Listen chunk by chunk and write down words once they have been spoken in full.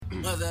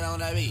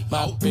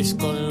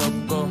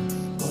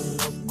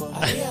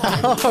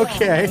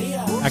Okay.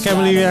 I can't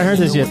believe you haven't heard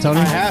this yet, Tony.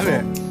 I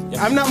haven't.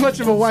 I'm not much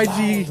of a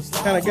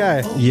YG kind of guy.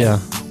 Yeah.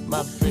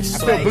 I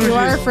feel bougie. You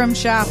are from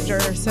Shafter,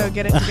 so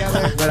get it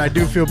together. But I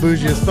do feel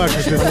bougie as fuck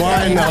with this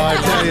wine, though. I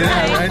tell you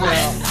that right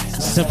now.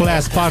 Simple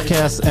Ass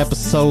Podcast,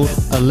 episode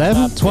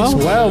 11,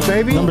 12? 12,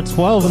 baby. Number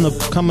 12 in the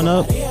coming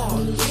up.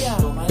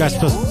 Got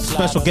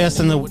special guests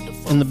in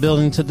the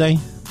building today.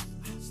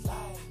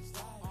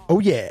 Oh,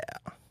 yeah.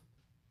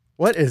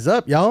 What is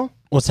up, y'all?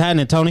 What's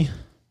happening, Tony?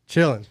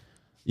 Chilling.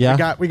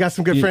 Yeah. We got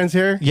some good friends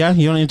here. Yeah,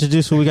 you want to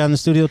introduce who we got in the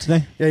studio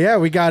today? Yeah.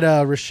 We got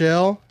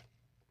Rochelle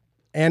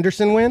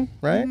Anderson Wynn,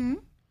 right? Mm-hmm.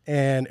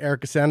 And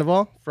Erica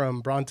Sandoval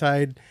from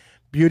Brontide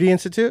Beauty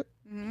Institute.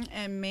 Mm-hmm.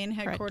 And main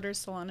headquarters,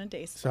 Salon and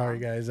Day Spa. Sorry,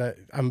 guys.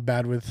 I'm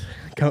bad with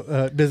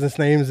business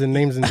names and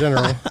names in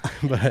general.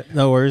 But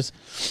No worries.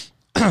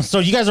 So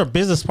you guys are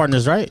business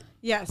partners, right?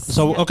 Yes.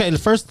 So, okay,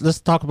 first let's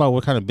talk about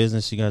what kind of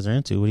business you guys are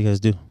into. What do you guys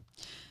do?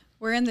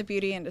 We're in the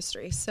beauty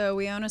industry. So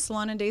we own a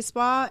salon and day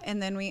spa,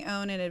 and then we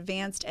own an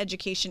advanced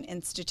education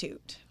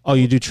institute. Oh,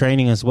 you do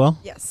training as well?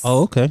 Yes.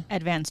 Oh, okay.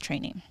 Advanced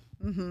training.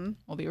 Mm-hmm.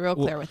 We'll be real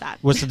clear with that.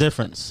 What's the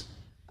difference?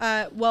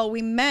 Well,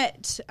 we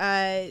met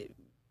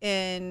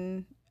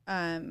in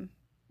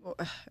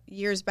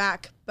years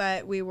back,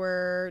 but we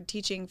were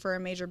teaching for a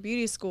major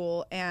beauty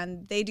school,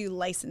 and they do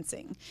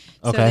licensing.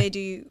 Okay. So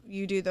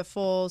you do the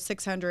full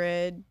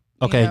 600,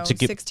 Okay,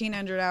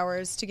 1,600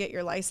 hours to get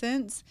your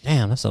license.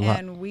 Damn, that's a lot.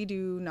 And we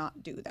do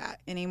not do that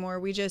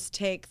anymore. We just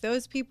take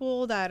those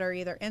people that are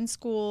either in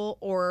school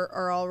or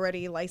are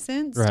already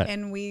licensed. Right.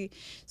 And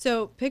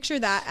so picture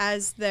that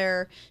as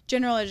their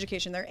general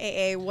education, their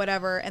AA,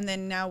 whatever. And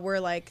then now we're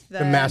like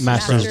the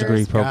master's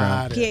degree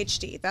program.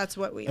 PhD. That's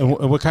what we And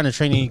do. what kind of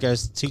training you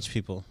guys teach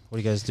people? What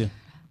do you guys do?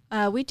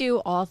 We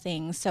do all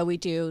things. So we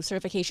do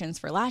certifications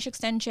for lash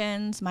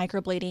extensions,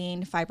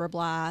 microblading,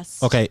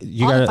 fibroblasts. Okay,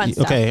 you all the got fun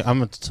stuff. okay.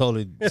 I'm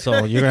totally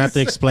so you're gonna have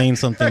to explain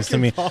some things to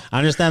me. I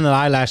understand the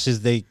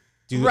eyelashes they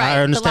do. Right, I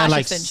the understand lash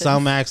like extensions.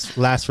 some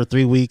last for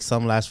 3 weeks,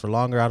 some last for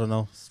longer. I don't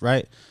know,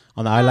 right?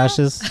 On the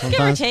eyelashes, Give or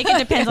sometimes. take, it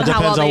depends on It how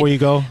depends well on they, where you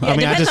go. Yeah, I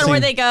mean, I depends just on where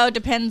seen- they go.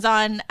 Depends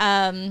on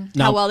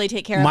Now, how well they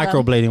take care of them.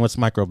 Microblading. What's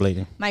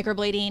microblading?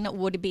 Microblading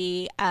would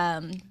be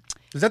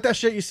is that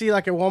shit you see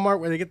like at Walmart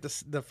where they get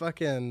the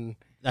fucking...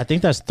 I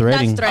think that's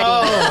threading. that's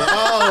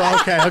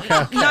threading.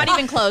 Okay. Not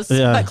even close,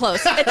 Yeah. but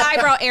close. It's the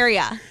eyebrow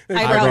area.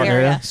 Eyebrow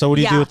area. So what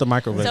do you do with the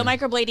microblading? So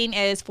microblading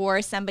is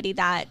for somebody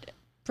that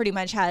pretty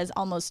much has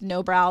almost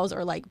no brows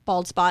or like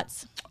bald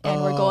spots.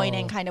 And we're going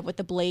in kind of with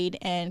the blade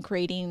and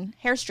creating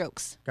hair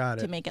strokes Got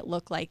it. to make it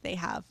look like they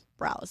have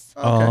brows.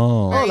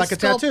 Oh. Oh, like a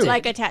sculpted. tattoo.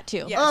 Like a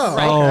tattoo. Yes. Oh,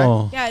 Right.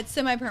 Oh. Yeah, it's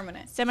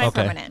semi-permanent.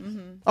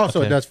 Semi-permanent. Oh, so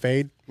Okay. it does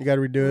fade. You got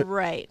to redo it.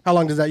 Right. How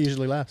long does that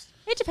usually last?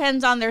 It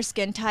depends on their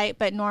skin type,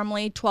 but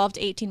normally 12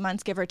 to 18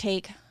 months, give or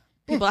take.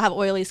 People that have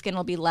oily skin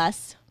will be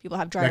less. People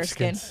have drier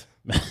skin.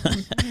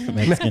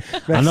 Mexicans.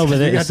 I know, but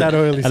You got that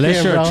oily unless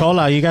skin, you're bro. a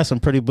chola, you got some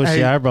pretty bushy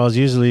Hey, eyebrows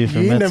usually. If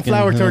You you're eating them Mexican,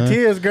 flour you know?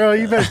 tortillas, girl.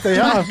 You better stay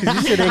off because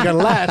you shit ain't going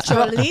to last.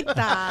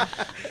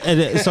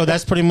 Cholita. So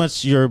that's pretty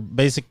much your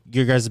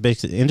guys'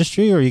 basic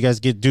industry, or you guys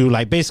do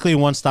like basically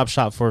one stop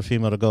shop for a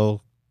female to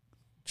go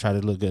try to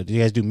look good. Do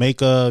you guys do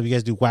makeup? You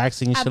guys do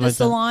waxing and At shit the like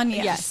salon,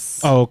 Yes. yes.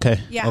 that? Oh, okay.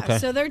 Yeah, Okay.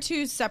 so they're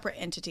two separate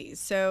entities.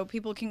 So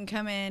people can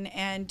come in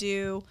and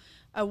do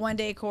a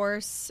 1-day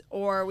course,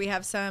 or we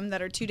have some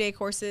that are 2-day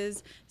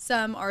courses,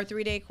 some are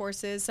 3-day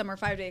courses, some are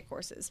 5-day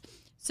courses.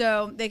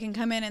 So they can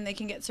come in and they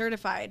can get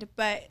certified.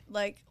 But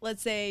like,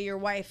 let's say your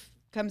wife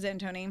comes in,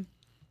 Tony,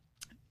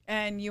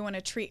 and you want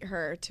to treat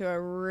her to a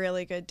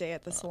really good day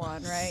at the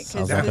salon, right?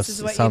 Because this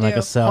is what you sound do. like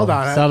a sell. Hold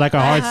on. Sound like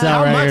a hard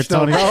sell right here, though,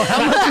 Tony. bro?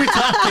 How much we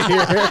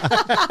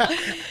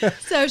talking here?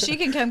 So she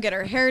can come get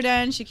her hair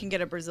done. She can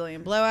get a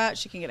Brazilian blowout.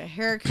 She can get a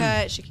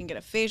haircut. She can get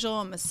a facial,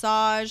 a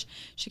massage.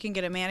 She can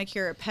get a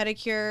manicure, a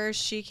pedicure.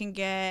 She can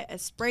get a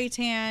spray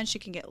tan. She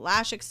can get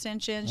lash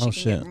extensions. She Oh, can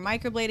shit. get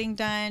microblading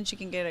done. She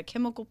can get a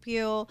chemical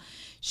peel.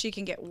 She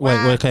can get Wait,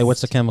 wax. okay.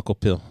 What's a chemical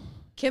peel?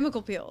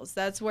 Chemical peels.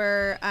 That's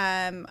where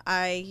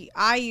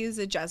I use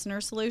a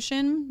Jesner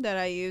solution that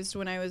I used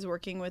when I was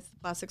working with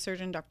plastic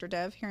surgeon Dr.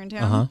 Dev here in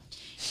town.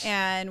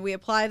 And we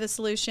apply the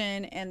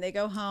solution, and they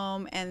go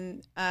home,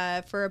 and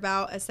for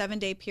about a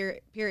 7-day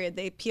period,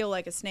 they peel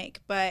like a snake.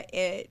 But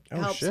it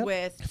helps shit.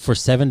 with For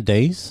 7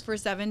 days? for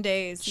 7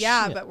 days.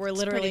 Yeah, Shit. but we're pretty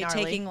literally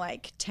gnarly. taking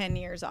like 10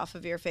 years off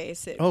of your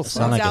face. It Oh,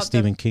 Sound like a out the-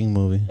 Stephen King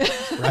movie.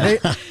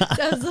 Right?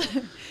 does-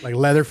 Like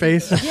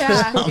Leatherface?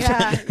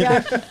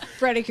 yeah.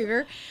 Freddy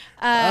Cougar.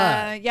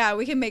 Yeah,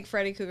 we can make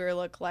Freddy Cougar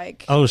look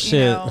like Oh,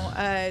 shit.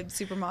 a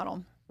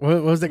supermodel.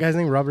 What was that guy's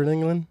name? Robert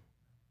England?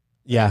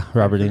 Yeah,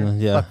 Robert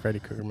England. Yeah. Fuck Freddy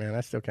Cougar, man.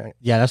 I still can't.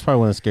 Yeah, that's probably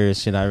one of the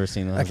scariest shit I ever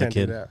seen when I was a can't do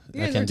kid. that.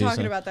 You I guys can't were do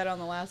talking so. about that on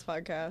the last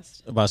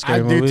podcast. About I scary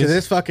do movies. to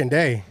this fucking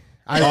day.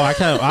 I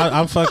can't.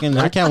 I'm fucking.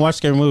 I can't watch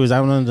scary movies.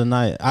 I'm gonna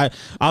deny it. I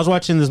was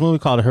watching this movie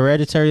called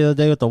Hereditary the other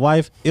day with the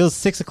wife. It was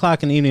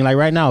 6:00 in the evening. Like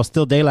right now, it's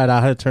still daylight.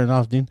 I had to turn it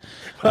off, dude.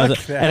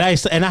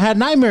 And I had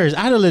nightmares.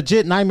 I had a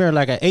legit nightmare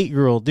like an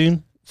 8-year-old,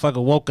 dude.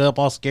 fucking woke up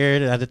all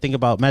scared. I had to think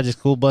about magic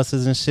school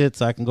buses and shit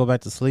so I can go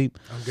back to sleep.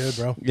 I'm good,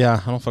 bro.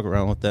 Yeah, I don't fuck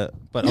around with that.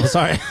 But I'm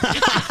sorry.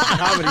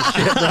 Comedy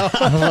shit, bro.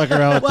 I don't fuck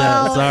around with that.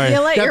 Well, Sorry. you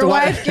let Got your the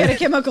wife get a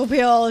chemical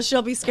peel,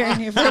 she'll be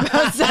scaring you for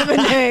about 7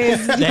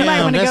 days. You might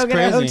Damn, want to that's go get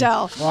a crazy.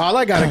 hotel. Well, all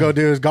I gotta go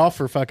do is golf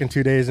for fucking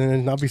 2 days, and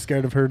then I'll be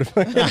scared of her to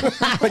like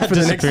for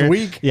the next Disappear.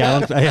 week.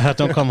 Yeah, I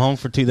don't come home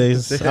for 2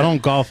 days. I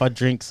don't golf. I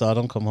drink, so I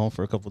don't come home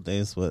for a couple of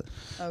days. But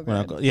Oh, when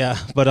I good. go, yeah,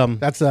 but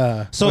That's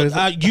So what is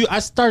it?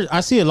 I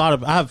see a lot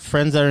of, I have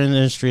friends that are in the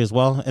industry as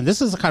well, and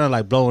this is kind of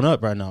like blowing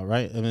up right now,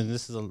 right? I mean,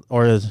 this is all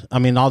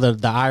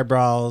the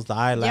eyebrows, the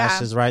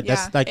eyelashes, right? yeah.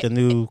 That's like the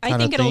new I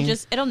kind think of thing,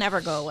 it'll never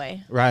go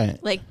away. right?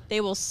 Like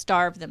they will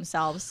starve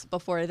themselves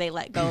before they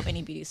let go of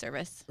any beauty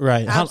service.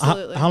 Right.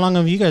 Absolutely. How long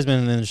have you guys been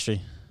in the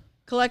industry?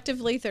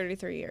 Collectively,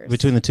 33 years.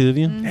 Between the two of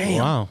you?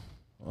 Damn.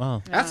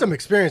 Wow. That's some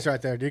experience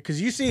right there, dude. Because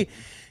you see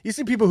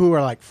people who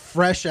are like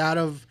fresh out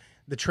of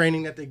the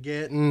training that they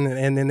get,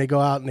 and then they go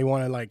out and they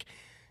want to like,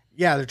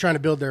 yeah, they're trying to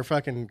build their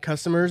fucking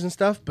customers and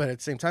stuff. But at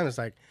the same time, it's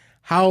like,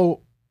 how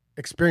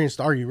experienced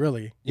are you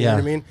really? You know what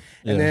I mean?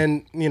 And Yeah.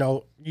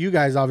 then you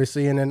guys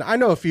obviously, and then I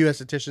know a few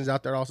estheticians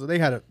out there also. They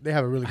have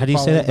a really. How good do you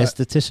say that? following,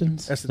 but-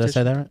 Estheticians? Did I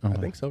say that right? I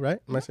Okay. think so, right?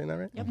 Am I saying that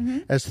right? Yep.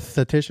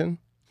 Esthetician.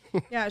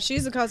 Yeah,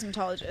 she's a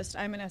cosmetologist.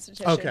 I'm an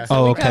esthetician. Okay. So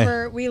Oh, we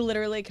okay. we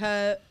literally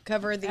cover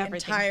the Everything.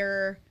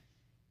 entire.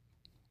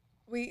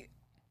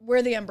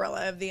 We're the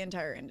umbrella of the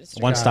entire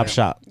industry. One stop it.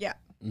 shop. Yeah.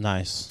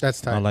 Nice.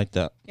 That's tight. I like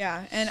that.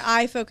 Yeah, and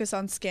I focus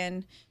on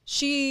skin.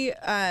 She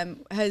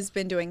has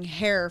been doing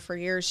hair for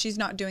years. She's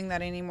not doing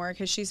that anymore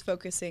because she's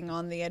focusing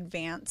on the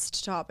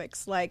advanced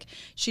topics. Like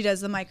she does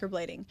the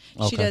microblading.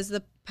 She Okay. does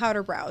the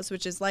powder brows,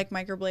 which is like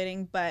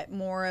microblading, but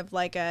more of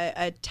like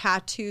a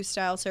tattoo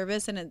style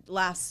service, and it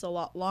lasts a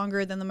lot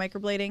longer than the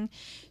microblading.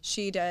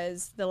 She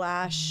does the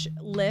lash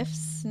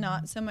lifts,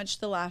 not so much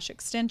the lash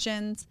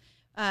extensions.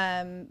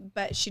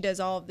 But she does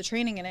all of the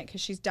training in it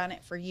because she's done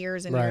it for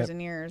years and Right. years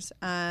and years.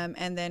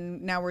 And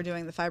then now we're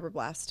doing the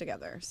fiberblast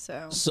together.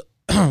 So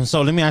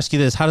So let me ask you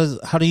this: how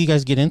do you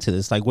guys get into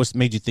this? Like, what's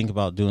made you think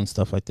about doing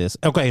stuff like this?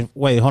 Okay,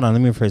 wait, hold on.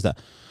 Let me rephrase that.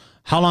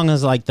 How long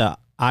has like the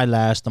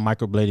eyelash, the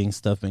microblading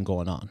stuff been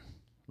going on?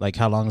 Like,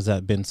 how long has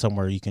that been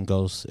somewhere you can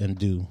go and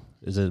do?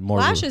 Is it more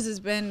lashes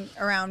has been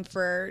around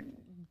for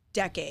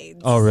decades.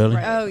 Oh, really?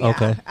 Oh, yeah.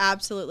 Okay.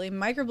 Absolutely.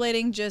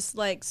 Microblading just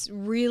like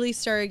really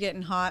started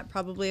getting hot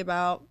probably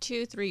about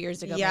 2-3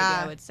 years ago, Yeah.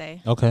 maybe I would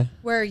say. Okay.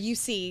 where you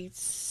see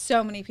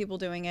so many people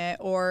doing it,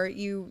 or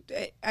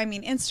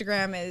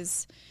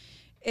Instagram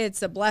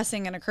it's a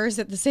blessing and a curse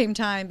at the same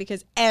time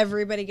because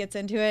everybody gets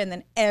into it and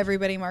then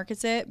everybody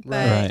markets it.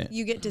 But Right.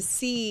 you get to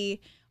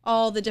see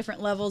all the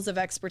different levels of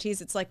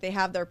expertise. It's like they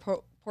have their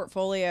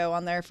portfolio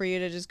on there for you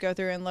to just go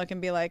through and look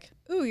and be like,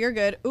 ooh, you're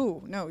good.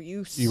 Ooh, no,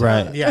 you suck.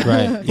 Right. Yeah.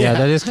 Right. Yeah,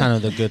 that is kind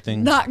of the good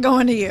thing. Not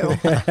going to you.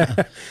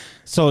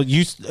 So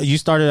you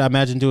started, I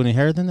imagine, doing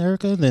hair then,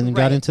 Erica, then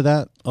got Right. into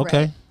that. Okay.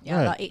 Right. Yeah,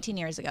 Right. about 18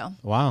 years ago.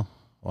 Wow.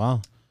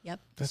 Yep.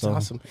 That's So,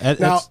 awesome. it-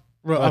 Now, it's-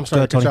 I'm go sorry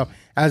ahead, to cut you Tony.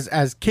 off.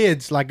 As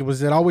kids, like,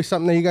 was it always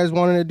something that you guys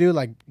wanted to do,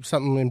 like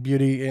something in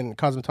beauty and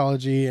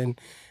cosmetology,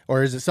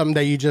 or is it something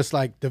that you just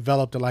like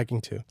developed a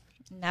liking to?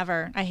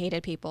 Never. I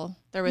hated people.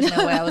 There was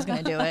no way I was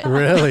going to do it.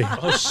 Really?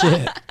 Oh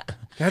shit.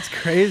 That's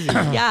crazy.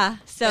 Yeah.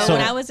 So, So-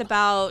 when I was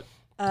about,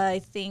 I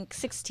think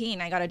 16,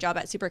 I got a job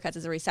at Supercuts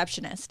as a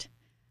receptionist.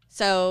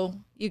 So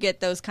you get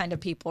those kind of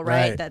people,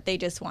 right? Right. That they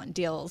just want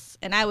deals.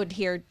 And I would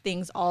hear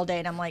things all day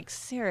and I'm like,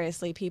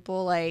 seriously,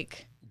 people,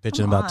 like,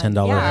 Bitching come about on.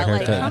 $10 yeah, haircut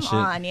like, and come shit.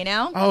 on, you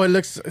know? Oh,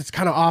 it's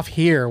kind of off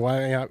here.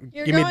 Why? You're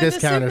Give me a going to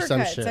discount or some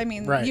Supercuts. shit. I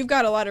mean, right. you've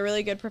got a lot of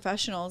really good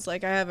professionals.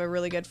 Like I have a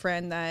really good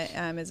friend that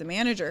is a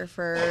manager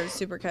for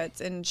Supercuts,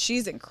 and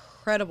she's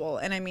incredible.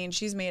 And I mean,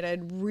 she's made a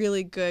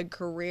really good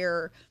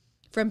career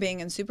from being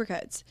in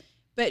Supercuts.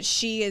 But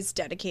she is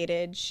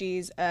dedicated.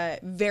 She's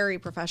very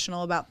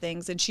professional about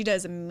things, and she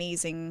does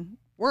amazing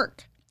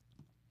work.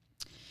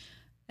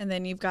 And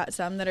then you've got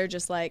some that are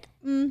just like,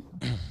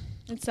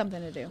 it's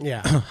something to do.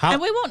 Yeah. How,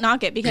 And we won't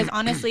knock it because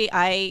honestly,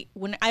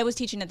 when I was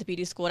teaching at the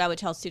beauty school, I would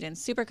tell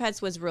students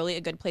Supercuts was really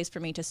a good place for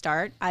me to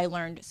start. I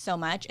learned so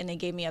much and they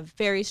gave me a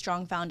very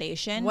strong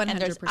foundation. And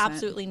there's 100%.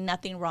 absolutely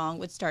nothing wrong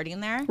with starting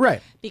there.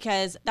 Right.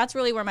 Because that's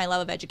really where my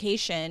love of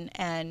education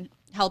and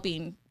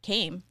helping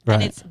came. Right.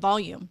 And it's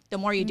volume. The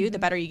more you do, the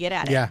better you get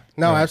at it. Yeah.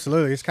 No,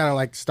 absolutely. It's kind of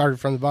like started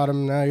from the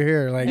bottom. Now you're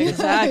here. Like,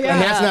 Exactly.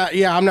 and that's not.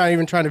 Yeah, I'm not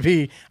even trying to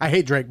be. I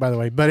hate Drake, by the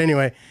way. But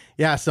anyway,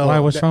 yeah. So why?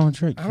 What's wrong with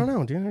Drake? I don't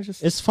know, dude.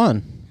 It's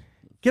fun.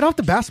 Get off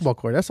the basketball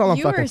court. That's all I'm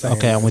You fucking are saying.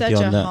 Okay, I'm with such you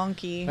a on that.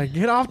 honky. Like,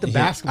 get off the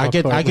basketball I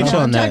get court. you bro.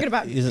 on I'm that. talking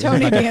about He's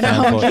Tony like being a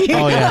fan boy. honky.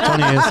 Oh yeah,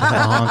 Tony is a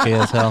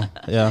honky as hell.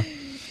 Yeah.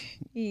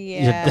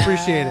 Yeah.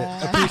 Appreciate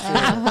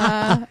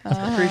it.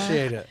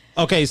 Appreciate it.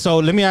 Okay, so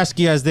let me ask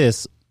you guys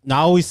this. Now,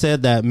 I always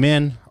said that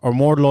men are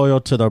more loyal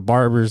to their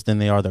barbers than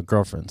they are their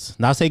girlfriends.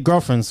 Now, I say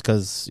girlfriends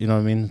because, you know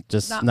what I mean?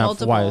 Just Not not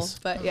multiple, wives.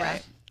 but yeah.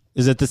 Right.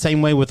 Is it the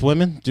same way with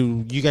women?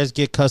 Do you guys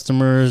get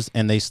customers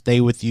and they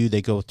stay with you?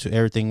 They go to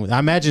everything. I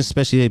imagine,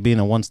 especially it being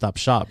a one-stop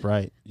shop,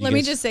 right? Let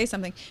me just say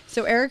something.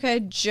 So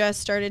Erica just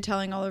started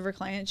telling all of her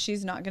clients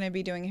she's not going to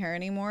be doing hair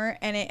anymore,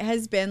 and it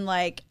has been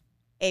like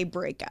a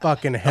breakup.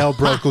 Fucking hell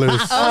broke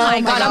loose. Oh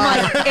my God.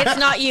 I'm like, it's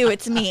not you,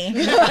 it's me.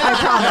 I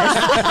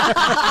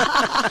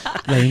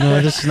promise. Like, you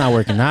know, this is not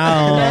working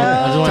out.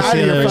 I just want to Tired see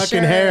of your other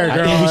fucking hair,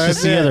 girl. I think we should That's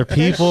see it. other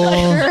people.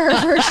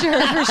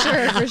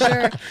 For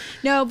sure.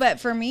 No, but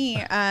for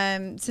me,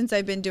 since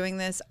I've been doing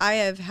this, I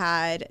have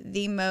had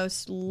the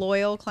most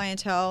loyal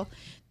clientele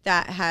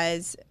that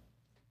has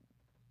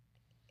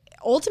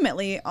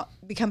ultimately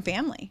become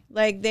family.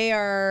 Like they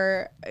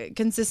are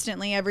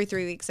consistently every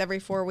 3 weeks, every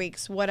 4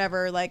 weeks,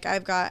 whatever. Like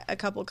I've got a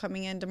couple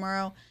coming in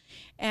tomorrow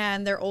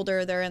and they're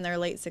older. They're in their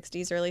late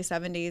 60s, early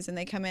 70s, and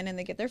they come in and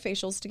they get their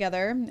facials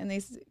together, and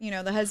they, you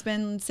know, the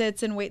husband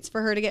sits and waits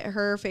for her to get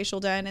her facial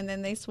done, and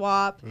then they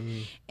swap.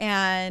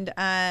 And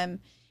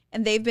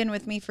they've been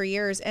with me for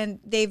years, and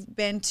they've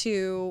been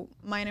to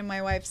mine and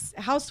my wife's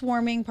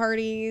housewarming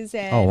parties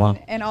and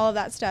and all of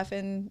that stuff.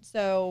 And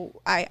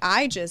so I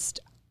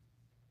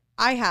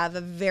have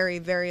a very,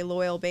 very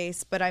loyal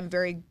base, but I'm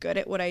very good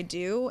at what I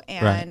do,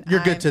 and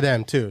You're good to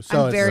them too.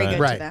 So I'm very it's,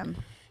 good to them.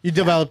 You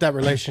develop that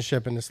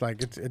relationship, and it's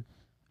like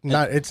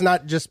it's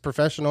not just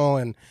professional,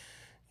 and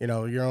you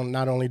know you're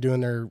not only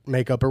doing their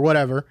makeup or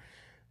whatever.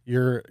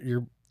 You're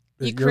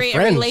create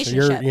friends. a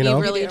relationship. You know?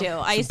 You really do.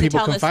 I used to people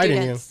tell the confide in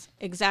you. students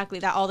exactly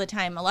that all the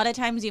time. A lot of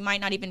times you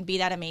might not even be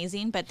that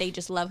amazing, but they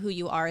just love who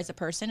you are as a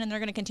person, and they're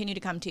going to continue to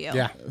come to you.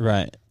 Yeah.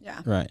 Right. Yeah.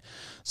 Right.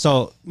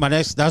 So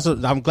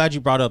I'm glad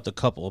you brought up the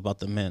couple about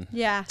the men.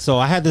 Yeah. So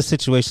I had this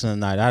situation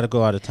tonight. I had to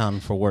go out of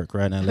town for work,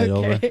 right? And I laid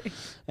over.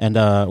 And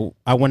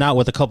I went out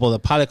with a couple of the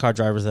pilot car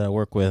drivers that I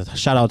work with.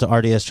 Shout out to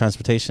RDS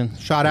Transportation.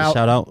 Shout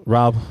out.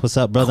 Rob. What's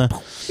up, brother?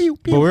 Pew,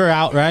 pew. But we were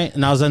out, right?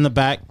 And I was in the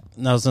back,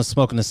 and I was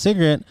smoking a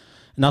cigarette.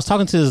 And I was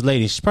talking to this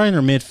lady. She's probably in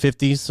her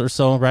mid-50s or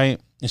so, right?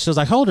 And she was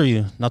like, how old are you?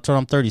 And I told her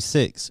I'm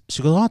 36.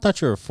 She goes, oh, I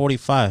thought you were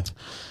 45.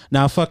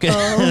 Now, fucking...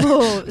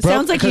 Oh,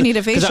 sounds like you need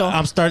a facial.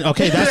 I'm starting...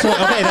 Okay, that's what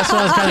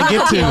I was trying to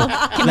get to.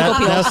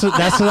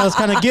 That's what I was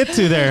trying to get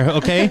to there,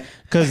 okay?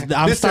 Because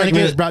I'm This starting to segment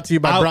get... is brought to you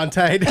by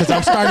Brontide. Because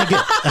I'm starting to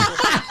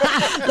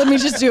get... Let me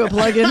just do a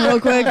plug-in real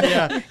quick.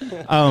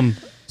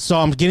 So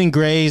I'm getting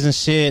grays and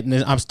shit, and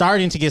I'm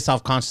starting to get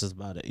self-conscious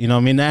about it. You know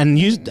what I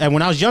mean? And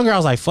when I was younger, I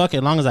was like, fuck it,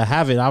 as long as I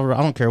have it, I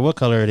don't care what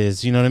color it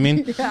is. You know what I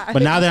mean? Yeah.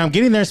 But now that I'm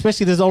getting there,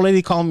 especially this old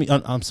lady calling me,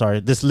 I'm sorry,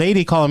 this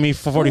lady calling me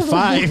for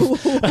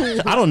 45.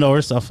 I don't know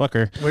her, so fuck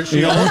her. Was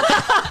she old?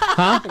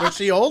 Huh? Was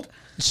she old?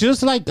 She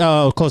was like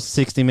close to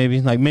 60, maybe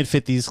like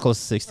mid-50s, close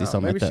to 60,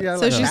 something Maybe like she that. had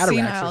So like she's cataracts or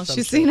senile. some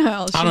She's shit.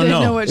 senile. She I don't didn't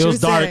know. know what It she was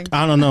was dark. saying.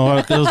 I don't know.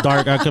 It was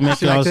dark. I could make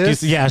She all like this?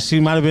 excuses. Yeah, she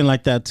might have been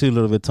like that too, a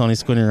little bit. Tony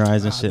squinting her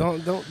eyes and shit.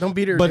 Don't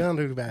beat her But down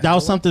too bad. that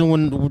was something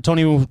when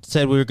Tony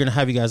said we were going to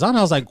have you guys on.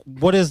 I was like,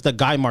 what is the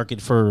guy market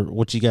for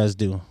what you guys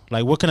do?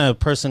 Like, what can a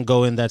person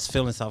go in that's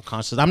feeling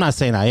self-conscious? I'm not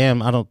saying I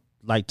am. I don't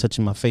like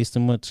touching my face too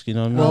much. You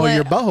know what I mean? Well,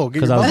 your butthole.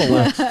 Get your Because I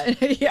was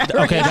butthole waxed. Yeah,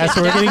 okay, that's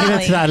we're going to get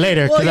into that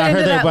later because We'll I get heard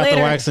into that that about the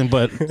later. waxing.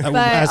 But, But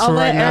as I'll for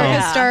right let now,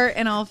 Erica start,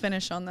 and I'll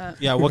finish on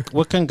that. yeah,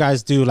 what can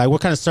guys do? Like,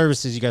 what kind of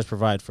services you guys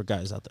provide for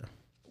guys out there?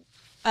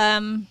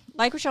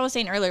 Like Rochelle was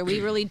saying earlier, we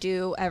really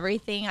do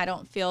everything. I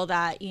don't feel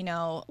that, you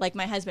know, like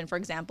my husband, for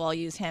example, I'll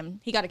use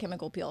him. He got a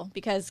chemical peel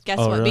because guess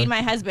Oh, what? really? Being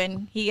my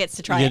husband, he gets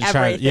to try You get to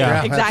try it. everything.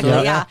 Yeah. Exactly.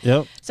 Absolutely. Yeah.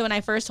 Yep. So when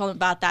I first told him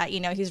about that, you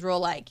know, he's real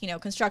like, you know,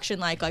 construction,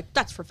 like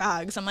that's for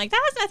fags. I'm like,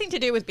 that has nothing to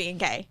do with being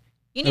gay.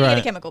 You need to Right.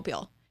 get a chemical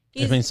peel.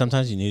 I mean,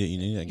 sometimes you need it. You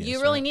need it. I guess,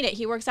 You really right? need it.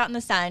 He works out in the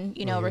sun.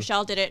 You know,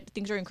 Rochelle did it, I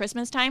think during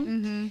Christmas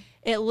time.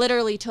 It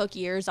literally took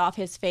years off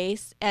his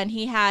face. And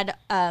he had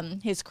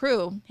his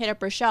crew hit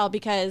up Rochelle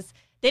because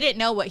they didn't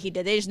know what he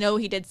did. They just know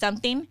he did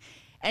something.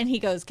 And he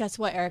goes, guess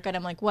what, Erica? And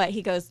I'm like, what?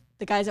 He goes,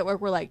 the guys at work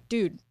were like,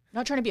 dude, I'm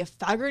not trying to be a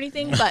fag or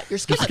anything, but your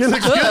skin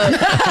looks good.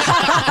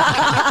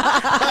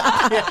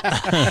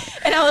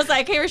 And I was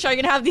like, hey, Rochelle, you're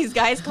going to have these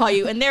guys call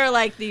you. And they're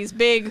like these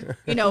big,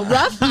 you know,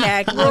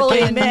 roughneck,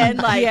 rolling men.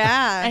 Like,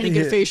 Yeah. I need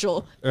a good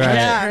facial. Right.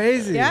 Yeah,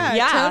 Crazy. Yeah,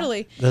 Yeah.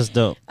 totally. That's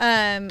dope.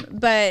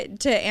 But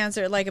to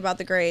answer like about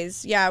the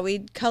grays, yeah, we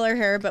color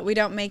hair, but we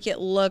don't make it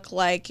look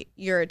like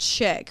you're a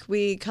chick.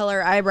 We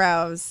color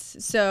eyebrows.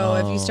 So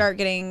if Oh. you start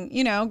getting,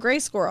 you know, gray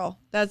squirrel,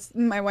 that's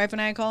my wife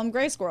and I call them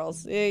gray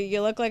squirrels.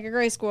 You look like a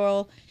gray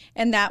squirrel,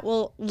 and that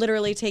will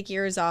literally take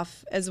years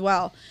off as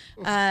well.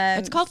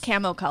 It's called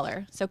camo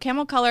color. So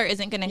camo color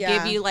isn't going to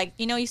Yeah. give you like,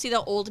 you know, you see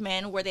the old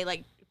men where they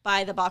like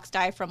buy the box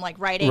dye from like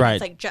Rite Aid. Right.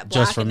 It's like jet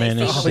black Just for and men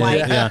they and see the shit. white.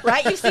 Yeah.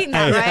 Right? You've seen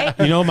that, right?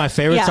 You know what my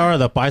favorites Yeah. are?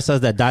 The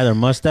paisas that dye their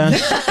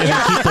mustache and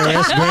they keep their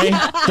ass gray.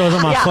 Those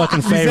are my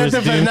fucking favorites,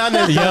 Vicente dude.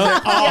 Fernandez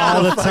Yep,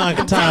 all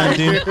the time,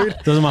 dude.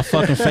 Those are my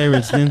fucking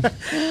favorites, dude.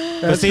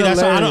 But see, that's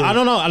I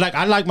don't know.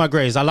 I like my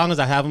grays as long as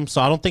I have them.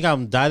 So I don't think I'm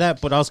gonna dye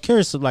that. But I was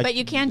curious, like, But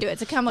you can do it.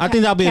 It's a camo. I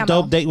think that'll be a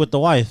camo. dope date with the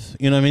wife.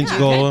 You know what I mean?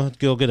 Yeah. To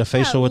go get a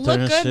facial with her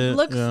look and good, shit.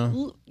 look, yeah.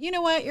 you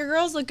know what? Your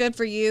girls look good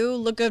for you.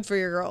 Look good for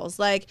your girls.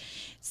 Like,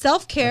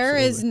 self-care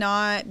is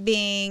not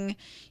being,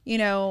 you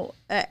know,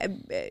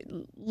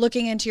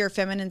 looking into your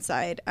feminine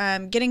side.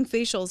 Getting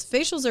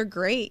facials are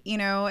great. You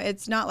know,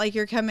 it's not like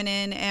you're coming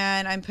in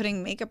and I'm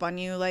putting makeup on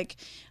you. Like,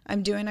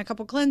 I'm doing a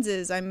couple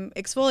cleanses. I'm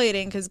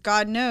exfoliating because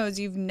God knows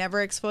you've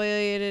never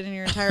exfoliated in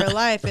your entire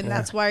life. And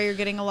that's why you're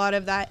getting a lot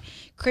of that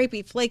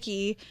crepey,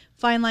 flaky,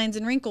 fine lines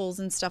and wrinkles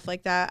and stuff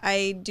like that.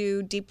 I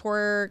do deep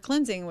pore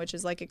cleansing, which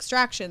is like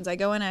extractions. I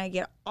go in and I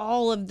get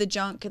all of the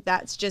junk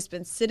that's just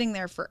been sitting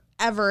there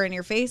forever in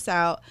your face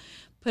out.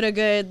 Put a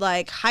good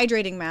like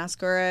hydrating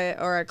mask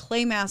or a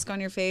clay mask on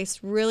your face,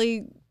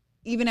 really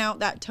even out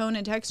that tone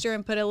and texture,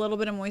 and put a little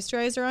bit of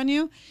moisturizer on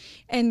you,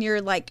 and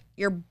you're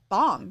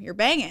bomb, you're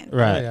banging.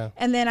 Right. Yeah.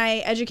 And then I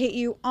educate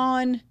you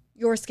on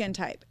your skin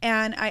type,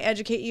 and I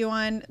educate you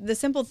on the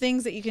simple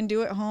things that you can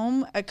do at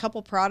home, a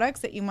couple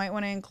products that you might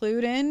want to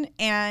include in,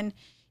 and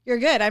you're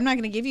good. I'm not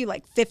going to give you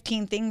like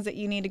 15 things that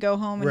you need to go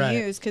home and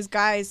use, because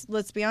guys,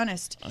 let's be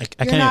honest,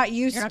 you're not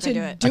used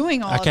to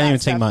doing all of that. I can't even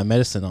take my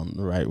medicine on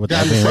right with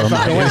that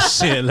being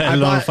shit. Let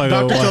alone doctor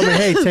told me,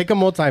 hey, take a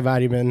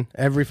multivitamin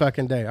every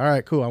fucking day. All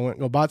right, cool. I went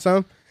and go bought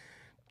some.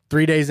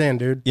 3 days in,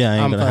 dude. Yeah,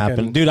 ain't gonna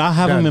happen, dude. I'll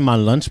have them in my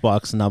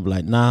lunchbox, and I'll be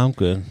like, nah, I'm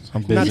good.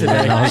 I'm busy. Not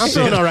today. I'm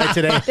feeling all right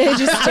today. They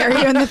just stare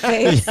you in the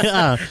face.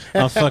 Yeah,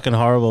 I'm fucking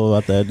horrible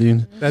about that,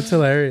 dude. That's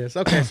hilarious.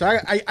 Okay, so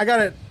I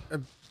got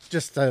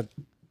just a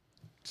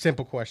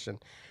simple question.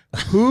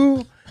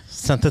 Who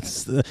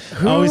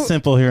always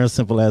simple here on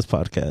Simple Ass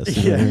Podcast.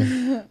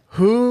 Yeah.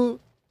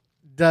 Who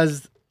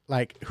does,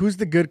 like, who's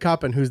the good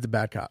cop and who's the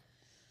bad cop?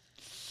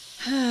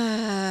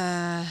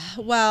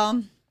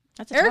 Well,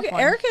 That's a tough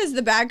one. Erica is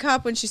the bad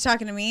cop when she's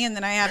talking to me, and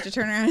then I have to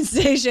turn around and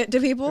say shit to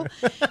people.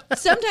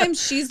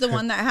 Sometimes she's the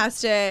one that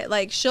has to,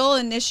 like, she'll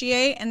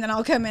initiate, and then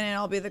I'll come in and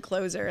I'll be the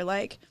closer.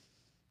 Like,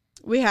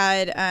 we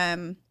had,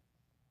 can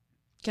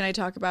I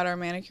talk about our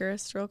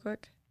manicurist real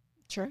quick?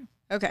 Sure.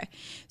 Okay.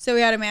 So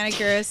we had a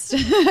manicurist.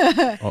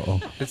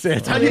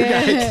 It's on you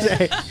guys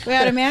today. We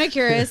had a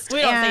manicurist.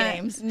 We don't say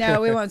names.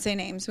 No, we won't say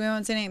names. We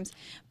won't say names.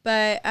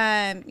 But,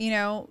 you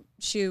know,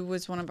 she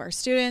was one of our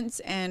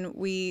students, and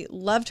we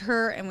loved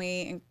her, and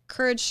we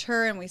encouraged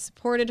her, and we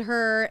supported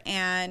her,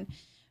 and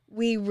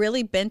we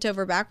really bent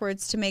over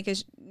backwards to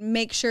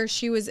make sure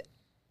she was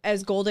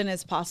as golden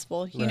as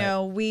possible. You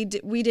know, we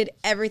did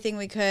everything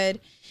we could,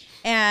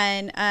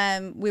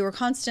 and we were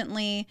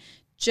constantly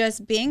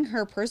just being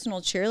her personal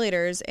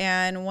cheerleaders.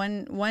 And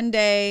one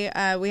day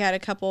we had a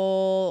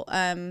couple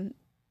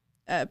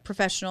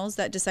professionals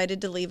that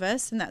decided to leave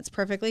us, and that's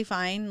perfectly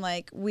fine.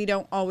 Like, we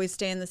don't always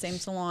stay in the same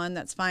salon.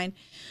 That's fine.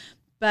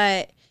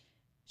 But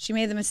she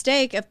made the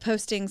mistake of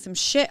posting some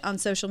shit on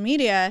social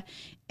media.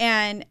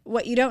 And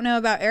what you don't know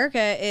about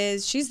Erica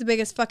is she's the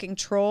biggest fucking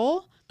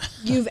troll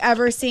you've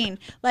ever seen.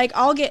 Like,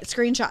 I'll get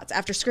screenshots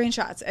after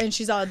screenshots, and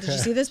she's all, did you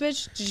see this,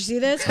 bitch? Did you see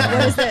this?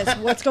 What is this?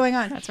 What's going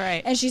on? That's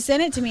right. And she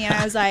sent it to me, and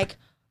I was like,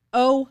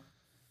 oh,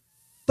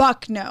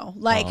 fuck no.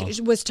 Like,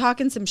 she was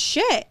talking some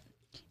shit.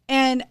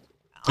 And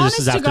honest this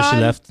is after to God,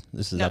 she left?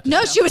 This is after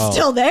no, she was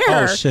still there.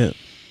 Oh, shit.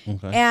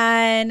 Okay.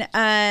 And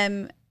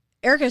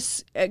Erica,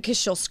 because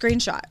she'll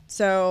screenshot.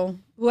 So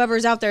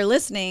whoever's out there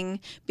listening,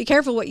 be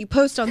careful what you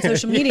post on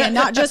social media,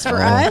 not just for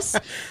us,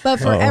 but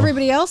for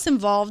everybody else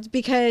involved,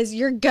 because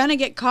you're going to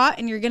get caught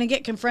and you're going to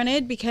get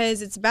confronted,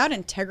 because it's about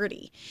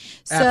integrity.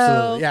 So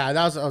Absolutely. Yeah,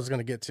 that was what I was going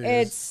to get to.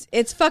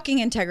 It's fucking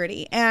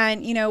integrity.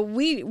 And, you know,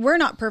 we're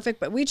not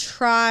perfect, but we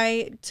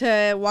try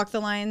to walk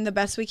the line the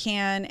best we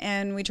can,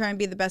 and we try and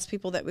be the best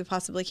people that we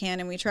possibly can,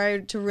 and we try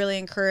to really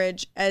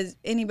encourage as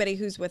anybody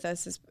who's with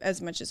us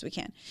as much as we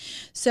can.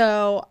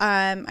 So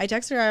I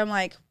texted her, I'm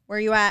like, where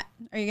are you at?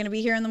 Are you going to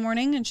be here in the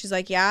morning? And she's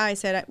like, yeah. I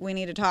said, we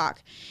need to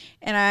talk.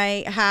 And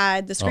I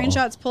had the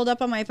screenshots pulled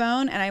up on my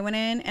phone, and I went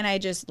in and I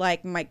just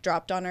like mic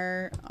dropped on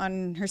her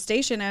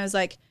station. I was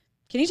like,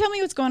 can you tell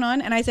me what's going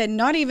on? And I said,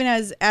 not even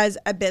as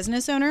a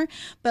business owner,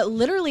 but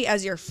literally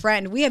as your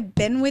friend. We have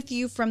been with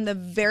you from the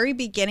very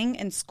beginning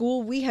in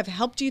school. We have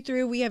helped you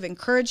through. We have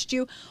encouraged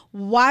you.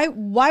 Why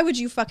would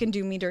you fucking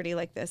do me dirty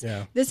like this?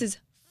 Yeah. This is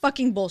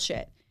fucking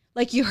bullshit.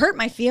 Like, you hurt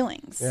my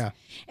feelings. Yeah.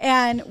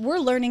 And we're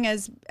learning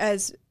as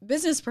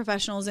business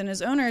professionals and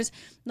as owners,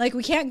 like,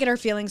 we can't get our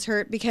feelings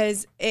hurt,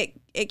 because it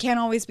can't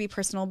always be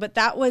personal. But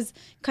that was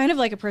kind of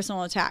like a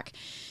personal attack.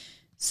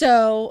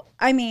 So,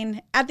 I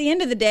mean, at the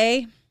end of the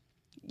day,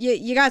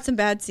 you got some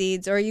bad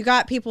seeds, or you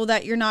got people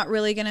that you're not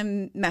really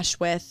going to mesh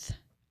with.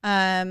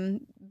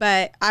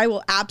 But I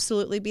will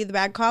absolutely be the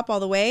bad cop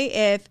all the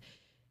way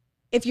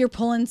if you're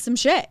pulling some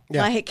shit.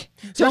 Yeah. Like,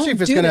 especially don't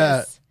if it's do gonna,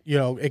 this. you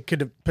know, it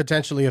could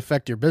potentially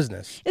affect your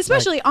business.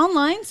 Especially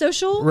online,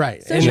 social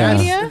Right. social And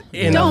media.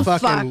 in Don't a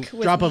fucking fuck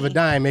with drop of a me.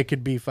 dime, it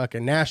could be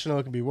fucking national.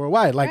 It could be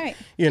worldwide. Like, Right.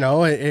 you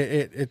know,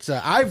 it's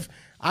I've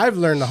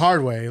learned the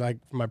hard way. Like,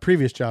 from my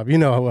previous job, you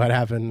know what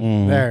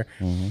happened there.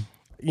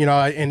 You know,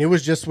 and it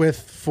was just with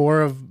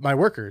 4 of my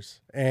workers,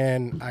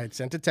 and I had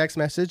sent a text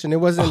message, and it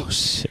wasn't. Oh,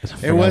 shit.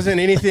 It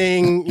wasn't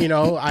anything. You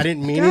know, I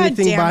didn't mean God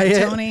anything damn by it,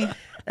 it. Tony.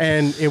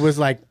 And it was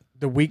like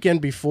the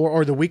weekend before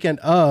or the weekend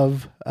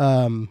of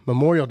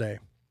Memorial Day.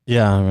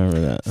 Yeah, I remember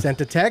that.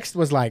 Sent a text,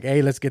 was like,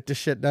 hey, let's get this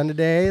shit done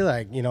today.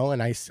 Like, you know,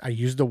 and I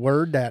used a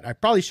word that I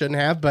probably shouldn't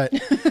have, but,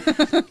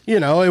 you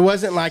know, it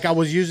wasn't like I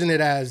was using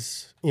it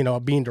as, you know,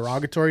 being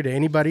derogatory to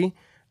anybody.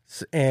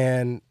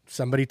 And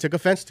somebody took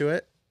offense to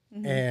it.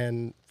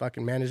 And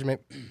fucking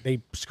management, they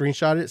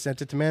screenshot it,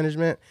 sent it to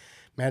management.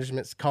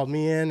 Management's called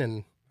me in,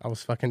 and I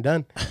was fucking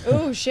done.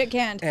 Ooh, shit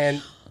canned.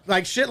 And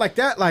like shit like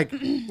that, like,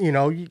 you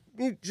know, you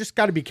just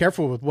got to be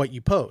careful with what you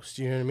post.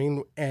 You know what I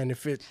mean? And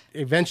if it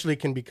eventually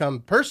can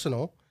become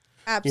personal,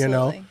 Absolutely.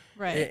 you know,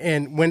 Right.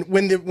 And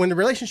when the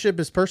relationship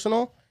is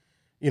personal,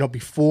 you know,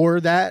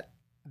 before that,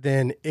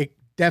 then it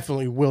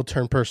definitely will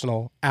turn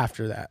personal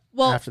after that.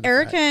 Well, after the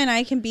Erica fact. and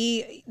I can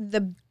be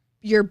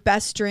your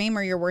best dream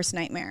or your worst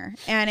nightmare.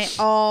 And it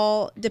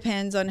all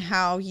depends on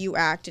how you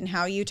act and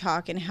how you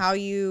talk and how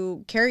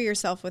you carry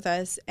yourself with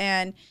us.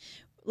 And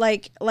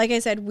like I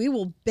said, we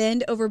will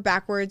bend over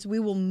backwards. We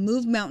will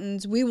move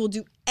mountains. We will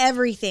do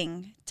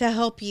everything to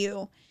help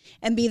you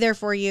and be there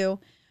for you.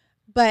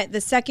 But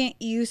the second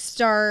you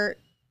start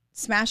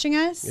smashing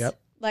us, Yep.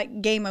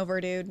 like game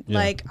over, dude. Yeah.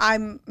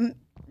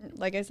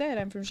 Like I said,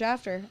 I'm from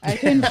Shafter. I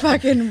can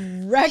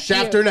fucking wreck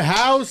Shafter you. in the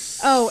house.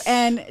 Oh,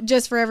 and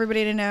just for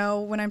everybody to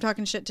know, when I'm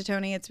talking shit to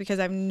Tony, it's because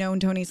I've known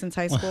Tony since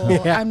high school.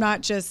 Yeah. I'm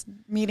not just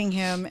meeting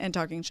him and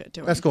talking shit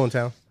to him. Let's go in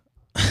town.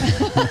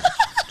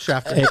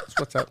 Shafter, that's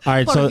what's up? All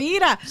right, Por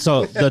vida.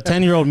 so the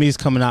 10-year-old me's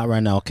coming out right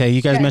now. Okay,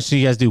 you guys Okay.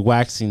 mentioned you guys do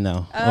waxing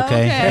now. Okay,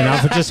 Okay. and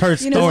I've just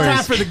heard You know, stories.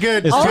 Time for the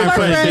good. It's All time of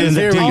for our the friends,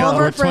 the deal. all of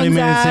We're our 20 friends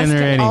minutes in asked.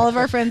 already. All of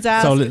our friends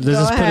asked. So let's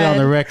just put it on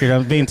the record.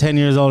 I'm being 10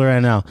 years older right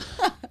now.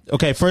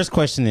 Okay, first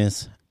question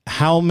is,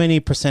 how many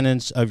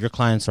percentage of your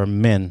clients are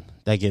men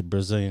that get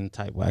Brazilian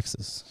type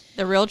waxes?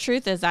 The real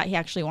truth is that he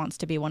actually wants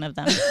to be one of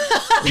them.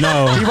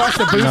 No. He wants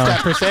to boost that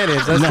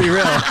percentage. Let's be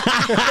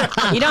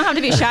real. You don't have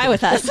to be shy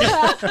with us.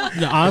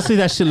 Honestly,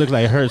 that shit look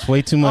like it hurts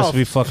way too much Oh, to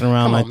be fucking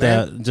around come like on,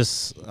 man. that.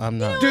 Just, I'm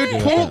not. Dude,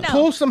 good pull, with that.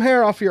 pull some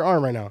hair off your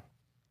arm right now.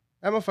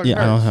 That motherfucker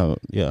Yeah, I don't hurts.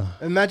 have,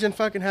 Imagine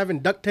fucking having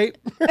duct tape.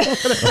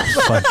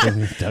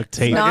 fucking duct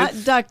tape. Not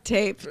duct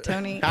tape,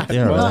 Tony. Yeah, I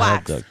have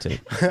Relax. duct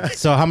tape.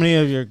 So how many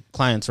of your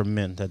clients are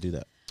men that do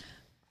that?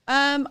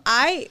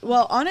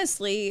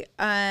 Honestly,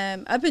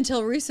 up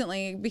until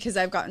recently, because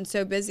I've gotten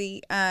so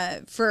busy,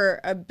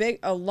 for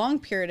a long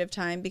period of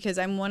time, because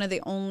I'm one of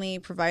the only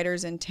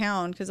providers in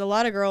town, because a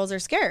lot of girls are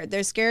scared.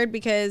 They're scared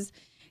because,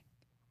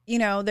 you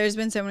know, there's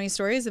been so many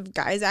stories of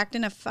guys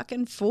acting a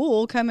fucking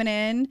fool coming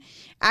in,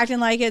 acting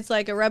like it's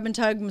like a rub and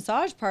tug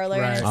massage parlor,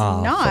 and Right. it's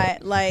Oh, not. fuck.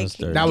 Like, That's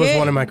dirty. That was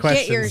one of my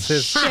Get your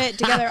questions. shit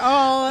together.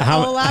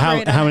 I'll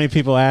elaborate on how it. many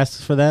people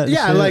ask for that?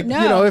 Yeah, shit? like,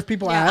 No. you know, if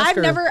people Yeah, ask.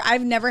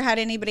 I've never had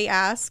anybody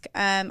ask.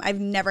 I've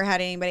never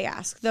had anybody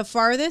ask. The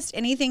farthest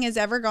anything has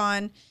ever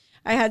gone,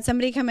 I had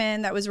somebody come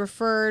in that was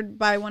referred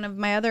by one of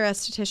my other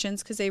estheticians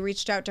because they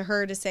reached out to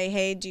her to say,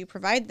 hey, do you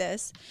provide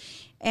this?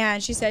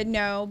 And she said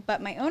no,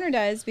 but my owner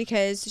does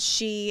because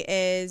she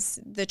is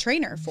the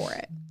trainer for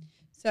it.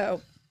 So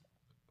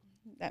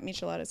that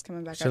michelada's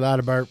coming back a up. lot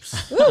of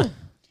burps.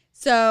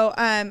 So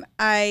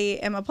I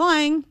am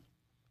applying,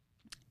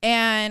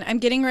 and I'm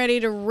getting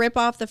ready to rip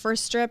off the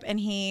first strip, and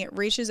he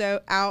reaches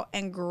out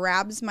and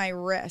grabs my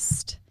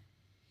wrist.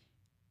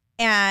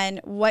 And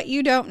what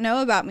you don't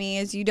know about me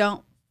is you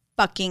don't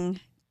fucking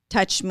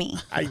touch me.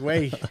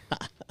 Wait.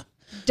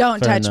 Don't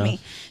Fair touch enough. me.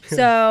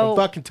 So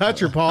Fucking touch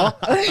her, Paul.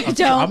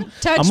 don't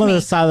touch I'm on me.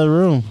 the side of the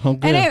room. I'm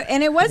good.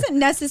 And it wasn't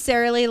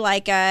necessarily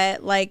like a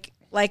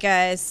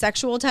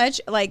sexual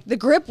touch. Like the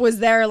grip was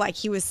there, like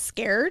he was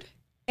scared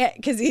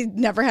because he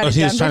never had it he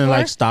done was trying before. to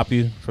like stop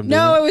you from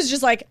No, doing it was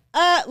just like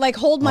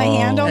hold my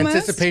hand almost.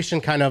 Anticipation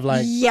kind of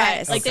like.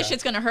 Yes. Like this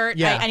shit's gonna hurt.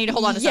 Yeah. I need to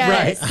hold on to something.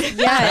 Yes. Right.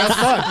 Yes.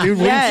 Fuck, dude.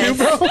 Yes.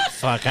 Wouldn't you, bro?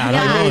 Fuck, I Yeah.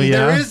 don't know. I mean,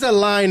 Yeah. there is a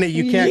line that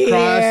you can't Yeah.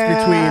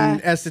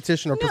 cross between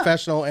esthetician or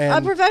professional and.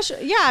 A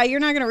professional. Yeah, you're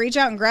not going to reach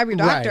out and grab your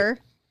doctor.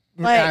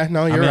 Like, Yeah,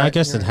 no, I you're mean, right. I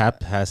guess You're it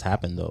right. has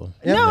happened though.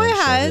 no, it So,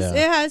 has.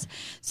 yeah. It has.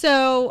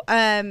 So,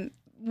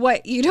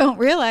 what you don't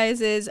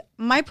realize is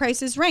my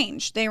prices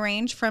range. They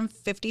range from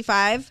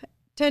 55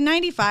 to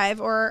 95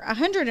 or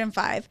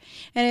 105,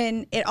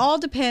 and it all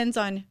depends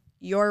on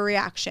your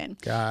reaction.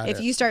 Got if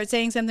it. you start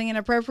saying something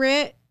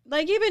inappropriate,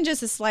 like even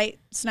just a slight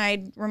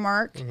snide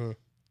remark, Mm-hmm.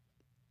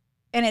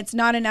 and it's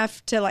not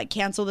enough to like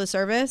cancel the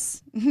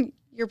service,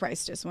 your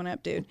price just went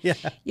up, dude. Yeah.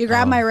 You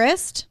grab my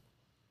wrist,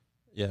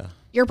 Yeah.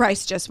 your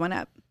price just went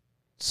up.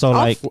 So you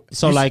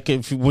like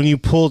if when you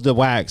pull the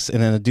wax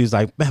and then the dude's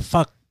like, man,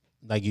 fuck,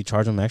 like you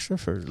charge him extra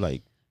for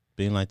like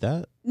being like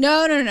that?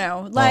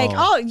 No. Like,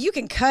 Oh. you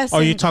can cuss. Or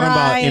are you and talking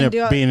cry about and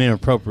do all- being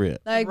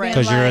inappropriate like Right. being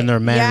because you're like- in their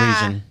man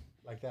yeah. region?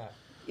 Like that.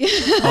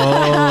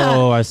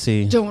 Oh, I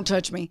see. Don't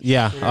touch me.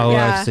 Yeah. Oh,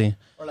 Yeah. I see.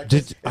 like, Are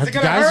is it you gonna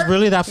guys hurt?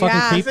 really that fucking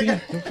Yeah. creepy?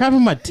 You're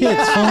grabbing my tits.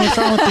 What's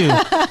wrong with you?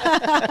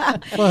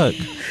 Fuck.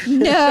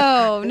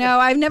 No,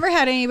 I've never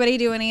had anybody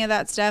do any of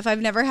that stuff. I've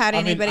never had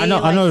anybody. I know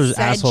like, there's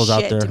said assholes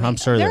out shit there. to me. I'm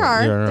sure there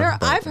are.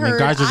 but, I've I mean, heard.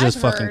 guys are just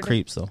I've fucking heard.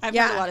 creeps, though. I've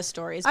Yeah. heard a lot of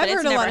stories, but I've it's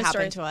heard a never lot of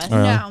happened stories. to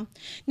us.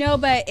 No,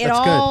 but it That's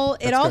all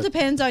good. it That's all good.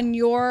 depends on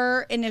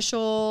your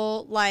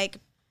initial like.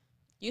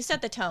 You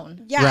set the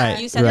tone. Yeah,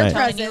 Right. You set the tone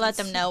presence. and you let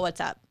them know what's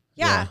up.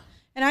 Yeah.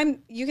 And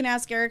you can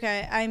ask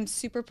Erica, I'm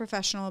super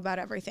professional about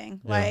everything.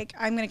 Like,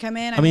 I'm going to come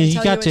in. I mean, you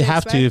tell got what to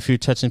have expect. to if you're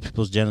touching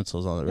people's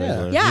genitals on the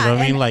regular. Yeah, You know what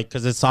I mean? and- Like,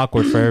 because it's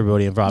awkward for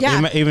everybody involved.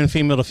 Yeah. Even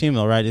female to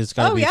female, right? It's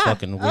got to be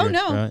fucking weird. Oh,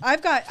 no. Right?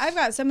 I've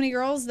got so many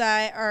girls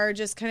that are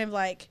just kind of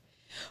like,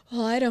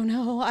 well, I don't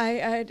know.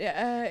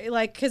 I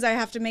like, because I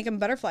have to make them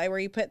butterfly where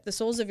you put the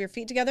soles of your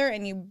feet together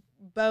and you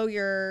bow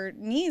your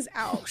knees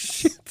out.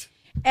 Shit.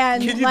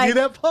 And Can you like, do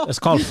that, Paul? It's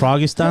called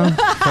Froggy Style.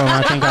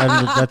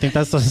 I think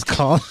that's what it's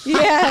called.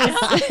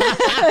 Yes.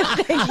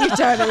 Thank you,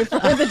 Tony, for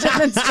the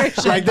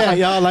demonstration. Like that,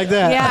 y'all, like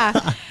that.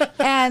 Yeah.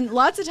 And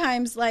lots of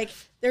times, like,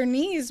 their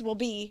knees will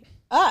be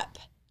up.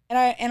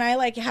 And I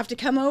like have to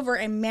come over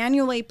and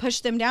manually push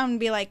them down and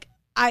be like,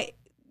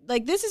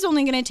 this is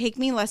only going to take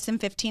me less than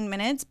 15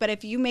 minutes. But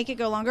if you make it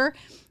go longer,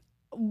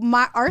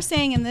 our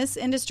saying in this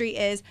industry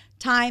is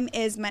time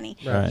is money.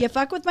 Right. You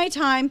fuck with my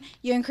time,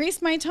 you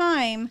increase my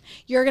time,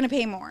 you're going to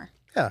pay more.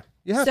 Yeah,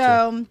 you have to.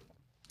 So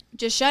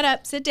just shut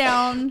up, sit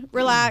down,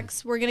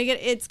 relax.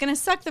 It's going to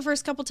suck the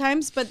first couple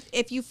times, but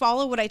if you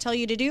follow what I tell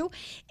you to do,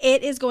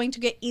 it is going to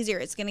get easier.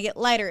 It's going to get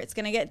lighter. It's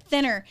going to get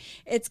thinner.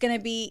 It's going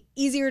to be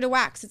easier to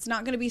wax. It's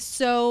not going to be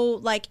so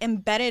like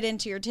embedded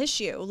into your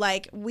tissue.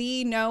 Like,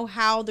 we know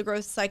how the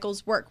growth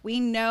cycles work.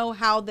 We know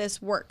how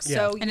this works. Yeah.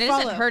 So And you it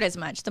follow. doesn't hurt as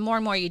much. The more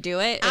and more you do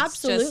it, it's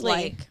Absolutely. just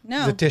like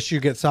no. The tissue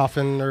gets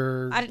softened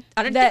or I don't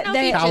the, know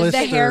if you Callus the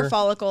hair or-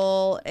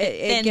 follicle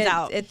it thins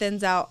out. It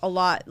thins out a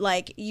lot.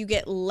 Like, you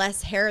get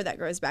less hair that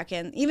grows back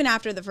in even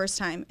after the first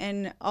time.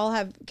 And I'll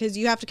have, because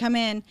you have to come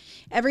in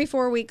every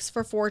 4 weeks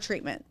for 4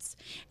 treatments,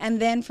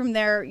 and then from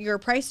there your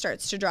price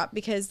starts to drop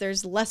because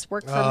there's less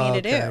work for me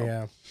to do.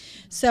 Yeah.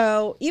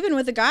 So even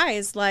with the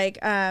guys, like,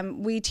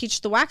 we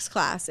teach the wax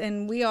class,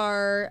 and we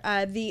are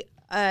the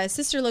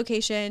sister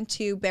location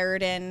to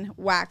Barrett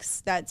Wax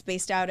that's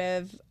based out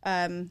of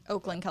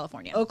Oakland,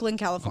 California. Oakland,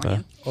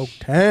 California.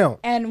 Oaktown.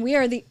 And we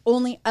are the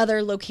only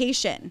other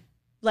location.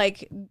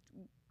 Like,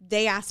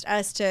 they asked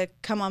us to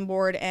come on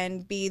board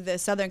and be the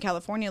Southern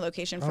California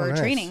location for nice.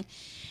 training.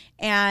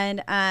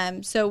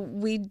 And so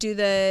we do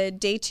the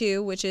day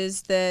 2, which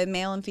is the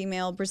male and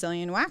female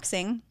Brazilian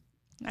waxing.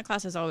 That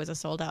class is always a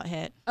sold out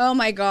hit. Oh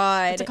my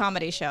God. It's a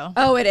comedy show.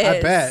 Oh, it is.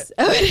 I bet.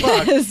 Oh,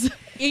 it is.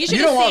 You You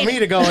don't want me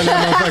to go in there,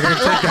 motherfucker, and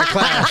take that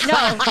class.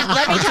 No,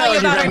 let me tell telling you you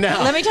about right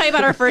now. let me tell you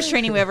about our first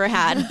training we ever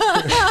had.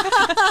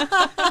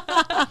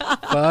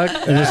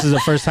 Fuck. And this is the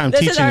first time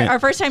This teaching is it. our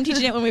first time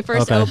teaching it when we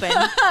first Okay. opened.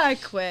 I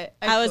quit.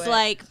 I was quit.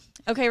 like,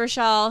 okay,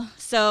 Rochelle,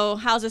 so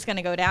how's this going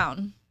to go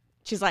down?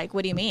 She's like,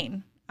 what do you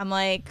mean? I'm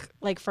like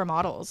for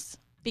models.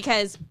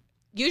 Because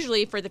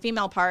usually for the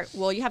female part,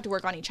 well, you have to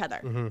work on each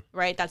other,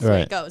 right? That's the way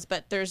Right. it goes.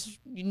 But there's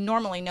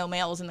normally no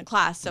males in the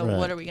class, so Right.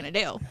 what are we going to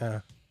do? Yeah.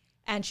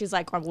 And she's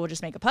like, well, we'll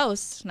just make a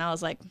post. And I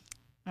was like,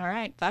 all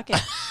right, fuck it.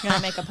 I'm going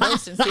to make a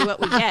post and see what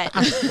we get.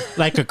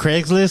 Like a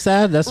Craigslist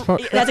ad? That's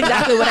That's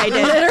exactly what I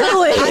did.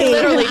 I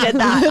literally did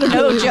that.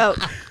 No joke.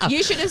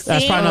 You should have seen.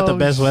 that's probably not the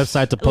best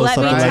website to post Let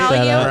me something like tell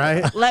that. you.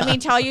 at. Right? Let me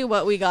tell you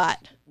what we got.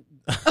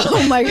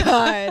 oh my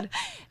God.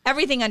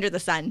 Everything under the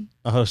sun.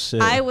 Oh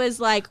shit! I was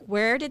like,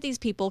 where did these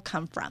people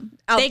come from?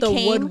 Out They the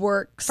came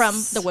woodworks. from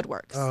the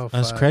woodworks. Oh,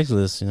 That's fuck.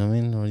 Craigslist. You know what I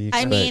mean? What do you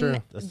I expect? mean, Sure.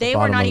 That's the they were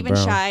bottom not of the even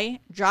barrel. shy.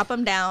 Drop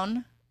them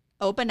down,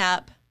 open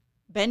up,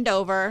 bend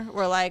over.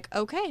 We're like,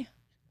 okay.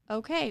 You're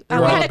we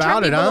all had to turn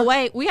about it, people huh?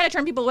 away. We had to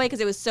turn people away because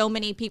it was so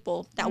many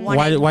people that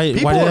wanted Why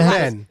People did or it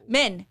have men?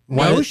 men.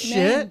 No Why-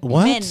 shit.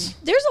 What? Men.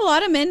 There's a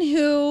lot of men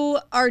who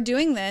are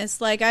doing this.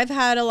 Like, I've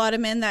had a lot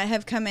of men that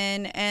have come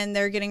in and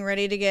they're getting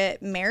ready to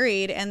get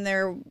married, and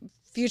their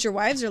future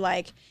wives are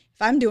like,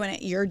 if I'm doing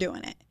it, you're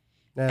doing it.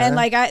 Yeah. And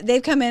like,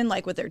 they've come in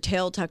like with their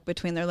tail tucked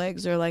between their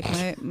legs. They're like,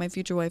 my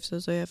future wife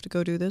says I have to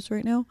go do this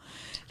right now.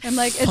 I'm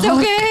like, it's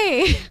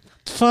okay.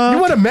 Fuck You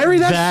want to marry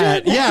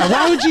that shit? Yeah.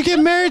 Why would you get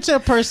married to a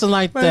person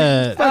like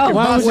that? fucking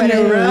Why would bossing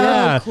you? you around.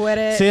 Yeah. Quit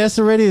it. See, that's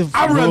already.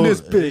 I run this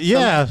bitch.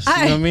 Yeah. You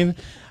know what I mean?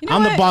 know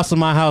I'm the what? boss of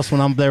my house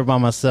when I'm there by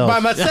myself. By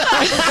myself.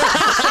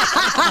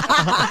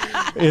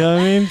 You know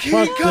what I mean?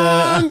 Fuck King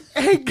that. Kong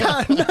ain't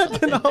got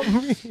nothing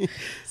on me. That's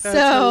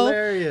So,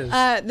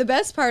 hilarious. the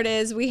best part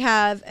is we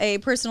have a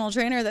personal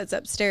trainer that's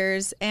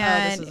upstairs,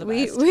 and is the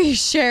we best.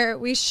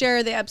 we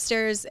share the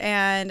upstairs,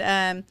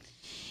 and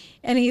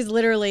he's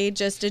literally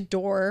just a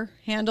door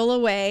handle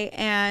away.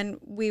 And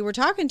we were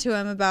talking to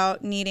him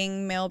about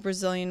needing male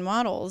Brazilian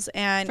models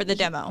and For the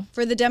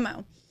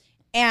demo.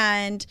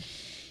 and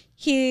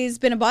he's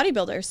been a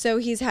bodybuilder, so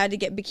he's had to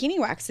get bikini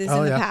waxes Oh,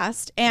 in the yeah.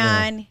 past,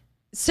 and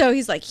so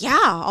he's like, yeah,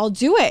 I'll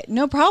do it.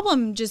 No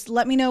problem. Just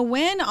let me know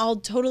when. I'll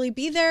totally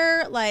be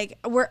there. Like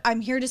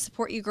I'm here to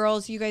support you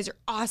girls. You guys are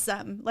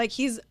awesome. Like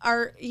he's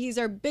our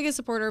biggest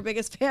supporter,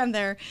 biggest fan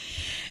there.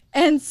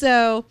 And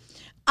so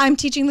I'm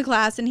teaching the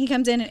class and he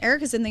comes in and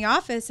Erica's in the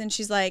office and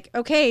she's like,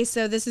 okay,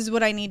 so this is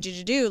what I need you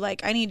to do.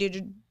 Like I need you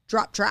to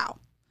drop trowel.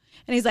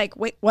 And he's like,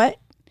 wait, what?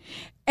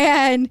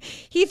 And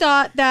he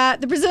thought that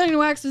the Brazilian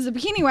wax was a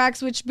bikini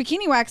wax, which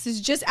bikini wax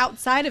is just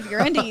outside of your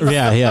undies.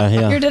 Yeah.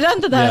 Your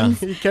da-dun-da-duns.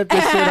 He kept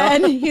this shit up.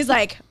 And he's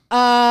like,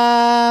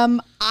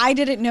 I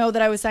didn't know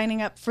that I was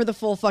signing up for the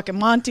full fucking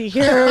Monty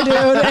here, dude.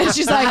 And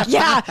she's like,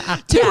 yeah,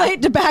 too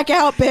late to back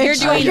out, bitch.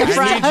 You're doing the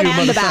front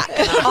and the back,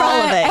 all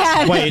of it.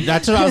 And Wait,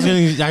 that's what I was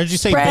going to. I heard you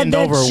say Spread bend the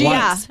over. cheeks. What?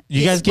 Yeah.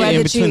 You guys get Spread in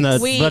the between the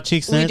cheeks. butt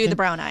cheeks and We do everything? the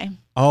brown eye.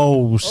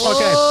 Oh, We shit.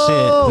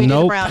 do the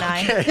Nope. brown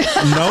eye.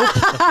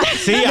 Nope.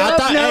 See, I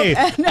thought, hey,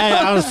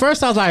 I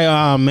was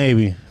like,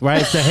 maybe,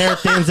 right? The hair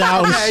thins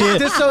out and Okay, shit.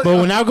 this so- But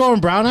when I go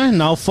in brown eye,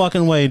 no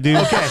fucking way, dude.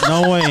 Okay.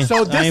 No way. So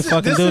I this ain't is-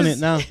 fucking this doing is-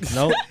 it now.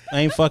 Nope. I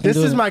ain't fucking This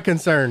doing is it. my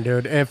concern,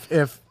 dude.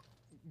 If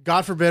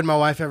God forbid my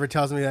wife ever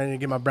tells me that I need to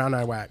get my brown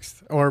eye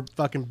waxed or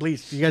fucking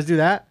bleached, do you guys do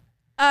that?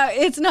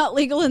 it's not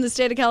legal in the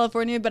state of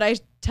California, but I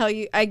tell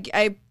you,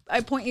 I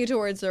point you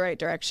towards the right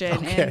direction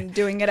Okay. and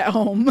doing it at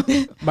home.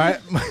 My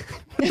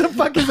what the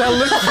fuck is that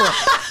look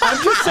for?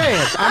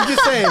 I'm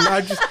just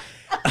saying.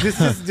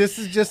 This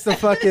is just the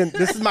fucking.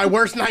 This is my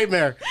worst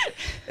nightmare.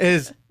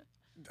 Is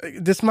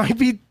this might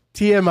be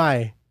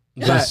TMI?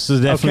 This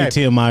is definitely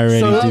okay. TMI already,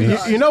 So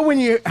dude. you know when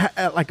you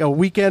like a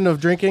weekend of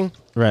drinking,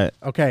 Right.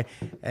 okay,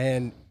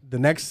 and the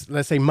next,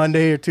 let's say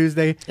Monday or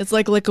Tuesday, It's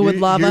like liquid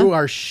you lava.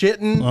 are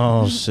shitting.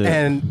 Oh, shit.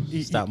 And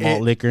Stop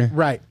malt liquor.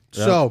 Right.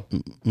 Yep. So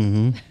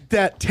Mm-hmm.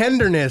 that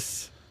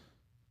tenderness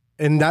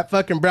in that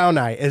fucking brown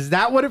eye, is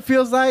that what it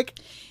feels like?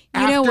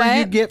 You know after you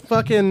what? get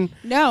fucking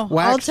No, I'll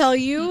waxed? tell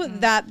you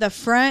that the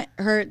front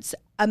hurts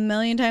a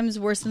million times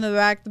worse than the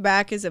back. The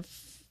back is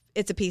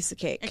it's a piece of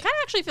cake. It kind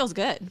of actually feels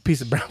good. piece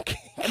of brown cake.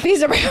 A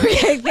piece of brown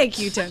cake. Thank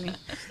you, Tony.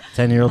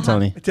 10-year-old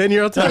Tony.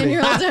 10-year-old Tony.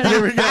 10-year-old Tony.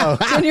 Here we go.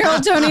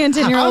 10-year-old Tony and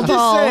 10-year-old I'm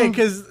Paul. just saying,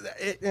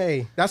 because,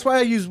 hey, that's why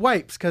I use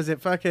wipes, because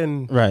it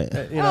fucking, Right.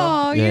 you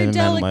know. Oh, Yeah, you're man,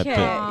 delicate. my pet.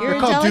 You're They're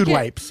called delicate. dude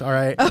wipes, all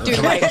right? dude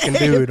I'm a wipes. fucking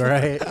dude, all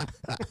right?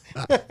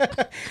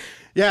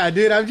 Yeah,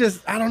 dude,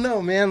 I don't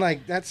know, man.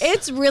 Like, that's.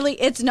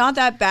 It's not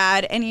that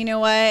bad. And you know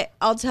what?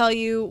 I'll tell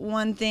you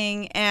one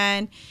thing.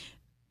 And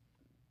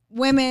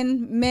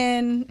women,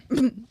 men,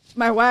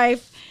 my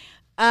wife,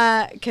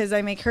 because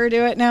I make her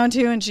do it now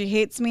too, and she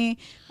hates me.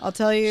 I'll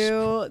tell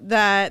you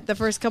that the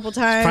first couple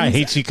times. Probably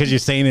hates you because you're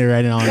saying it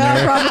right on Yeah,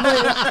 there.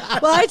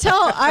 probably.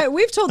 Well,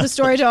 we've told the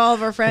story to all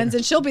of our friends,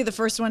 and she'll be the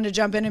first one to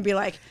jump in and be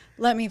like,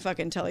 "Let me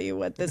fucking tell you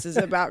what this is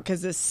about,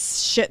 because this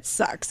shit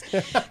sucks."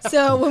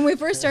 So when we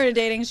first started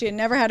dating, she had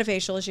never had a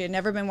facial. She had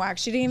never been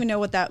waxed. She didn't even know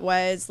what that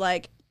was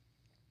like.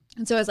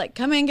 And so I was like,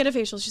 "Come in, get a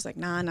facial." She's like,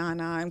 "Nah,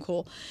 I'm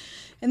cool."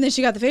 And then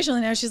she got the facial,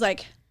 and now she's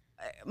like,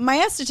 "My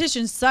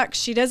esthetician sucks.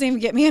 She doesn't even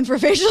get me in for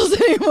facials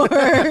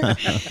anymore."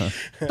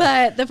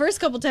 But the first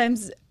couple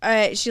times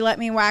she let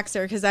me wax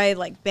her, because I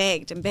like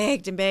begged and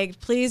begged and begged,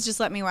 "Please just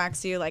let me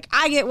wax you. Like,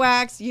 I get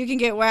waxed, you can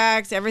get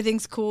waxed,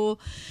 everything's cool."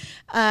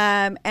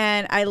 And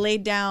I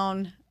laid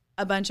down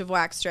a bunch of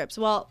wax strips.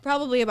 Well,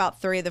 probably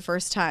about 3 the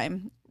first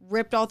time.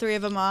 Ripped all 3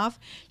 of them off.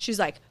 She's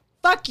like,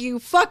 "Fuck you,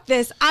 fuck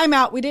this, I'm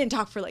out." We didn't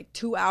talk for like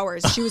 2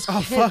 hours. She was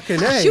pissed.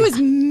 fucking A. She was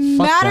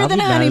madder I'll than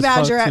be a mad honey as fuck,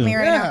 badger at too. me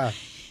right now. Yeah.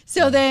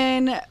 So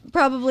then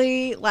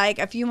probably like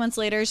a few months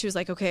later, she was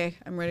like, "Okay,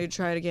 I'm ready to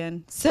try it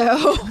again."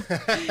 So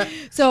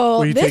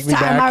Will you this take me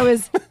time back?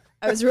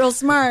 I was real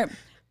smart.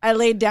 I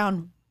laid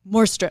down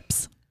more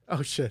strips,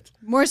 Oh, shit.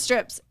 and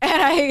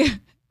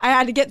I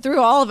had to get through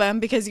all of them,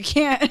 because you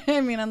can't,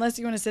 I mean, unless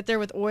you want to sit there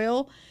with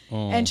oil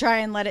and try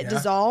and let it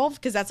dissolve,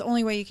 because that's the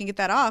only way you can get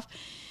that off.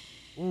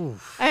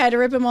 I had to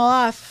rip them all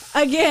off.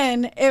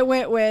 Again, it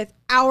went with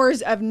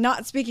hours of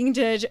not speaking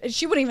to,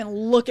 she wouldn't even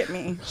look at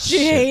me.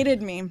 She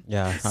hated me.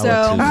 Yeah, I would So,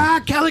 too.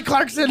 Ah, Kelly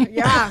Clarkson.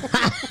 yeah,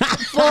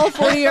 full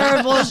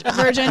 40-year-old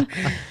virgin.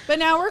 But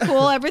now we're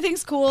cool.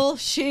 Everything's cool.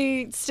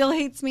 She still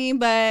hates me,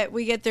 but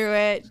we get through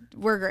it.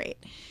 We're great.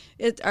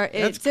 It's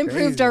improved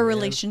crazy, our man.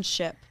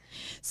 relationship.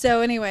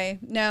 So anyway,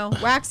 no,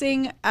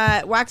 waxing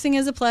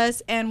is a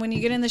plus. And when you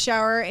get in the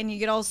shower and you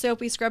get all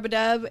soapy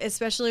scrub-a-dub,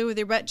 especially with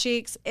your butt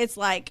cheeks, it's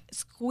like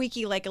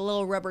squeaky like a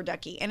little rubber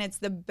ducky. And it's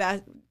the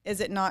best. Is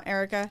it not,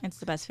 Erica? It's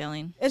the best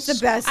feeling. It's the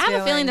best. I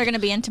have a feeling they're going to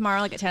be in tomorrow,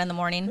 like at 10 in the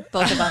morning.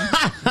 Both of them.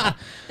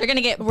 They're going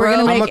to get We're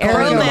gonna make I'm gonna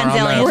call Erica- you tomorrow.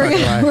 I'm Bromanzillion. not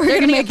fucking lying. We're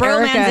They're gonna going to make get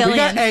Erica. We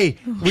got, bromanzillion. hey,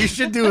 we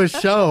should do a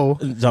show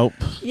Dope.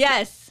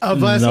 Yes.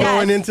 of us No.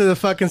 going into the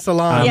fucking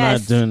salon. I'm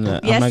Yes. not doing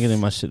that. I'm Yes. not getting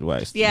my shit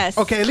waxed. Yes.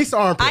 Okay, at least the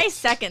armpits. I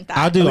second that.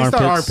 I'll do At least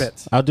our armpits.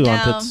 armpits. I'll do No.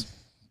 armpits.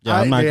 Yeah,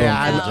 I'm not going.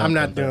 I'm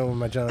not doing with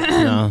my junk.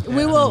 No.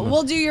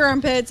 We'll do your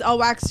armpits. I'll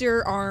wax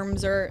your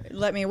arms, or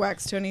let me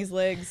wax Tony's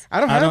legs. I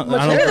don't I have don't. much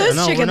I don't. Look at those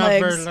no, chicken we're not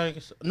legs.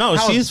 very, no,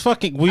 How- she's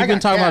fucking. We've I been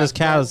got talking about his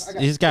calves, calves.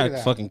 bro. He's Look got at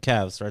that. fucking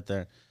calves right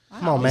there.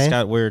 Come on, He's man.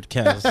 got weird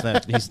calves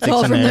that he sticks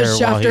all in the from the air while he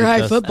Shafter High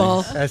does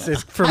football. That's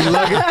it's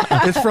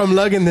from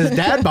lugging this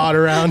dad bod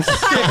around.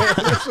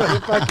 That's what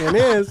it fucking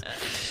is.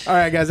 All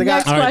right, guys. I got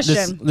Next All right,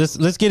 question.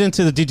 let's get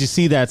into the Did You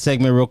See That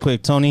segment real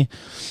quick, Tony.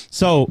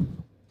 So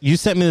you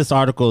sent me this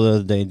article the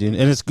other day, dude,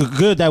 and it's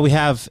good that we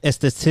have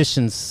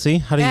estheticians. See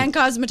how do you And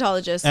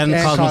cosmetologists. and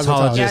And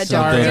cosmetologists? Yeah,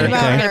 don't out forget there,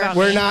 about okay?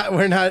 her.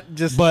 We're not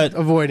just But-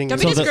 avoiding Don't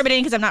it. be So the-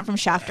 discriminating because I'm not from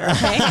Shafter,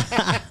 okay?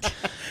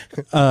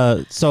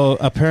 So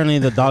apparently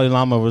the Dalai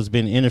Lama was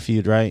being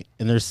interviewed, right?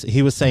 And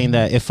he was saying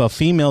that if a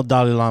female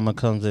Dalai Lama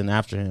comes in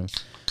after him,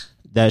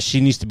 that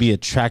she needs to be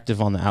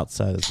attractive on the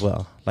outside as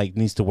well. Like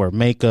needs to wear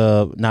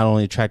makeup, not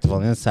only attractive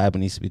on the inside, but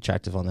needs to be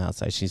attractive on the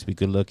outside. She needs to be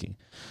good looking.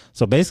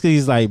 So basically,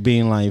 he's like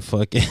being like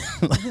fucking.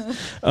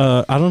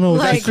 I don't know what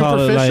Like you call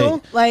it.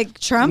 superficial? Like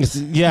Trump.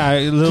 Yeah,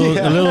 a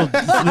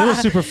little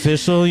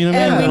superficial. You know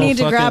what I And mean? we need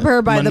to Fucking grab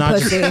her by the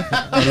monogis- pussy.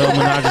 A little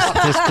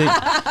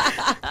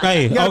monogistic.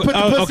 Hey, You gotta put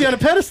the pussy on a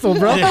pedestal,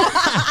 bro.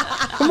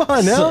 Come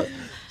on now.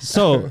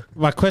 So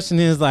my question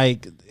is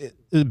like,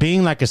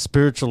 being like a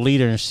spiritual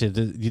leader and shit.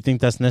 Do you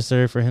think that's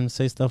necessary for him to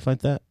say stuff like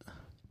that?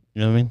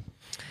 You know what I mean?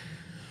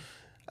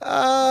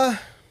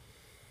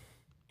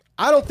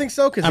 I don't think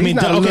so because I mean,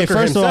 he's not a looker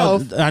first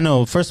himself. of all, I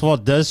know. First of all,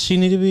 does she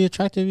need to be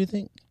attractive? You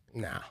think?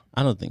 Nah.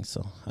 I don't think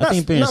so. I Not-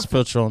 think being not-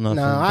 spiritual enough.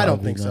 No, is I don't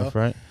probably think so. enough,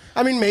 Right?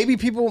 I mean, maybe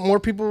more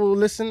people will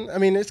listen. I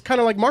mean, it's kind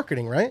of like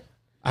marketing, right?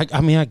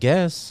 I mean, I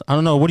guess. I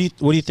don't know. What do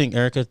you think,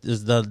 Erica?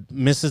 Is the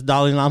Mrs.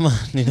 Dalai Lama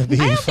need to be?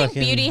 I don't think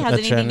fucking beauty has a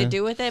anything to trainer?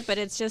 do with it, but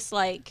it's just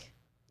like,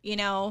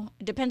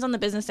 it depends on the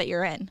business that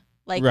you're in.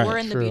 Like Right, we're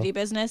in the true. beauty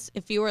business.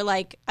 If you were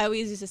like, I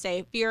always used to say,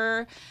 if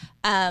you're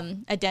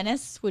a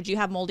dentist, would you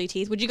have moldy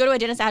teeth? Would you go to a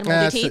dentist that had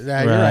moldy teeth? You're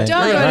Right. right.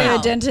 Don't You're go right. to No.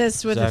 a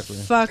dentist with Exactly.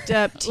 fucked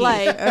up teeth.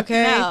 Like,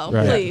 okay. no,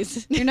 Right.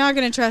 please. You're not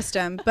going to trust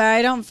him. But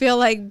I don't feel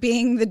like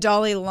being the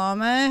Dalai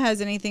Lama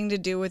has anything to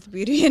do with the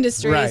beauty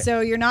industry. Right.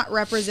 So you're not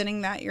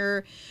representing that.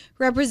 You're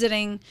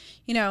representing,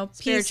 peace,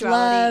 Spirituality,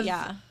 love,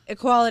 yeah.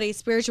 equality,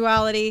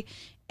 spirituality.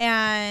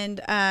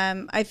 And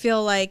I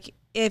feel like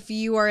if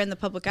you are in the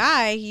public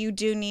eye, you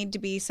do need to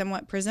be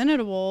somewhat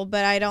presentable.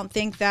 But I don't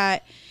think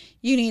that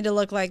you need to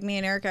look like me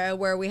and Erica,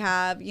 where we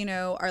have,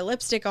 our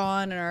lipstick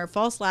on and our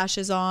false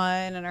lashes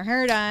on and our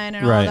hair done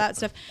and all Right. that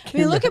stuff. I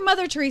mean, look at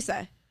Mother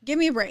Teresa. Give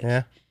me a break.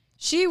 Yeah.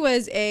 She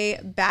was a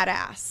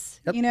badass,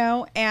 Yep.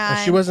 and And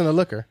she wasn't a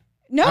looker.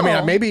 No, I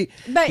mean,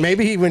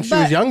 maybe when she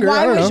but was younger.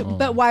 why I don't was know.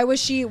 But why would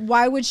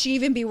she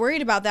even be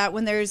worried about that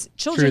when there's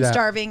children that.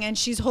 starving and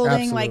she's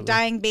holding like Absolutely.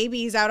 dying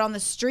babies out on the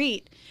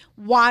street?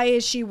 Why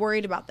is she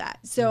worried about that?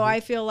 So Mm-hmm. I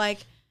feel like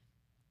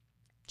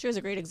She was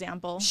a great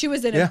example. she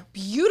was in Yeah. a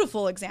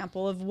beautiful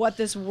example of what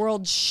this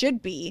world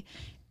should be.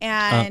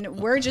 And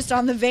we're just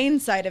on the vain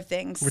side of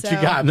things. What so.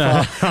 you got,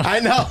 No. bro? I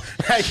know.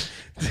 Like,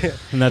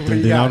 Nothing, what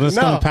dude. you got? I'm just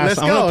No, gonna pass. let's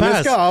I'm go. gonna pass.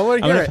 Let's go. I wanna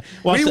I'm hear gonna- it.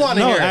 What do you so- wanna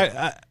no, hear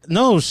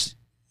it?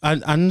 I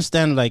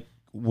understand like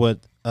what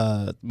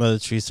Mother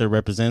Teresa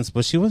represents,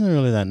 but she wasn't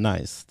really that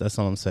nice. That's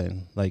all I'm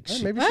saying. Like,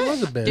 she, Maybe she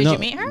was a bit. Did no, you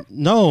meet her?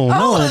 No,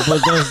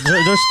 but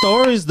there's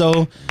stories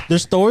though.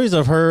 There's stories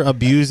of her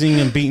abusing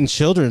and beating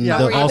children. Yeah.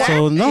 that Were you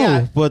also, there? no,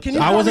 Yeah. but Can you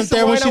I pour me wasn't some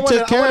there when wine? she I wanna-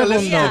 took care I wanna of them.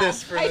 listen to though.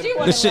 this for I do a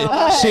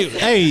wanna She,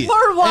 hey,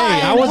 More wine,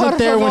 hey, I wasn't more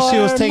there when she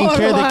was wine, taking more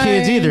care of the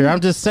kids wine. either.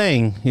 I'm just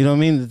saying, you know what I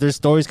mean? There's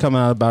stories coming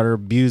out about her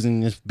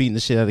abusing and beating the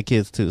shit out of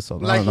kids too. So I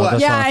Like don't know. what?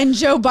 That's Yeah, all. and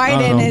Joe I Biden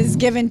don't know. is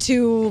given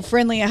too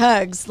friendly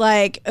hugs.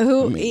 Like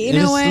who? You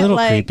know It's what? a little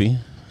Like creepy.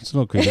 It's a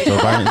little creepy. Joe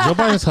Biden. Joe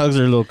Biden's hugs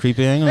are a little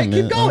creepy. I ain't gonna Hey, keep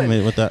admit, I'll going.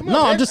 admit with that. Come on,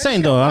 No, man. I'm just saying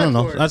Let's though. go I don't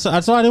know. for it.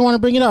 That's why I didn't want to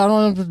bring it up. I don't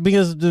want to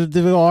because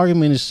the whole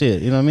argument is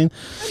shit. You know what I mean?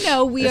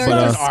 no, we It's are not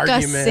an discussing.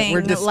 argument.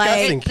 We're discussing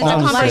like It's a I'm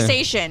saying.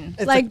 conversation.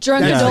 like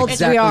drunk That's adults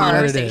exactly we what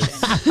are. it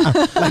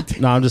is.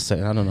 No, I'm just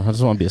saying. I don't know. I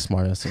just want to be a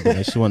smart ass.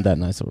 Like, she wasn't that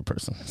nice of a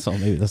person, so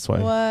maybe that's why. I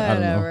don't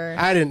know. Whatever.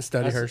 I didn't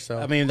study her, so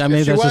I mean, maybe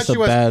If she that's was, just she a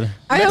was. bad.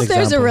 I hope there's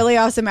a example. really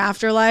awesome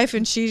afterlife,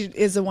 and she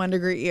is the one to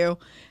greet you.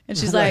 And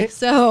she's Right. like,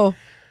 "So,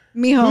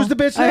 mijo, Who's the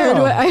bitch I heard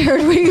now?" I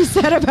heard what you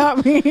said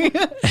about me."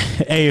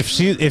 Hey, if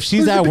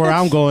she's at where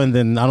I'm going,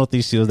 then I don't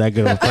think she was that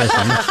good of a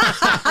person.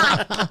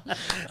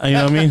 You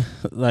know what I mean?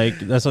 Like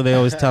that's what they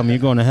always tell me.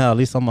 You're going to hell. At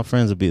least all my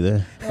friends will be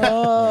there.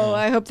 Oh,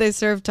 I hope they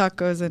serve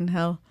tacos in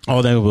hell.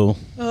 Oh, they will.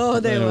 Oh,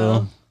 they They will.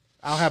 will.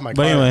 I'll have my.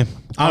 But card. anyway,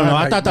 I don't know.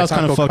 I have thought my that was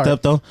kind of taco fucked card.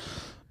 up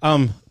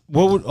though.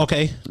 What would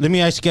let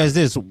me ask you guys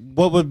this: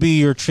 what would be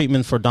your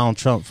treatment for Donald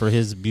Trump for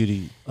his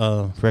beauty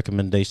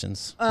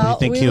recommendations? What do you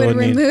think we he would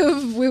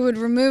would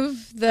need?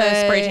 remove the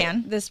spray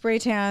tan. The spray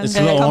tan. It's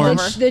the, a little the-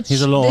 orange. The,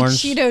 He's a little the orange.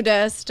 Cheeto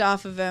dust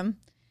off of him.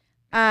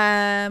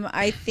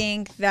 I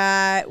think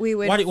that we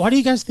would. Why do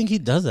you guys think he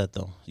does that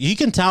though? You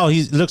can tell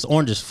he looks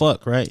orange as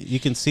fuck, right? You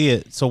can see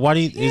it. So why do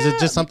you? Is it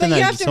just something but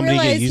you that have to somebody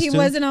get realize used he to?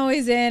 wasn't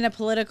always in a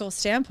political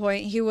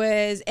standpoint. He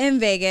was in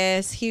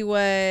Vegas. He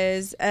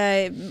was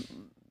a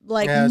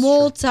Yeah, that's true.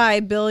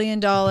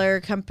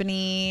 multi-billion-dollar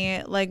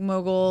company like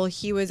mogul.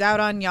 He was out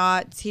on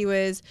yachts. He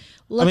was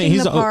looking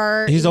the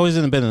part. He's always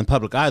been in the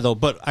public eye though.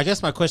 But I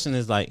guess my question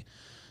is like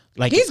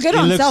He's good it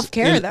on looks-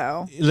 self-care, it-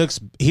 though. It looks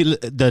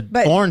the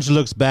But- orange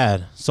looks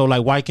bad. So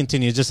like why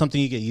continue? It's just something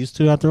you get used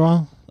to after a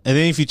while. And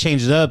then if you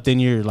change it up, then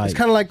you're like, It's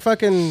kind of like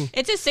fucking.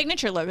 It's his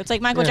signature look. It's like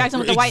Michael Jackson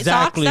with the white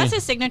Exactly. socks. That's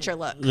his signature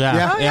look. yeah,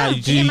 Yeah. yeah. Oh,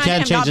 You, Can you you imagine can't him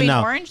not change it being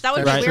now. orange? That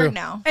would Right. be weird True.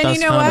 now. And That's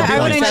you know kind of what? a I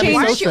big wouldn't Sammy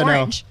change. Sosa now.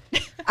 Orange.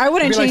 I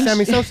wouldn't Be like change.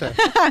 Sammy Sosa.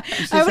 You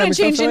see I wouldn't Sammy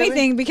change Sosa lately?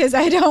 anything because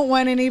I don't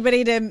want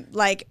anybody to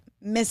like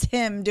miss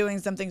him doing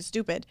something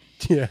stupid.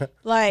 Yeah.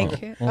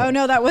 Like, oh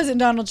no, that wasn't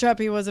Donald Trump.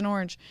 He wasn't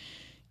orange.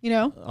 You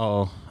know?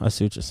 Oh, I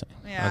see what you're saying.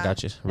 Yeah. I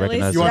got you. At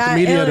Recognize least You it. want the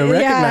media to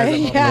recognize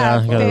him.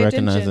 Yeah, you gotta pay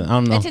recognize attention. it. I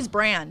don't know. It's his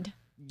brand.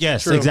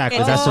 Yes, True. exactly.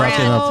 It's That's what I was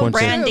brand- going to point to.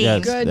 branding.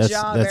 Yes, Good that's,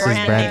 job, that's his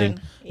Aaron. branding.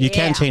 You Yeah.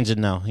 can't change it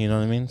now. You know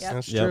what I mean? Yep.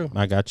 That's Yep, true.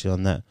 I got you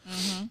on that.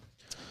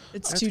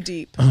 It's too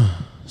deep.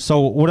 So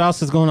what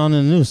else is going on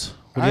in the news?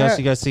 What else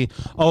you guys see?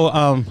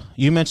 Oh,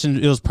 you mentioned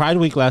it was Pride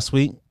Week last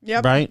week.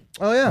 Yep. Right?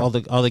 Oh, yeah.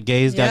 All the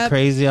gays got Yep.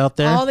 crazy out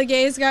there. All the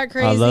gays got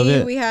crazy. love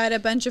it. We had a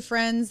bunch of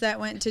friends that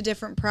went to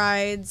different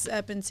prides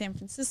up in San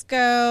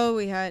Francisco.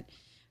 We had,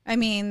 I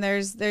mean,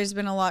 there's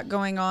been a lot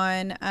going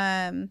on.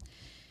 And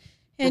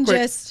Real quick.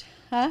 just,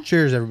 huh?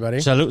 Cheers, everybody.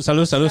 Salud,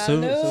 salud, salud,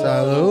 salud.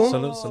 Salud.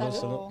 Salud,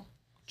 salud, salud.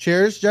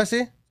 Cheers,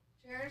 Jesse.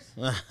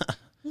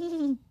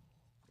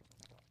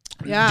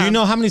 Yeah. Do you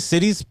know how many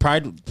cities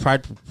Pride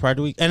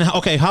Week? And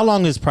okay, how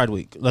long is Pride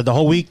Week? Like the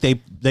whole week? They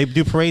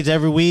do parades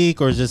every week,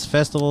 or is this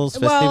festivals,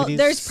 Well, festivities?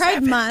 there's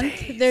Pride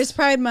Month. There's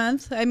Pride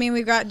Month. I mean,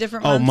 we've got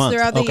different Oh, months month.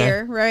 throughout the Okay.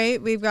 year,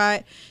 right? We've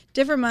got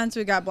different months.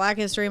 We've got Black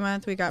History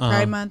Month. We've got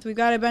Pride Month. We've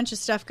got a bunch of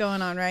stuff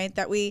going on, right?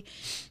 That we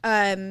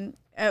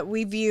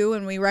view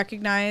and we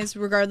recognize,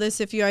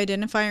 regardless if you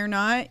identify or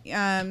not.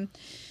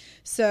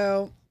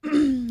 So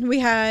we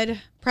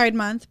had Pride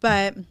Month,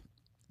 but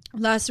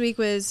last week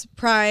was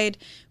Pride.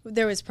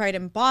 There was Pride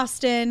in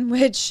Boston,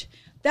 which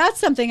that's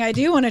something I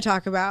do want to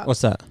talk about.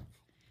 What's that?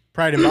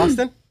 Pride in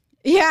Boston.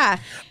 Yeah.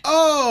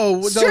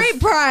 Oh, Straight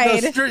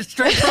pride. those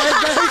straight pride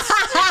guys.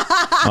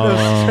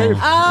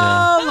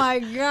 Oh my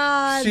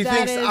God. She that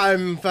thinks is-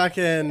 I'm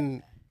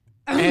fucking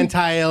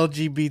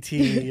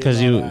anti-LGBT.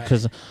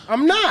 Because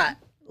I'm not.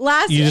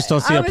 last you just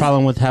don't see I a was-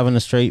 problem with having a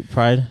straight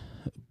Pride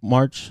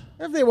march.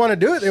 If they want to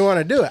do it, they want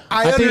to do it.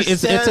 I think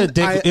it's a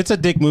dick it's a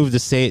dick move to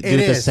say it, do it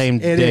the is. same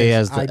It day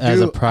is.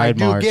 as a Pride I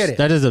do march. get it.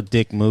 That is a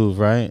dick move,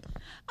 right?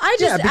 I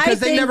Yeah, just, because I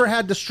they think, never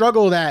had the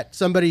struggle that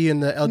somebody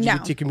in the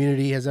LGBT No.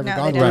 community has ever No,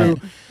 gone they through.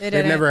 didn't. They They've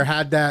didn't. never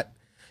had that,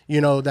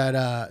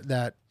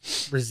 that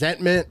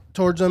resentment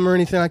towards them or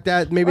anything like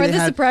that. Maybe or they the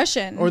had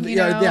suppression, or the- you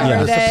yeah, know,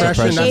 yeah, or the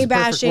suppression. the That's gay the perfect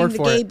bashing, word the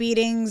for gay it.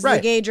 beatings, the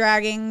Right. gay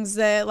draggings.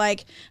 The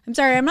like, I'm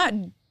sorry, I'm not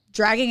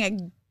dragging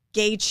a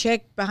gay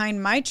chick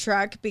behind my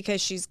truck because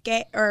she's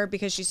gay or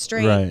because she's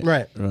straight. right.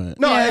 Right.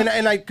 No, Yeah.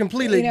 and I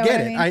completely You know get what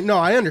I it. mean? I know,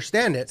 I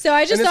understand it. So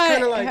I just And it's thought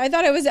kinda like- I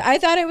thought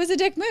it was a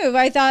dick move.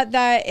 I thought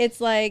that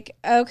it's like,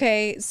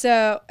 okay,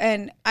 so,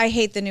 and I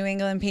hate the New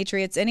England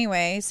Patriots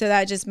anyway, so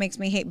that just makes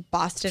me hate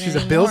Boston. she's a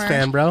anymore. Bills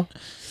fan, bro.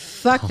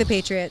 Fuck the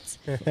Patriots.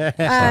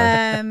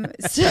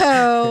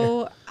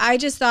 So I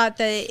just thought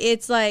that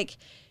it's like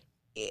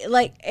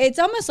it's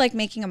almost like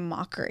making a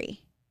mockery.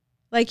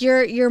 Like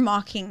you're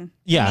mocking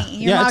Yeah. me.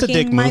 You're Yeah, it's a mocking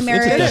dick my move. It's a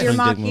marriage. definitely You're dick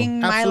move. mocking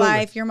my Absolutely.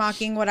 life. You're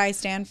mocking what I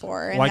stand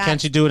for. And Why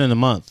can't you do it in a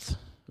month?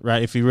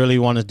 Right? If you really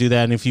want to do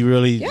that and if you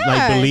really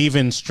Yeah. believe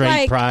in straight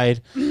Like-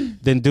 pride,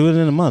 then do it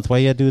in a month. Why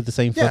you gotta do it the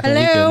same fucking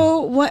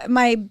Hello, what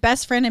my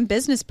best friend and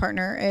business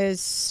partner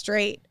is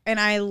straight, and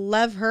I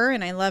love her,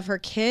 and I love her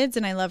kids,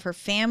 and I love her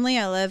family.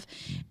 I love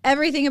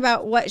everything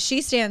about what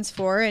she stands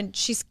for, and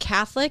she's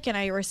Catholic, and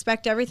I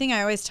respect everything.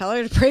 I always tell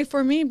her to pray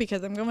for me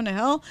because I'm going to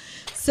hell.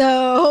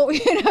 So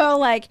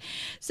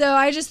so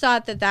I just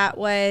thought that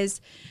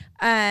was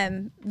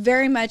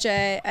very much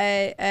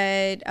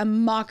a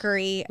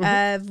mockery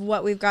of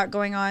what we've got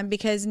going on,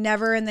 because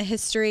never in the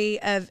history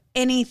of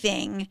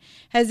anything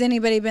has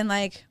anybody been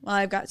like, well,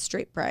 I've got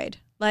straight pride.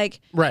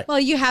 Like, Right. well,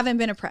 you haven't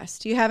been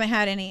oppressed. You haven't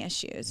had any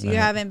issues. You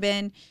haven't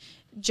been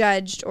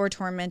judged or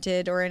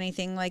tormented or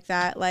anything like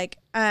that. Like,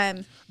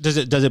 Does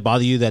it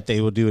bother you that they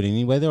will do it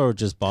anyway, though, or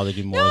just bother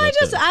you more? no,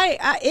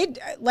 that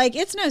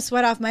it's no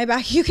sweat off my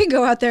back. You can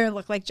go out there and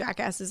look like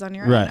jackasses on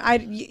your own.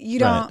 Right. You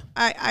don't,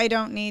 I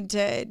don't need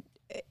to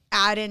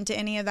add into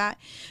any of that,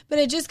 but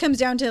it just comes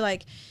down to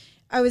like,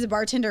 I was a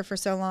bartender for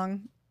so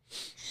long.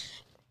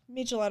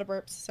 Michelada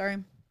burps. Sorry.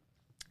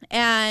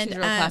 And She's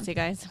real classy,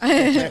 guys.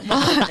 Real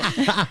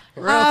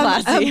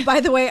classy. by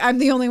the way, I'm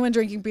the only one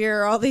drinking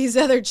beer. All these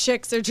other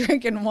chicks are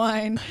drinking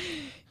wine.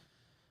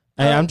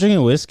 Hey, I'm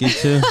drinking whiskey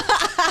too.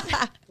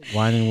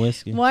 Wine and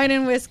whiskey. Wine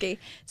and whiskey.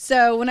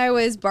 So when I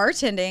was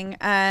bartending,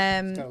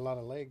 Got a lot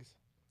of legs.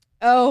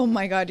 oh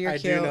my God, you're I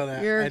do cute. know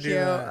that. You're I do cute.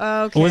 know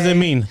that. Okay. What does it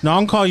mean? No,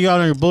 I'm calling you out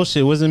on your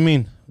bullshit. What does it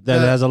mean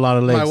that it has a lot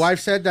of legs? My wife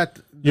said that.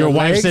 Your the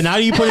wife legs- said, now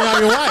you put it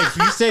on your wife.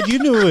 You said you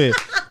knew it.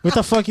 What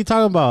the fuck you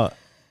talking about?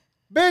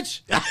 Bitch.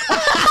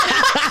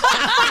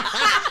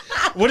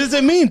 What does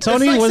it mean,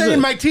 Tony? It's like What is saying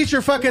it- my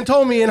teacher fucking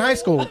told me in high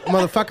school,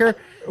 motherfucker.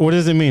 what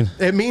does it mean?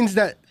 It means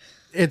that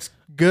it's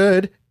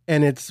good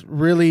and it's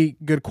really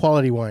good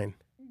quality wine.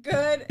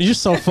 Good. You're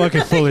so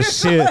fucking full of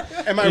shit.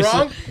 Am I You're so-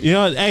 wrong? you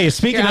know, hey,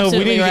 speaking You're of, we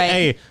absolutely need. right.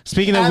 Hey,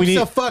 speaking of, we need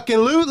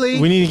Absolutely.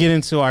 to get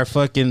into our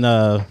fucking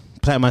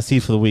plant my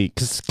seed for the week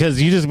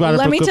because you just brought up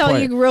Let a me good tell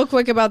point. you real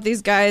quick about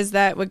these guys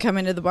that would come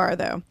into the bar,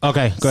 though.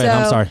 Okay, go ahead.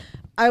 I'm So, sorry.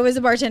 I was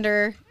a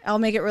bartender. I'll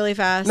make it really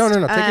fast. No, take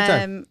your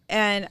time.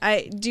 And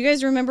do you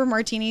guys remember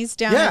Martinis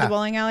down Yeah. at the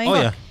bowling alley? Oh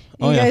yeah.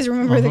 You guys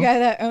remember the guy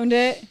that owned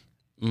it?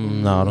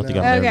 No, I don't think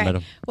I've ever met Okay.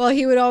 him. Well,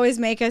 he would always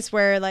make us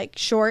wear like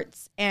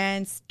shorts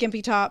and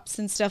skimpy tops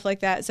and stuff like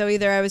that. So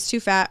either I was too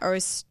fat or I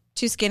was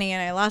too skinny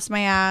and I lost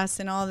my ass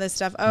and all this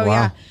stuff. Oh, Wow.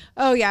 yeah.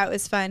 Oh, yeah. It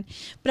was fun.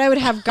 But I would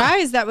have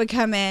guys that would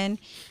come in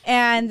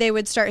and they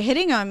would start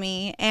hitting on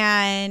me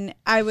and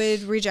I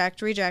would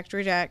reject.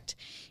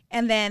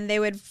 And then they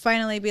would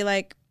finally be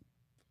like,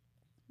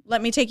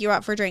 let me take you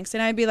out for drinks.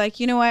 And I'd be like,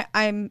 you know what?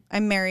 I'm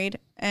married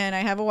and I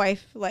have a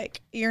wife.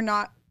 Like, you're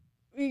not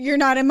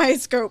in my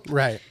scope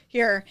Right.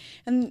 here.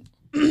 And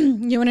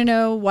you want to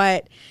know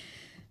what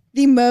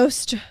the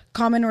most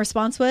common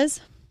response was?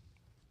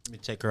 Let me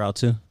take her out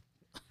too.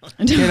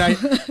 Can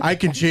I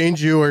can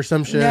change you or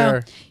some shit. No,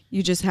 Or,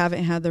 you just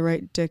haven't had the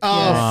right dick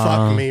oh, yet.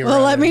 fuck me.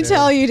 Well, let me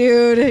tell you,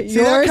 dude, that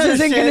yours kinda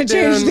isn't going shit, to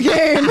change the dude.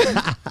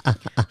 game.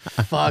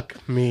 Fuck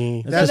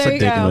me. That's So there you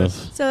go.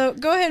 ridiculous. So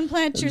go ahead and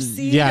plant your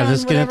seed. Yeah, on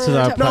let's get whatever into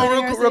we're the- planting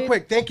No, our real seed.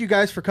 quick. Thank you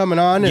guys for coming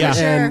on and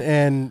Yeah.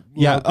 and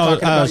you Yeah. know,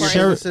 talking about your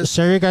Share businesses.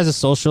 your guys'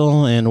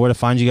 social and where to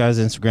find you guys: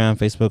 Instagram,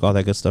 Facebook, all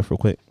that good stuff. Real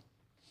quick.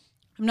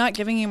 I'm not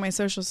giving you my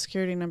social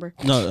security number.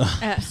 No,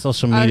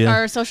 social media.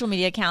 Our social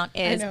media account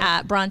is know.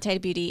 at Bronte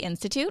Beauty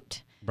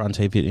Institute.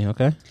 Bronte Beauty.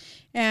 Okay.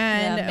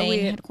 And The main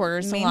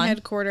headquarters main salon.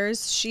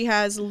 headquarters. She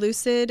has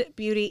Lucid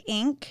Beauty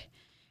Inc.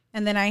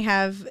 And then I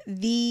have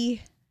the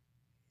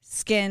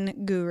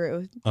Skin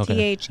Guru.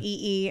 Okay.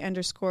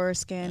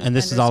 THEE_skin. And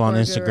this is all on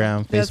 _guru.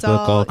 Instagram, That's Facebook,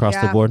 all across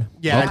the yeah, board.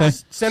 Yeah. Okay.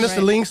 Just send us the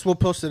Right. links. We'll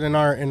post it in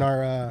our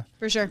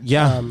For sure.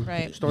 Yeah.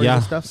 Right. stories Yeah.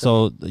 and stuff.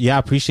 So yeah,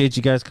 appreciate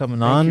you guys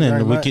coming on, you very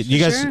and we much. could you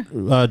guys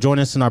Sure. join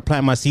us in our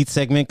Plant My Seed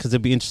segment because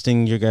it'd be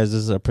interesting your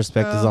guys'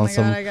 perspectives Oh on my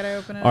some God, I gotta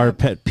open it our up.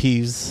 pet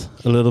peeves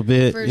a little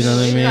bit. For You know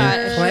what I sure.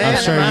 mean? Plant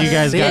I'm sure My you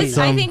guys got Seed.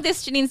 some. I think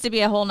this needs to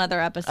be a whole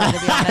nother episode, to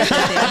be honest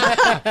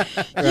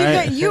with you.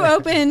 Right. You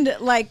opened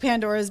like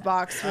Pandora's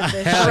box with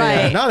this. Hell shit.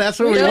 yeah. Right. No, that's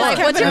what we They're want.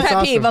 like, what's your That's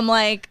pet peeve? awesome. I'm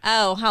like,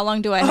 oh, how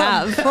long do I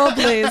have? Hold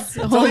please.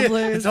 Hold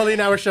please. It's only an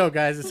hour show,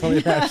 guys. It's only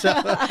an hour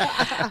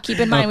show. Keep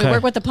in mind, Okay. we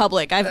work with the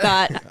public. I've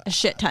got a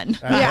shit ton.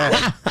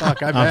 Yeah.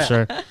 Fuck, I I'm bet.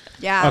 sure.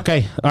 Yeah.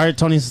 Okay. All right,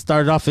 Tony.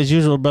 Started off as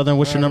usual, brother.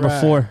 What's your All number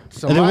right. 4?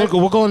 So and then my-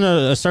 we'll go in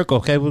a circle.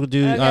 Okay. We'll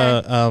do Okay.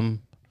 Rochelle.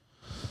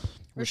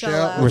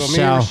 Rochelle. We'll go me,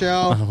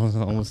 Rochelle.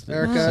 Rochelle, Almost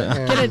Erica.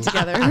 and- Get it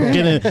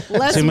together.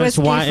 Less too much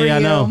whiskey wine. for Yeah, I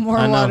you, know. more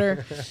I know.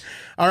 water.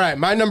 All right.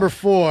 My number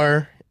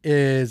 4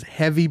 is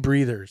heavy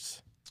breathers.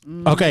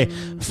 Okay,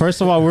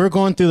 first of all, we were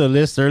going through the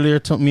list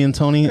earlier, me and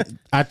Tony.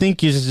 I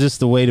think it's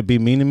just a way to be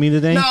mean to me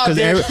today. No, Because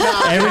dude,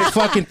 every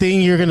fucking thing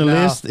you're going to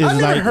list is I've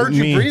never like heard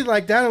me. you breathe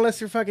like that unless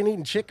you're fucking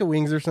eating chicken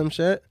wings or some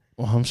shit.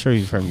 Well, I'm sure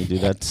you've heard me do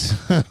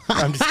that.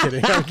 I'm just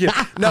kidding. I'm kidding.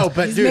 No,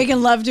 but He's dude.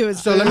 making love to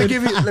his So food. let me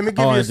give you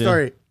Oh, I a do.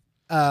 story.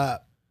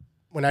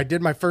 When I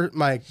did my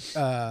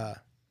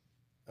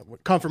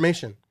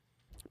confirmation,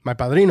 my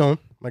padrino,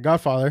 my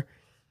godfather,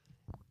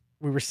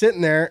 we were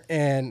sitting there,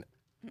 and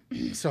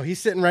so he's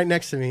sitting right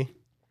next to me,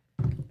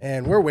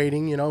 and we're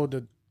waiting. You know,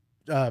 the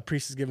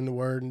priest is giving the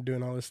word and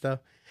doing all this stuff,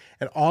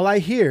 and all I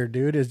hear,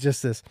 dude, is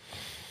just this.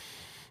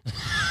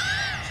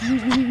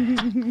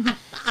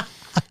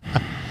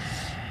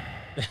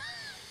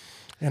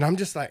 And I'm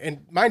just like, and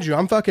mind you,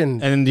 I'm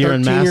fucking And you're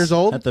 13 in mass years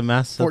old, at the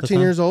mass. at the 14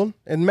 time? years old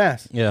in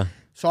mass. Yeah.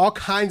 So all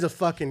kinds of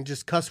fucking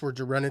just cuss words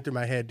are running through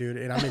my head, dude.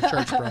 And I'm in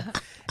church, bro.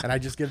 And I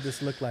just give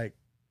this look like,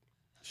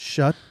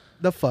 shut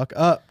the fuck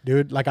up,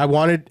 dude. Like I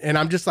wanted, and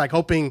I'm just like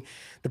hoping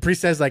the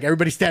priest says like,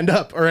 everybody stand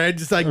up. Or I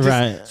just like,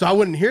 Right. so I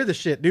wouldn't hear the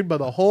shit, dude. But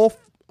the whole,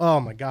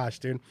 oh my gosh,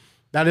 dude.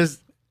 That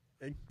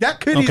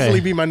could Okay. easily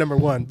be my number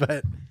 1,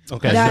 but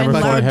Okay. That number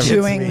and 4, loud heavy,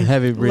 chewing.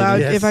 heavy breathing. Loud,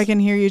 Yes. If I can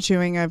hear you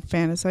chewing, I've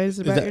fantasized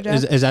about your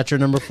dad. Is that your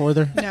number 4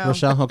 there, No.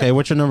 Rochelle? Okay.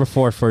 What's your number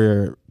 4 for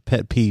your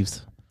pet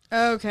peeves?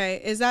 Okay,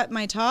 is that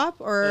my top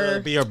or?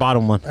 It'll be your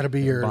bottom one. that'll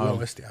be your Bottom.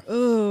 lowest, yeah.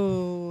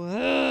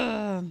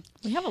 Ooh,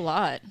 We have a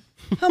lot.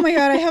 oh my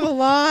god, I have a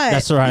lot.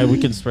 That's all right. We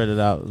can spread it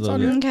out a little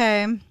bit.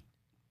 Okay.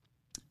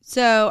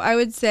 So I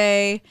would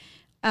say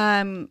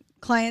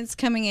clients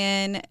coming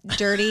in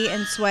dirty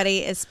and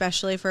sweaty,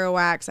 especially for a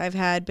wax. I've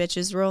had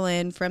bitches roll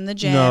in from the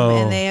gym No.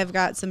 and they have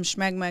got some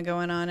schmegma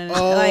going on. And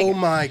Oh like,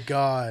 my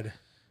God.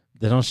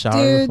 They don't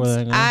shower dudes, before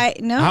they go?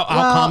 no. How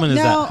common is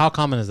that? How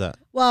common is that?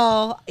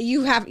 Well,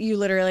 you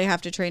literally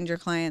have to train your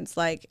clients.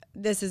 Like,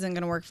 this isn't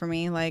going to work for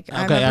me. Like,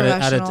 I'm Okay, a out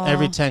professional. of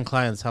every 10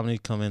 clients, how many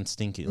come in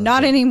stinky? like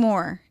Not that?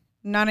 anymore.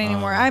 Not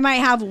anymore. I might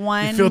have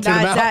one filtered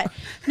them out? that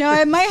no,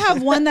 I might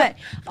have one that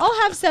I'll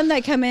have some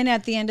that come in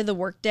at the end of the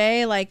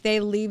workday, like they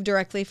leave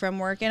directly from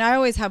work, and I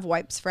always have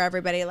wipes for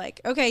everybody. Like,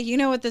 okay, you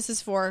know what this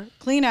is for?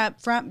 Clean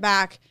up, front,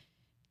 back,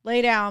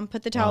 lay down,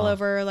 put the towel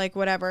over, like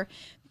whatever.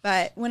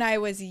 But when I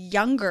was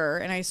younger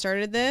and I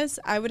started this,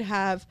 I would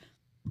have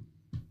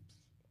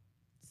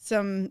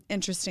some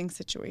interesting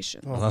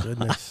situations. Oh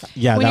goodness.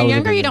 Yeah, When that you're was a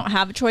younger, big you one. don't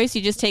have a choice.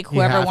 You just take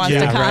whoever have wants to.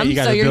 to Yeah, come. right. You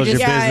gotta So you're build your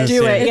just business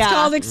do in. it. It's Yeah.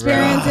 called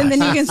experience, and then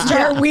you can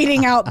start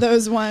weeding out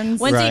those ones.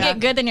 Once Right. you get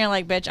good, then you're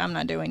like, bitch, I'm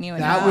not doing you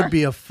anymore. That would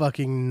be a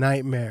fucking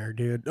nightmare,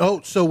 dude.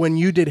 Oh, so when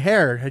you did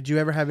hair, had you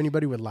ever have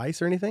anybody with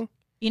lice or anything?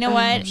 You know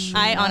what?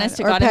 I honest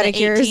to Or God, in the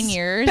pedicures. 18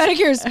 years,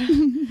 Pedicures.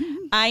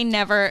 I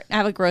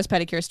have a gross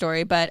pedicure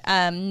story, but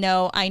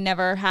no, I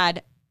never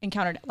had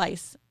encountered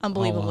lice.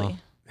 Unbelievably. Oh, wow.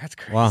 That's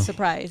crazy. Wow.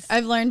 Surprised.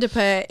 I've learned to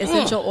put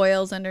essential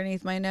oils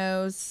underneath my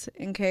nose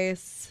in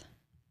case.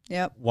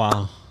 Yep.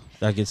 Wow.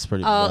 That gets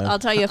pretty bad. I'll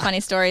tell you a funny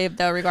story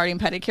though regarding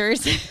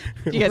pedicures.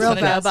 You guys Real want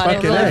to know fast. about it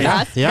Fucking really A.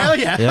 fast? Yeah. Hell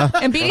yeah.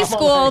 In beauty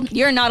school,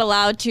 you're not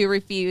allowed to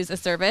refuse a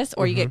service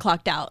or you get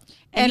clocked out.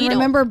 And you don't-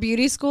 remember,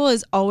 beauty school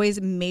is always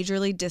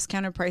majorly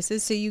discounted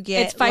prices, so you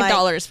get it's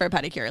 $5 for a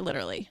pedicure,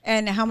 literally.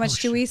 And how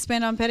much do we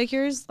spend on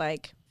pedicures?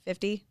 Like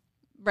 50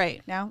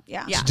 Right. now?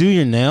 Yeah. Yeah. To do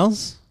your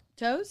nails?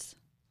 Toes?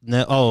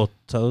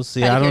 Toes.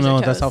 See, I don't Pedicures or know.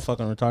 That's how toes?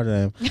 fucking retarded I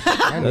am.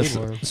 I need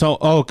one. So,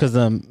 because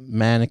the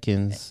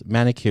manicures,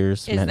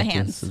 Is the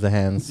hands. the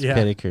hands, Yeah.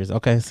 pedicures.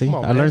 Okay, see, Come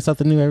on, I man. learned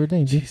something new every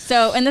day. Jeez.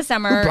 So in the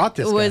summer, brought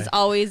this it was guy?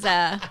 always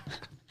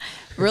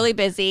really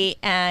busy,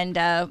 and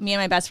me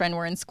and my best friend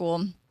were in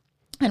school,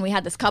 and we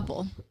had this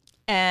couple,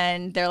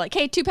 and they're like,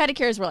 "Hey, 2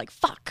 pedicures." We're like,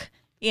 "Fuck,"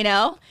 you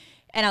know.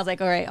 And I was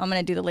like, "All right, I'm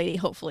gonna do the lady.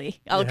 Hopefully,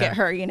 I'll get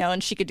her, you know,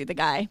 and she could do the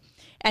guy."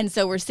 And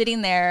so we're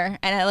sitting there,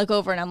 and I look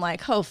over, and I'm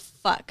like, "Oh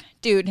fuck,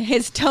 dude,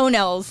 his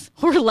toenails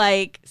were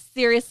like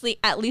seriously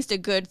at least a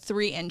good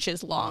 3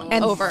 inches long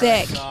And over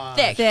thick. thick.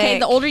 Okay, Thick.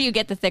 the older you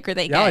get, the thicker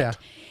they get." Oh, yeah.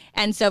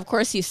 And so, of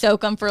course, you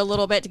soak them for a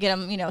little bit to get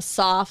them, you know,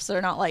 soft so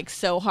they're not like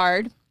so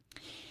hard.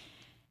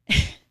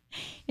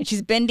 And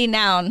she's bending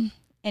down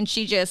and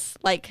she just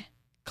like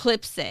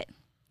clips it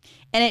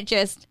and it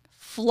just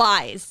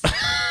flies,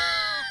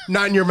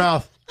 Not in your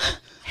mouth.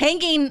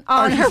 hanging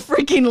on her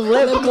freaking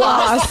lip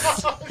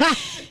gloss.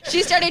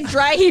 She started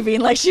dry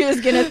heaving like she was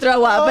going to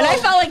throw up. And I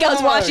felt like I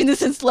was watching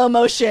this in slow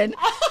motion.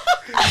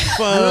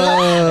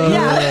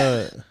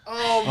 Yeah.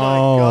 Oh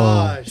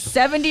my gosh.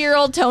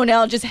 70-year-old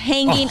toenail just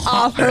hanging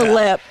off her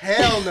lip.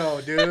 Hell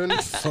no, dude.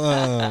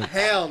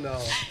 Hell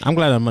no. I'm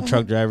glad I'm a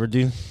truck driver,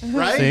 dude.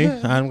 Right? See,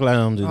 I'm glad I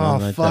don't do Oh,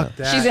 nothing like fuck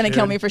that. that. She's gonna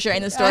kill dude. me for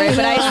sharing the story,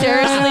 but I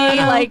seriously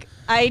like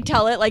I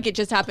tell it like it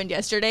just happened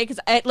yesterday because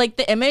like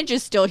the image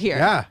is still here.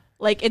 Yeah.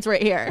 Like it's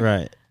right here.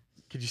 Right.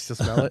 Could you still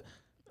smell it?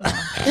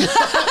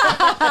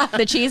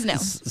 The cheese, no.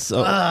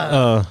 So,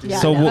 Yeah.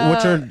 so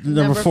what's your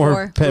number 4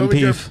 4. pet What would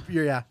peeve?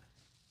 yeah.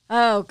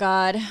 Oh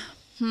God.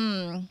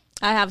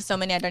 I have so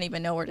many I don't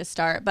even know where to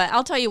start. But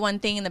I'll tell you one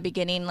thing in the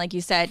beginning, like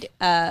you said,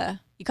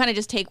 you kind of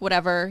just take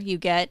whatever you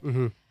get.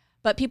 Mm-hmm.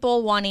 But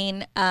people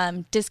wanting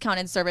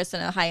discounted service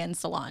in a high end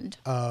salon.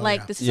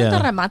 Like yeah. this is Yeah.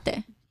 a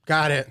remate.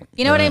 Got it.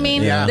 You know what I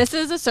mean? Yeah. This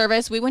is a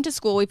service. We went to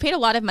school. We paid a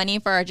lot of money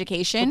for our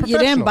education. You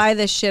Professional. didn't buy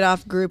this shit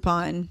off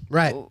Groupon.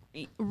 Right.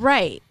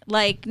 Right.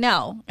 Like,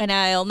 no. And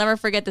I'll never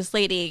forget this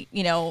lady,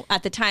 you know,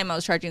 at the time I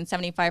was charging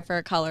 $75 for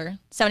a color,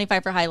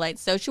 $75 for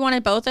highlights. So she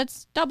wanted both.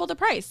 That's double the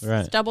price.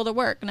 Right. It's double the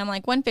work. And I'm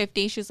like,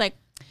 $150. She's like,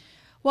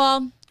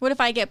 well, what if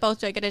I get both?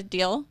 Do I get a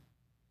deal?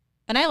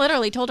 And I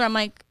literally told her, I'm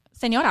like,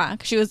 Senora,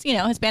 'cause she was, you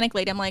know, Hispanic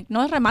lady. I'm like,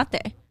 no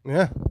remate.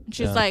 Yeah. And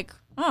she's like,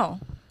 oh,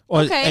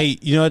 Well, okay. hey,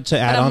 you know what, to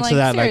add I'm on to like,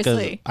 that, like, 'cause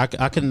seriously.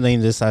 I can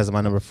name this as my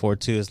number 4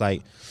 too. Is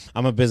like,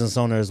 I'm a business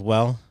owner as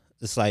well.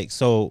 It's like,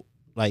 so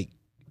like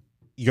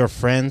your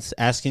friends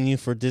asking you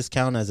for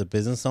discount as a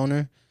business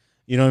owner.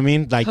 You know what I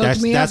mean? Like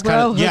Hook me that's up, bro.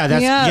 kind of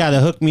Hook me up. the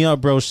hook me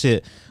up, bro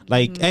shit.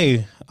 Like,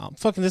 hey, I'm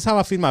fucking this is how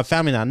I feed my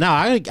family now. Now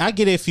I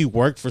get it if you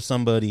work for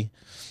somebody.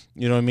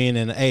 You know what I mean?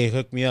 And hey,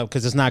 hook me up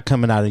because it's not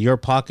coming out of your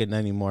pocket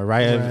anymore,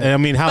 right? And I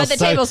mean, how But the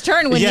tables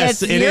turn when you're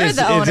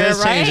the owner, it does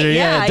right? change it.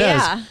 Yeah, it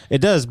does. Yeah. It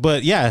does.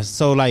 But yeah,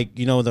 so like,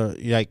 you know,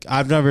 like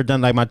I've never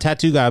done like my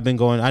tattoo guy. I've been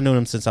going. I knew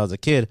him since I was a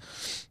kid,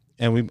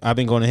 and I've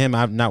been going to him.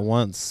 I've not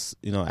once,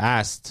 you know,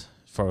 asked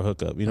for a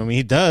hookup. You know what I mean?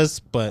 He does,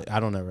 but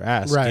I don't ever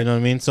ask. Right. You know what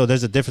I mean? So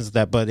there's a difference with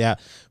that. But yeah,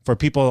 for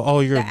people,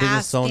 oh, you're a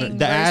business owner. The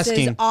versus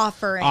asking,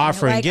 offering.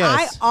 offering, Like,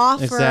 yes, I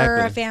offer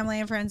exactly. a family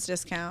and friends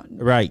discount.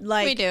 Right.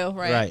 Like, we do.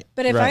 Right. right.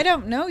 But if right. I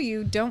don't know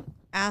you, don't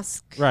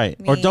ask. right,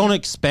 me. or don't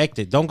expect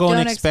it. Don't go in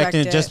Don't expecting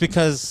expect it just it.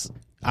 because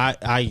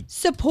I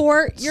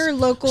Support your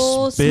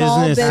local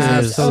small businesses,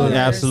 business owners.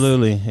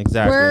 absolutely,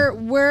 exactly.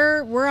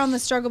 We're on the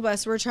struggle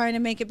bus. We're trying to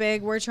make it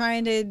big. We're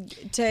trying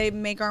to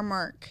make our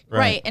mark.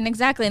 Right. And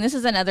exactly. And this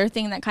is another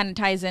thing that kind of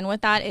ties in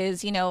with that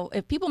is, you know,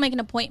 if people make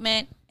an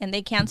appointment and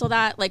they cancel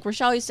that, like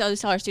Rochelle used to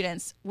always tell our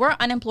students, we're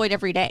unemployed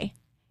every day.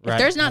 Right. If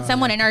there's not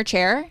someone in our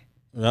chair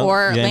Well,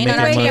 or you ain't laying on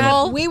our making money.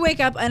 table, We wake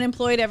up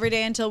unemployed every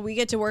day until we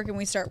get to work and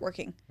we start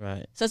working.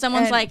 Right. so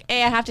someone's And- like,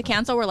 hey, I have to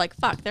cancel. We're like,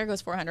 fuck, there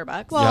goes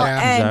 $400. Well, Yeah,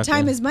 and exactly.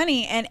 time is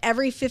money, and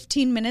every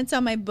 15 minutes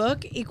on my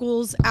book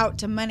equals out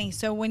to money.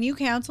 So when you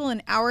cancel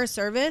an hour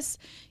service,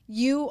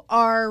 you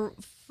are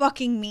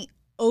fucking me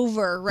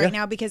over right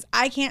now because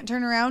I can't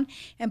turn around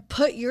and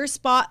put your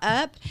spot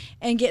up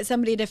and get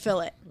somebody to fill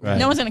it. Right.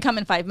 No one's going to come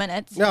in 5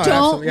 minutes. No, Don't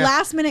absolutely, yeah.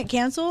 last minute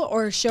cancel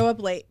or show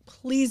up late.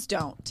 Please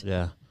don't.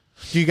 Yeah.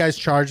 Do you guys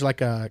charge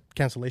like a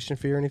cancellation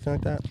fee or anything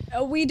like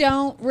that? We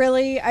don't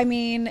really. I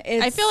mean,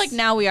 it's, I feel like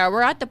now we are.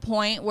 We're at the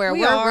point where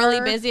We we're really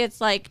are. busy.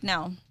 It's like,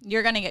 no,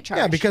 you're gonna get charged.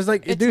 Yeah, because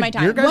like, it's dude, my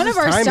time. your guys' one of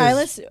our time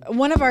stylists.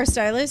 One of our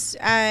stylists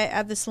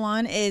at the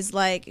salon is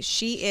like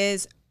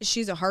she's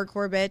a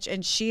hardcore bitch,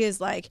 and she is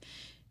like,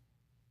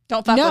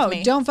 Don't fuck no, with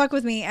me. don't fuck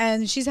with me.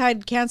 And she's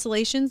had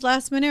cancellations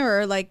last minute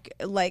or like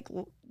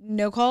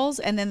no calls,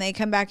 and then they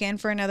come back in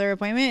for another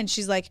appointment, and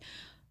she's like,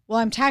 well,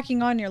 I'm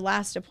tacking on your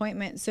last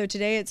appointment, so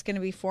today it's going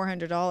to be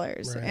 $400.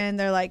 Right. And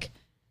they're like,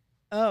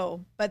 oh,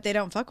 but they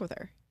don't fuck with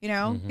her, you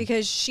know,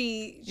 because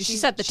she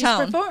set the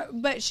tone.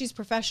 but she's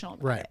professional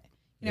about Right. it.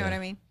 You know what I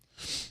mean?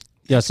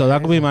 Yeah, so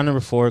that could be my number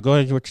 4. Go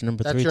ahead, what's your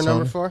number That's 3? your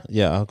number Tony? 4?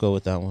 Yeah, I'll go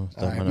with that one.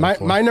 All right. That's My,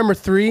 four. my number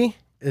 3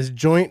 is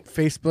joint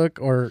Facebook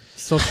or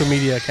social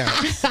media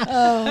accounts.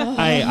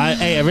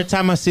 Hey, every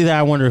time I see that,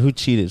 I wonder who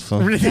cheated.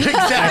 Exactly.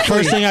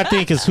 First thing I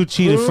think is who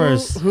cheated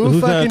first. Who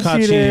got fucking caught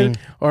cheated, cheating?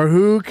 or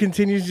who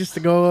continues just to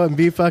go and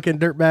be fucking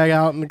dirtbag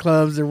out in the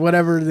clubs or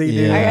whatever they do.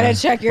 Yeah. I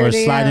gotta check your Or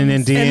sliding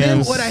in DMs. DMs. And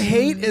then what I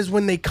hate is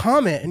when they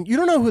comment and you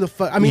don't know who the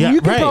fuck. I mean, Yeah,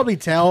 you can right. probably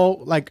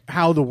tell like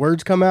how the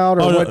words come out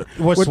or Oh, what.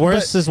 no, what's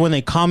worse is when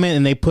they comment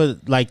and they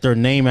put like their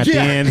name at the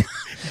Yeah. end.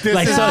 This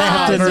like is so they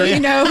have to. So you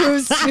know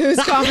who's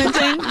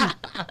commenting.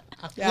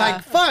 Yeah.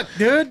 Like fuck,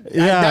 dude.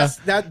 Yeah.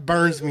 That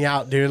burns me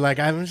out, dude. Like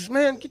I'm just,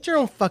 man, get your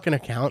own fucking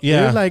account,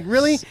 Yeah. dude. Like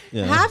really.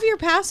 Yeah. Have your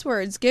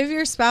passwords. Give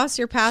your spouse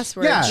your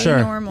password. Yeah. Be Sure.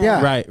 normal.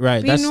 Yeah. Right.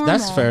 Be That's normal.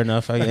 fair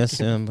enough, I guess.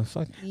 Yeah, but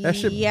fuck. That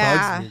shit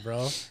Yeah. bugs me,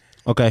 bro.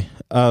 Okay,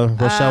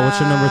 Rochelle, what's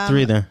your number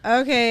 3 there?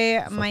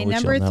 Okay, my with you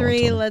number on that one, 3,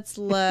 Tony. let's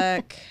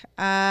look.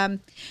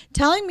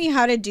 Telling me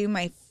how to do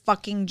my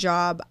fucking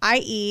job,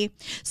 i.e.,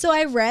 so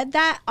I read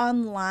that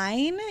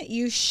online.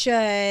 You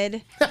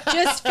should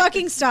just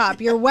fucking stop.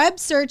 Your web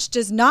search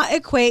does not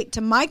equate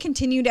to my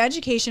continued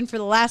education for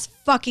the last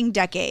fucking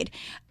decade.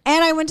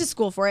 And I went to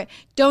school for it.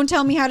 Don't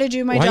tell me how to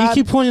do my Why job.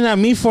 you keep pointing at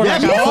me for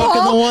like you, I'm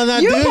fucking the one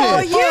that you, did Paul,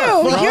 it?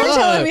 you're Fuck.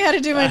 telling me how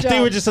to do my I job.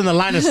 think we're just in the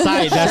line of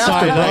sight. That's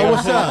why. Bro, Like,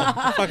 what's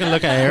up? Fucking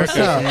look at Erica What's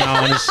up? from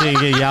now on and shit.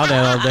 Get yelled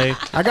at all day.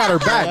 I got her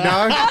back,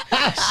 dog.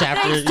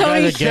 Chapter, you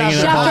Tony, guys are ganging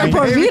up chapter on me.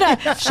 por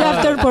vida.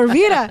 Chapter por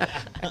vida.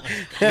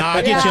 No,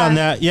 I get you on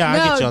that. Yeah, I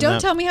get you No, on don't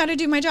that. tell me how to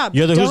do my job.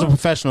 You're the who's a Don't-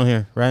 professional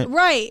here, right?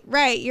 Right.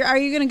 Are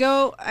you gonna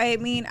go? I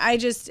mean, I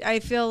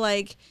feel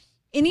like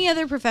any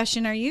other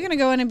profession, are you gonna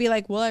go in and be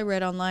like, well, I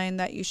read online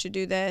that you should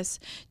do this?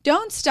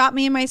 Don't stop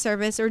me in my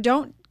service, or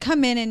don't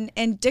come in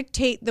and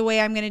dictate the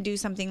way I'm gonna do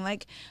something.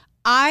 Like,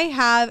 I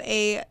have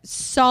a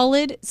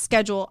solid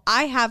schedule.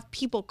 I have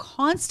people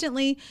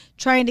constantly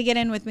trying to get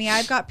in with me.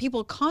 I've got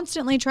people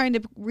constantly trying to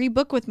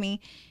rebook with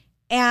me,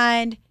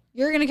 and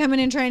you're gonna come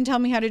in and try and tell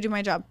me how to do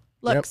my job.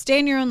 Look, Yep. stay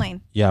in your own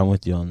lane. Yeah, I'm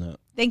with you on that.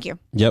 Thank you,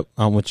 Yep,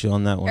 I'm with you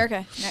on that one.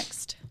 Erica.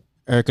 Next.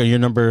 Erica, you're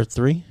number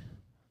 3.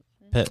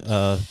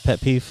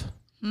 Pet peeve.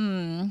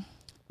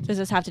 Does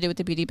this have to do with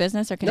the beauty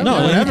business or can No,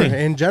 it be whatever.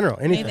 anything. In general,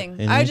 anything.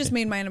 Anything. I just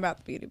made mine about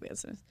the beauty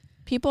business.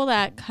 people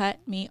that cut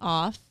me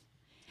off?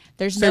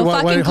 There's Say no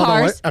what- fucking hold on,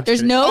 cars. what? I'm There's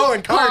kidding. no Oh,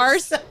 and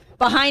cars. cars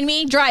behind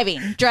me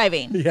driving.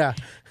 Yeah.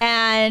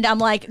 And I'm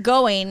like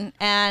going,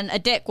 and a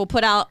dick will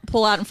pull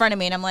out in front of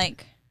me, and I'm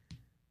like,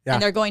 Yeah.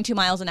 and they're going 2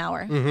 miles an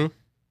hour. Mm-hmm.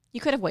 You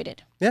could have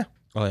waited. Yeah.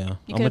 Oh yeah,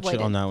 You I'm could've with you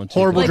waited. on that one too.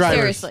 Horrible Like, drivers.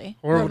 seriously.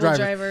 Horrible Horrible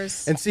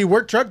drivers. And see,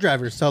 we're truck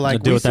drivers, so I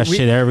like deal with that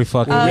shit every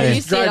fucking Oh, day. you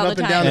we see it drive all up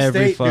the and down time. the Every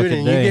state, dude, fucking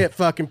and day. you get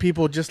fucking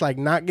people just like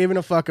not giving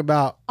a fuck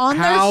about On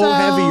their how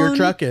heavy your phone,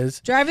 truck is,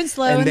 driving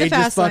slow and in they the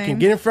just fast fucking lane.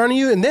 get in front of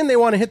you, and then they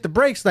want to hit the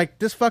brakes like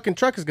this fucking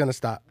truck is gonna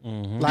stop.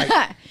 Like,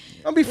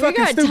 don't be fucking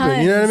got stupid.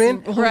 You know what I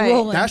mean? tons Right.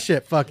 rolling. That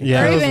shit fucking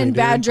Yeah. Or kills even me,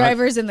 bad dude.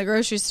 drivers in the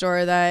grocery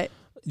store that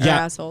are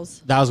Yeah.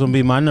 assholes. That was gonna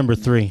be my number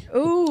 3.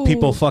 Ooh.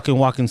 People fucking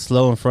walking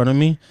slow in front of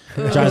me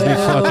drives me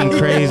fucking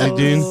crazy,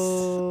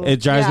 dude.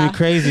 It drives me Yeah.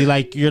 crazy.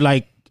 Like you're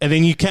like, and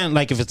then you can't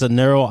like if it's a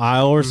narrow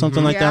aisle or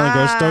something like that in the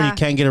grocery store, you Yeah.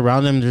 can't get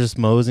around them. They're just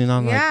moseying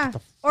on. Yeah. Like, what the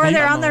Or fuck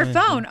they're am on I their doing?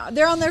 phone.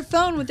 They're on their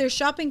phone with their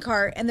shopping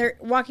cart and they're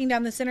walking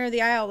down the center of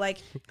the aisle. Like,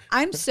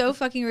 I'm so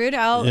fucking rude.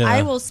 Yeah.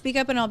 I will speak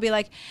up and I'll be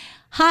like,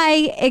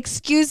 hi,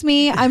 excuse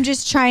me. I'm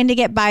just trying to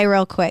get by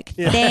real quick.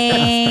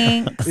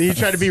 Thanks. You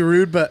try to be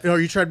rude,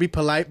 or you try to be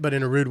polite, but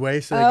in a rude way,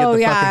 so they Oh, get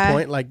the yeah. fucking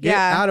point. Like, get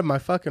Yeah. out of my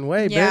fucking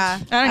way, Yeah.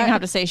 bitch. I don't even have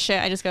to say shit.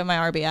 I just go to my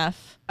RBF.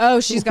 Oh,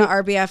 she's got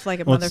RBF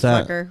like a What's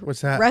that? motherfucker. What's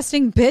that?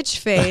 Resting bitch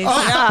face.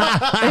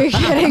 Are you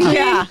kidding me?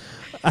 Yeah.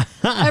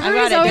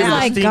 Everybody's it always down.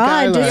 like, Stink God,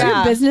 eye does line. your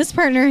Yeah. business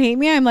partner hate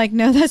me? I'm like,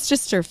 no, that's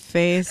just her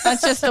face.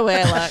 That's just the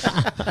way I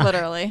look.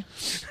 Literally.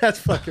 That's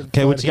fucking.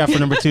 Okay, what you got for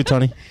number 2,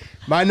 Tony?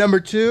 My number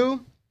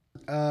 2,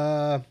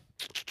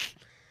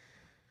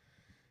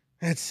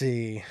 let's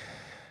see.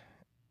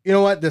 You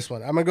know what? This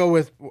one. I'm gonna go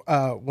with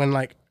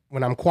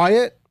when I'm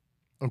quiet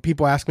and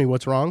people ask me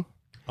what's wrong,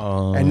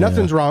 Oh, and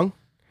nothing's wrong,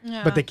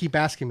 Yeah. but they keep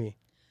asking me,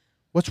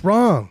 "What's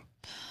wrong?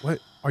 What?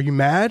 Are you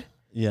mad?"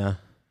 Yeah.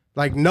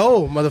 Like,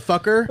 no,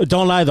 motherfucker.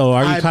 Don't lie though.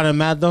 Are you I- kind of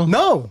mad though?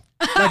 No.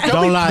 Like,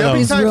 Don't lie, there'll be though.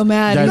 He's times- real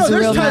mad. That's- No, He's a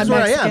there's real times mad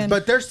where I am, Mexican.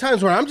 but there's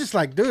times where I'm just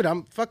like, dude,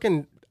 I'm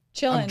fucking,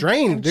 Chilling. I'm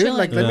drained, I'm dude. chilling.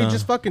 Like, let me Yeah.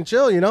 just fucking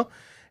chill, you know?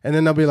 And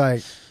then they'll be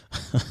like,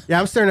 Yeah,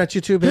 I'm staring at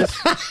you too, bitch.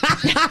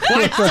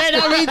 Staring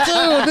at me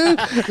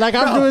too, dude. Like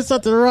I'm doing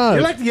something wrong.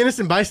 You're like the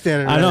innocent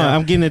bystander. I right know. now.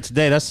 I'm getting it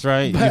today. That's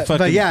right.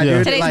 But yeah,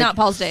 dude. Today's like- not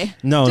Paul's day.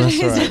 No, that's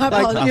Today's right. not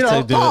Like, Paul's you know,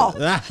 I'll Paul. do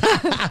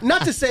it.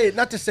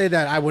 not to say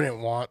that I wouldn't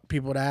want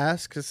people to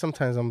ask, because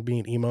sometimes I'm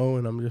being emo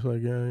and I'm just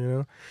like,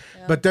 yeah.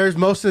 But there's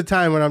most of the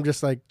time when I'm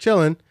just like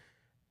chilling,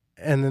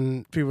 and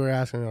then people are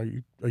asking, are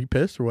you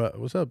pissed or what?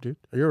 What's up, dude?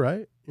 Are you all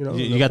right? You know,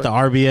 You got the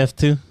RBF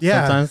too.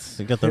 Yeah. Sometimes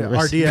you got the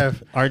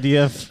RDF.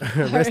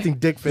 RDF. resting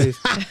dick face.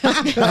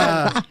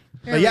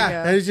 But we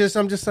yeah, go. it's just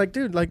I'm just like,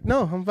 dude, like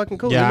no, I'm fucking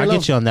cool. Yeah, Leave me I alone.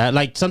 get you on that.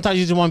 Like sometimes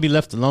you just want to be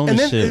left alone And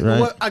and, then shit,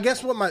 right? I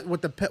guess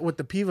what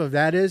the peeve of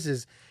that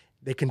is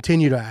they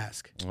continue to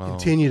ask,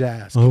 continue to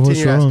ask, Oh, what's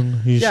continue to ask.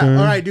 wrong? You Yeah, sure?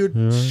 all right, dude,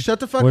 Yeah. shut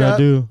the fuck What'd I up.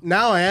 do?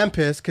 Now I am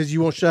pissed because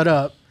you won't shut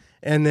up,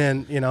 and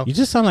then You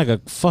just sound like a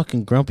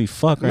fucking grumpy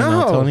fuck right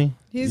now, No. Tony.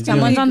 He's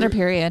Someone's gonna on be- their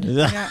period.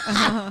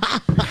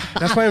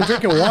 that's why I'm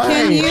drinking wine.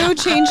 Can you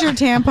change your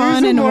tampon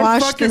some and more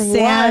wash the fucking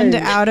sand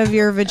wine. out of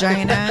your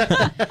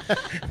vagina?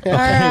 All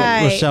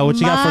right. Rochelle, what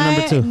you got for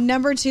number two?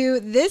 Number two,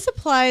 this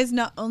applies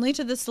not only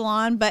to the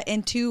salon, but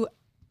into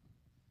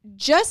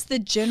just the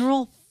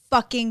general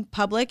fucking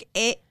public.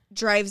 It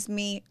drives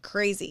me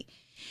crazy.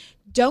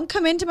 Don't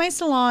come into my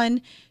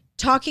salon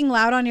talking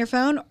loud on your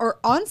phone or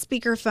on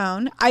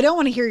speakerphone. I don't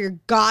want to hear your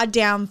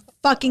goddamn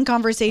fucking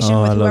conversation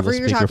Oh, I with love whoever the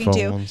you're talking speakerphone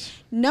to. ones.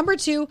 Number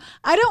two,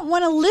 I don't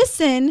want to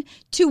listen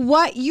to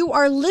what you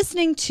are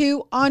listening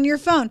to on your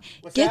phone.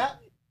 What's that?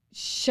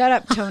 Shut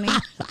up, Tony.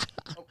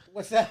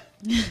 What's that?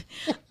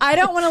 I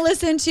don't want to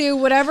listen to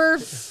whatever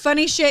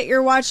funny shit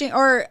you're watching,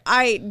 or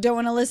I don't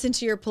want to listen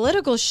to your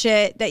political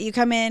shit that you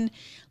come in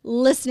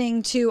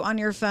listening to on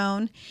your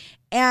phone.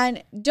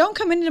 And don't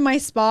come into my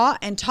spa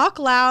and talk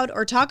loud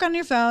or talk on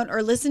your phone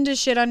or listen to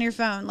shit on your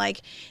phone.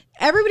 Like,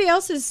 everybody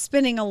else is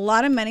spending a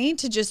lot of money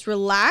to just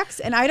relax,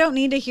 and I don't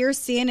need to hear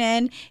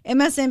CNN,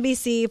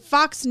 MSNBC,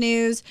 Fox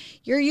News,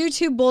 your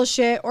YouTube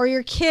bullshit, or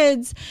your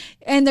kids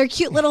and their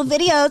cute little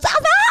videos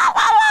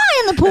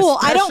in the pool.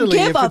 I don't Especially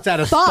give if a it's at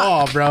a fuck.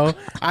 spa, bro.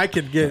 I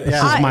could get. This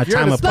Yeah, is my if you're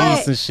at time a of spa-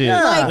 peace and shit.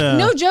 Like, Yeah.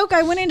 no joke,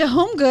 I went into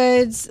Home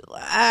Goods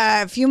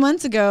a few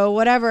months ago,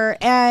 whatever,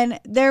 and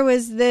there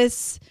was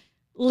this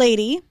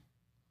lady,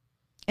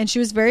 and she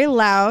was very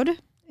loud,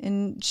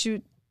 and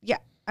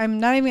I'm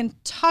not even gonna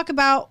talk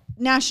about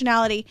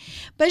nationality,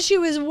 but she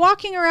was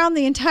walking around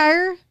the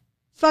entire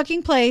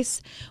fucking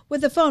place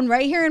with the phone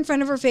right here in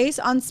front of her face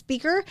on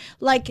speaker.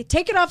 Like,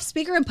 take it off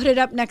speaker and put it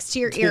up next to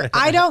your ear.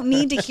 I don't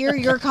need to hear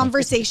your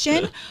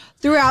conversation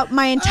throughout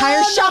my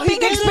entire shopping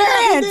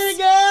experience.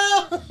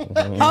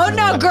 Oh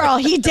no, girl,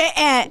 he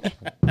didn't.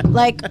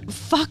 Like,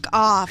 fuck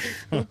off.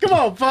 Come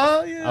on,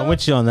 Paul. You know? I'm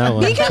with you on that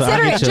one. Be So I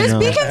considerate. get you on Just that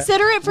be one.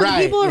 considerate for Right,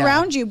 the people yeah.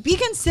 around you. Be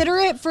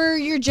considerate for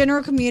your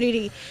general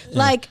community.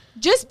 Like,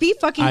 just be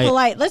fucking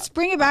polite. Let's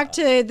bring it back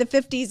to the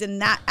 50s in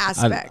that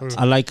aspect.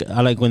 I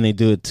like when they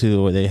do it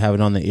too, where they have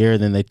it on the ear,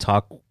 then they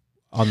talk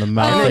on the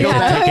mouth. Oh, Like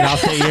yeah. they take it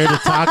off the ear to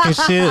talk and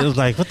shit. It was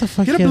like, what the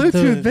fuck? Get a you guys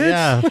Bluetooth, doing?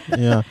 bitch.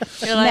 Yeah.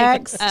 You're like,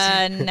 Next.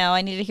 no,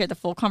 I need to hear the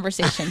full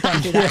conversation.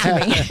 Don't do that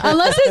to me.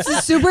 Unless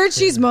it's super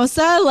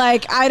chismosa,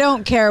 like, I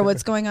don't care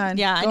what's going on.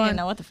 Yeah, I Go need on. to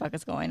know what the fuck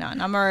is going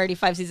on. I'm already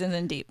 5 seasons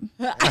in deep.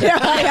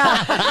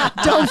 Yeah.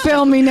 Don't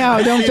fail me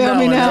now. Don't fail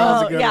me that one, now. That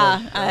was a good Yeah,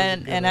 one. That was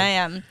a good and one. I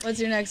am. What's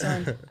your next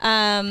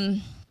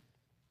one?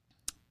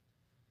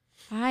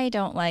 I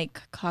don't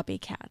like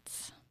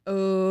copycats.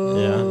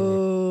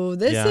 Oh,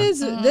 this Yeah. is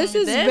this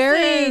is This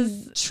very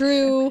is-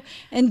 true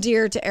and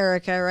dear to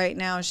Erica right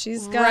now.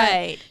 She's got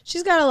Right.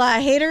 she's got a lot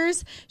of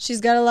haters.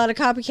 She's got a lot of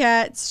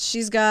copycats.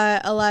 She's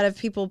got a lot of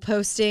people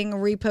posting,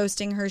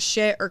 reposting her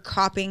shit or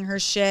copying her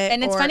shit.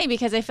 And it's or- funny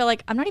because I feel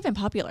like I'm not even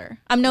popular.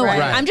 I'm no Right. one.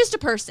 Right. I'm just a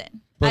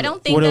person. But I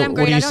don't think what that do- I'm what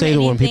great. do you I don't say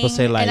know to when people anything,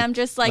 say, like- and I'm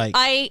just like, like-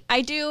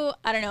 I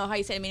don't know how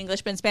you say it in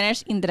English, but in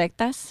Spanish,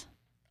 indirectas.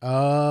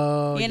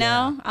 Oh, You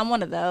know, I'm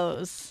one of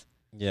those.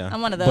 Yeah.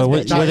 I'm one of those But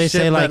what, bitches. what they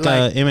Shit, say, but like,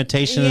 like-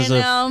 imitation You is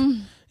know,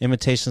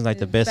 imitation's like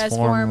the best, Best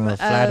form form of of-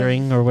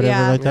 flattering or whatever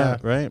yeah. like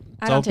that, right?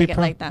 I So don't take be it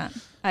pro- like that.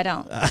 I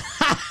don't.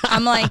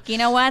 I'm like, you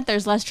know what?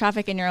 There's less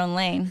traffic in your own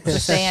lane.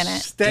 Just stay in it.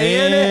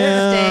 Stay in it.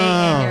 Stay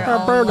in your Her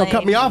own bird, don't lane.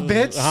 cut me off,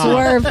 bitch.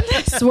 swerve,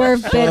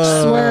 swerve,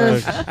 bitch,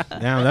 swerve.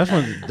 Damn, that's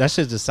one. That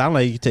shit just sound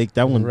like you take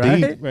that one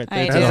Right? deep right there.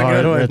 I to do. the That's a heart,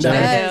 good one. right to the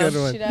That heart. is a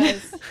good one.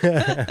 She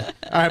does.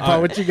 All right,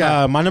 Paul, what you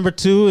got? My number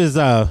two is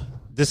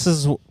this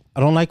is I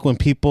don't like when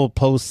people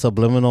post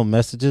subliminal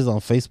messages on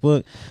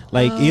Facebook.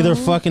 Like either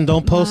fucking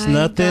don't post my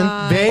nothing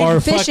God. or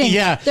Fishing. fucking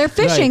yeah. They're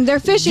fishing. Like, They're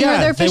fishing. yeah, or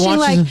they're they fishing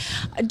want you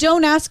like,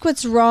 don't ask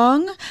what's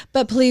wrong,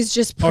 but please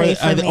just pray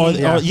for me.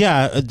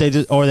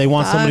 they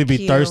want somebody to be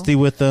Fuck you. thirsty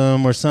with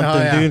them or something,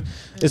 Oh, yeah. dude.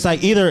 It's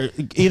like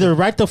either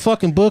write the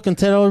fucking book and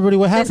tell everybody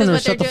what This is happened or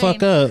what shut the they're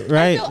fuck up,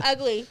 right? I feel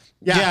ugly.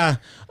 Yeah.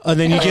 And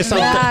then you get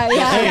something. Yeah,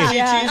 yeah, hey,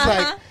 yeah. She's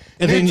like,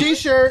 And New then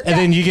t-shirt. And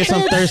then you get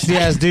some thirsty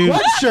ass dude.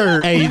 What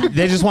shirt? Hey,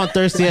 they just want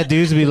thirsty ass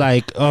dudes to be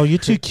like, "Oh, you're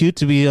too cute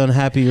to be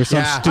unhappy" or some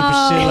Yeah. stupid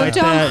shit like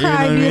don't that. You know cry, what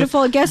I mean?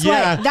 beautiful. Guess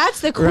Yeah. what?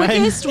 That's the Right?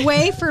 quickest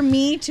way for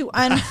me to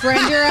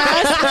unfriend your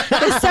ass.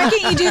 The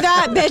second you do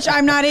that, bitch,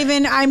 I'm not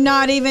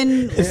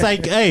even. It's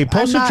like, hey,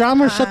 post your not-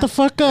 drama or shut the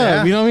fuck up.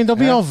 Yeah. You know what I mean? Don't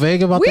be all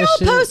vague about We that all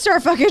shit. post our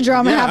fucking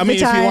drama Yeah, half I mean,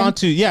 the time. if you want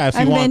to, if you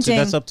I'm want to, venting.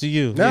 that's up to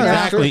you. No, that's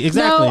exactly, true.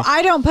 exactly. No,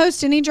 I don't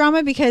post any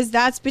drama because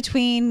that's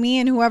between me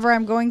and whoever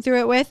I'm going through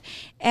it with,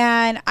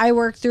 and I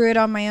work through it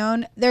on my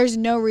own. There's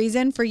no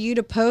reason for you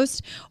to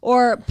post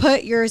or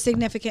put your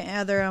significant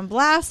other on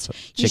blast.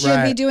 You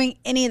shouldn't be Right. doing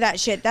any of that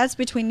shit. That's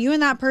between you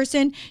and that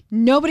person.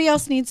 Nobody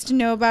else needs to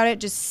know about it.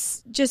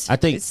 Just I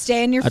think-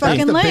 stay in your I think-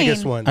 fucking the lane.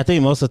 biggest one. I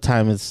think most of the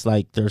time it's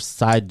like their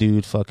side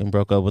dude fucking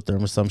broke up with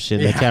them or some shit.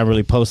 They Yeah. can't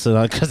really post it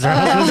on because their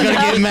husband's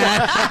gonna get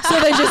mad. So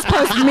they just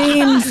post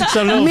memes,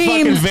 Some little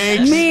fucking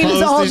vague memes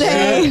post all and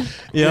day. shit.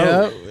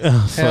 Yep.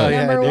 Oh, fuck. Hell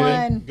yeah, Number dude.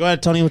 one. Go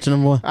ahead, Tony. What's your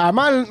number one?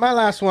 My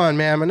last one,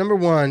 man. My number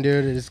one,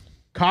 dude, is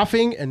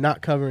coughing and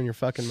not covering your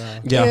fucking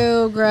mouth.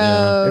 Ew,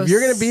 gross. If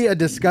you're gonna be a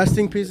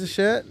disgusting piece of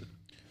shit,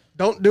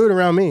 don't do it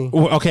around me.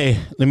 Well, okay,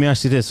 let me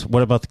ask you this: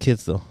 what about the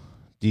kids, though?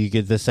 Do you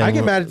get the same? I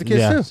get mad at the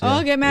kids, too. Oh,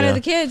 I'll get mad at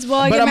the kids. Well,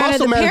 I But get I'm mad at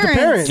also the mad at the parents.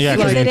 parents. Yeah,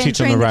 because because they you didn't teach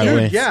them train the the right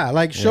kids. way. Yeah,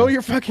 like show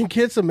your fucking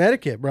kids some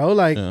etiquette, bro.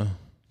 Like Yeah.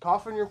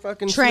 cough in your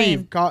fucking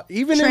Train. sleeve,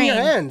 even in your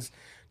Train. hands.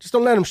 Just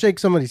don't let them shake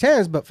somebody's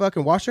hands, but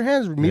fucking wash your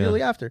hands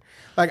immediately after.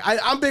 Like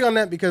I'm big on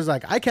that because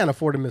like I can't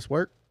afford to miss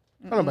work.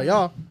 I don't know about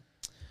y'all,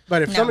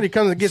 but if somebody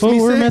comes and gets So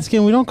me we're sick,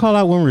 Mexican. We don't call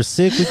out when we're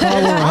sick. We call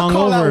out when we're I'll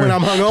call out hungover. when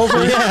I'm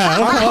hungover. Yeah, I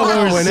don't call out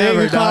when we're sick.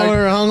 We call out when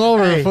we're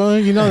hungover. Hey. Fool.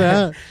 You know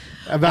that.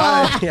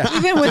 About yeah.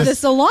 Even with the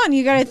salon,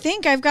 you got to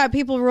think I've got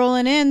people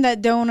rolling in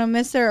that don't want to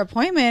miss their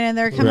appointment and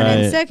they're coming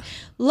in Right. sick.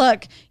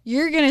 Look,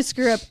 you're going to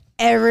screw up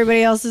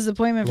everybody else's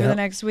appointment for Yep. the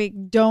next week.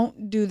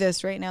 Don't do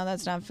this right now.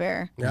 That's not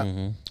fair.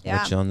 Yeah. Yeah.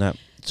 Got you on that.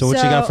 So what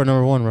you got for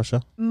number one,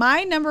 Russia?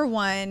 My number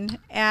one,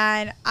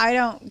 and I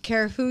don't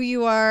care who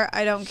you are.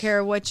 I don't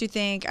care what you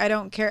think. I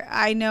don't care.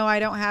 I know I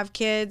don't have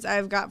kids.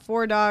 I've got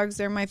 4 dogs.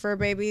 They're my fur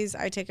babies.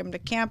 I take them to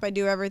camp. I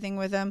do everything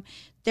with them.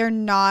 They're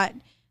not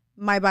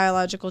my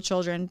biological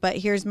children. But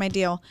here's my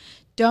deal.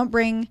 Don't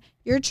bring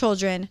your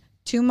children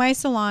to my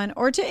salon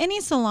or to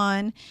any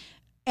salon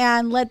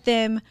and let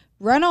them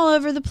run all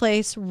over the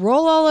place,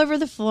 roll all over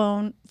the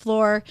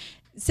floor,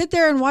 sit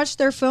there and watch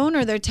their phone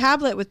or their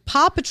tablet with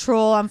Paw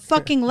Patrol on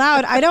fucking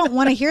loud. I don't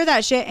want to hear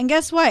that shit. And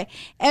guess what?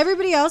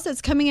 Everybody else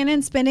that's coming in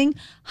and spending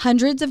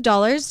hundreds of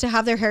dollars to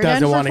have their hair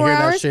Doesn't done want for to 4 hear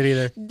that hours, shit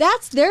either.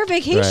 that's their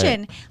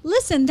vacation. Right.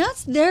 Listen,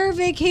 that's their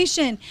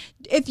vacation.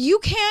 If you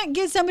can't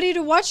get somebody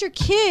to watch your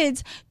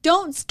kids,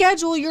 don't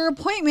schedule your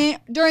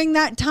appointment during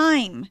that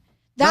time.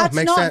 That's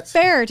makes not sense.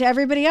 fair to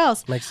everybody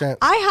else. Makes sense.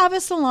 I have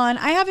a salon.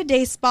 I have a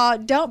day spa.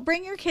 Don't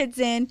bring your kids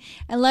in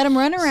and let them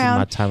run around.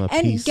 my time of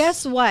and peace.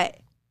 guess what?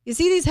 You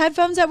see these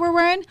headphones that we're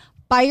wearing?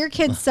 Buy your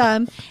kids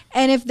some.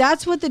 And if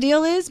that's what the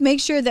deal is, make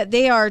sure that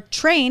they are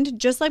trained,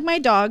 just like my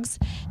dogs.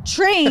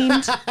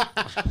 Trained.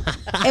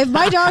 If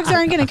my dogs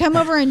aren't going to come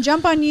over and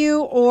jump on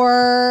you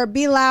or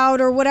be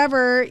loud or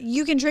whatever,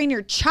 you can train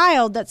your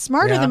child that's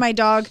smarter Yeah. than my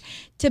dog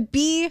to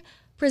be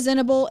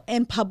presentable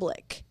in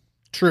public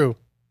True.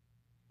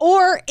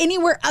 or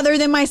anywhere other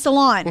than my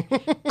salon.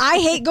 I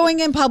hate going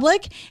in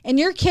public. And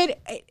your kid,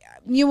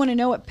 you want to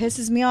know what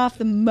pisses me off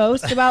the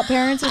most about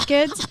parents with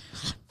kids?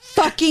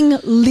 Fucking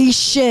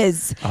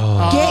leashes.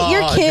 Get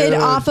your kid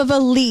dude. off of a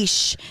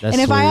leash. That's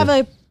and if I weird.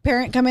 have a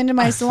parent come into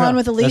my salon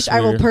with a leash,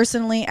 I will weird.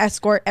 personally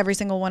escort every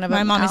single one of them.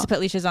 My mom used out. to put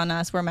leashes on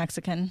us. We're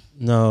Mexican.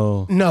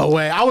 No. No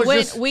way. I was When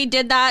just we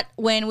did that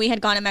when we had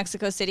gone to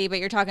Mexico City, but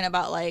you're talking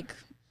about like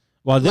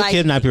Well, they'll Like-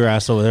 kidnap your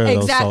ass over there.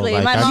 Exactly. Though,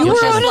 so, like, My I mom get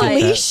was you just like like-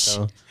 that, leash?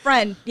 so.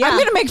 friend. Yeah. I'm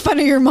gonna make fun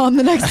of your mom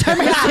the next time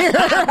I see her. no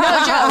joke.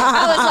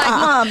 I was like,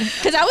 Mom,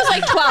 because I was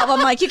like 12. I'm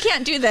like, you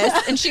can't do this.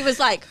 And she was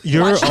like,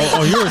 You're watch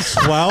me. you're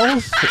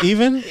 12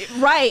 even.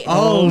 Right.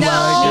 Oh, no.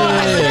 my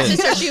I put it goodness.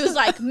 to her. She was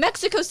like,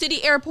 Mexico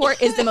City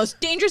Airport is the most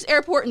dangerous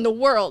airport in the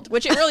world,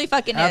 which it really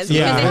fucking is. Absolutely.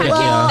 Because they had Yeah.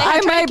 Well, they had I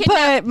tried to might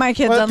kidnap- put my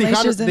kids well, on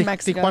leashes in the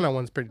Mexico. Tijuana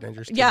one's pretty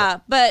dangerous. too, Yeah,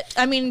 but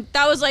I mean,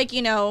 that was like,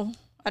 you know,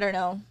 I don't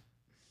know,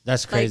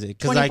 That's crazy. like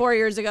 'Cause, 24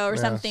 years ago or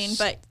something.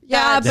 But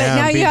Yeah, but Damn,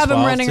 now you being have them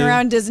 12 running too.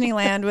 around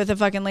Disneyland with a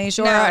fucking leash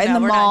or No, in no,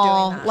 the we're not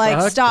mall. doing that. Like,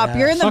 Fuck stop. that.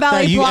 You're in the Fuck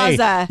Valley that.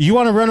 Plaza. You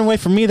want to run away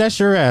from me? That's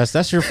your ass.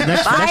 That's your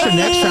next. That's your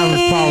next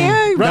family's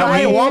problem. Run Not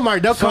away me. to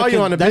Walmart. They'll call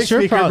you on the big That's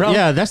your speaker, problem. bro.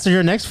 Yeah, that's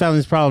your next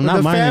family's problem, not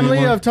the mine family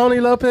anymore. of Tony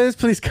Lopez,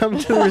 please come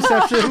to the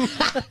reception.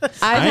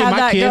 I've ain't had my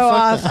that kid, go fuck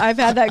off. that. I've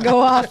had that go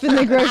off in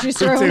the grocery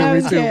store when I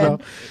was a kid.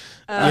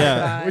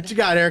 yeah. What you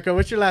got, Erica?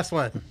 What's your last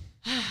one?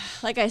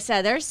 like I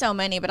said, there's so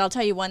many, but I'll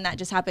tell you one that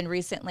just happened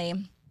recently.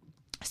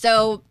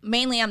 So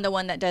mainly I'm the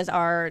one that does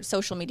our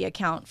social media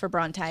account for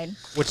Brontide.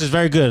 Which is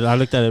very good. I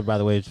looked at it, by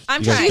the way.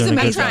 I'm You guys trying. doing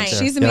a She's good amazing. job there.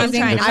 She's Yep.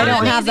 amazing. I'm trying. I I'm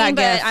don't not have that amazing,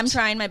 but gift. I'm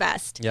trying my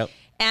best. Yep.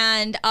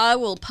 And I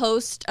will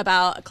post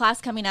about a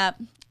class coming up,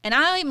 and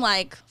I'm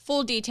like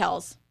full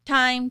details: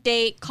 time,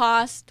 date,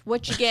 cost,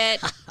 what you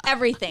get,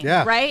 everything.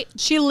 Yeah. Right?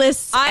 She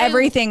lists I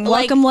everything.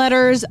 like Welcome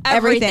letters,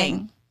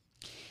 everything.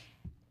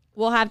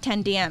 we'll have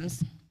 10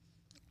 DMs.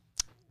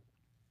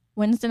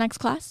 When's the next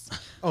class?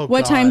 Oh,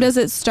 What time does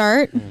it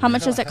start? How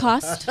much does it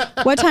cost?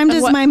 What time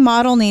does my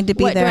model need to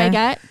be What there? do I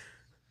get?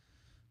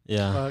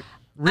 Yeah.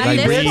 At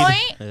this read.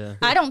 point, Yeah.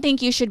 I don't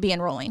think you should be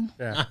enrolling.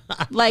 Yeah.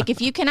 Like,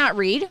 if you cannot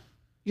read,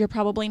 you're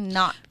probably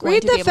not going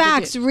Read to be the able to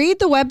facts. do- Read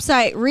the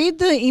website. Read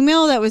the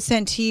email that was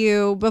sent to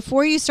you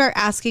before you start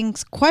asking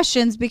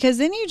questions, because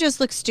then you just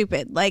look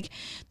stupid. Like,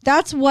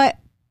 that's what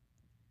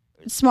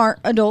smart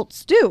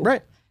adults do.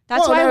 Right.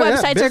 That's why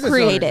websites are business owners,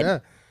 created. yeah.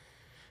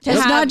 to It's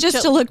have not just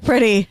chil- to look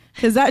pretty,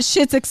 because that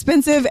shit's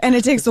expensive and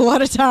it takes a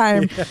lot of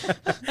time.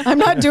 I'm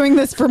not doing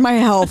this for my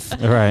health,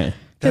 Right.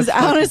 because That's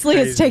fucking honestly,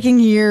 it's crazy. taking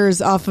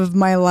years off of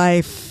my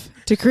life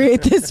to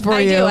create this for I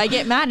you. do. I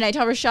get mad and I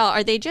tell Rochelle,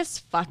 are they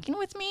just fucking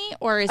with me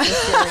or is this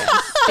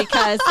serious?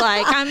 Because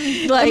like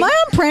I'm like, Am I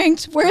on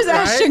pranked? Where's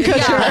Ashton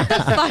Kutcher? yeah, what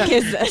the fuck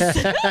is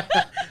this?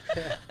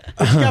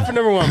 What you got for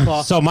number one,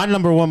 Paul? So my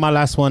number one, my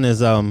last one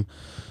is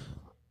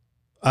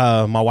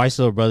my wife's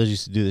little brothers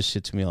used to do this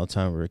shit to me all the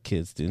time when we were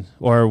kids, dude.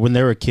 Or when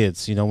they were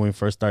kids, you know, when we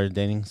first started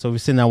dating. So we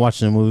sitting there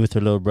watching a movie with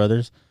her little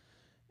brothers.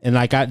 And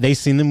like they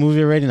seen the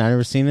movie already and I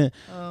never seen it.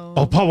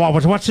 Oh, Paul,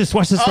 watch this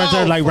right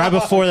there. Like right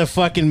before the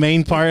fucking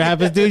main part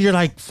happens, dude. You're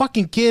like,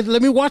 fucking kid,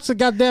 let me watch the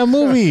goddamn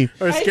movie.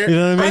 Or You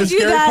know what I mean? I do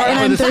that and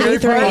I'm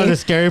 33. Oh, the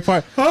scary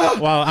part.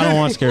 Well, I don't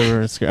want scary. I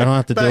don't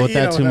have to But deal with you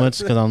that know too what much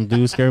because I don't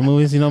do scary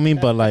movies. You know what I mean?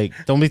 But like,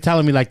 don't be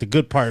telling me like the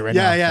good part right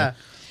now. Yeah.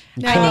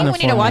 I think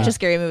we need to watch a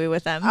scary movie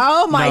with them.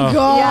 Oh my No.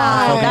 god!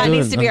 Yeah, Fucking that do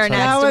needs it. to be our I'm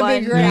next That would one.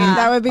 be great. Yeah.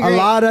 That would be A great.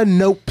 lot of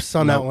nopes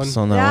on that one.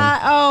 On that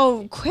That,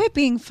 oh, quit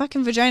being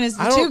fucking vaginas.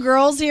 The I two don't-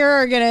 girls here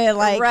are gonna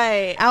like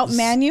Right.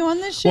 outman you on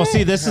this shit. Well,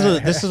 see, this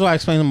is what I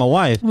explained to my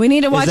wife. We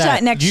need to is watch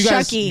that next you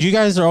guys, Chucky. You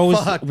guys are always.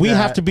 Fuck we that.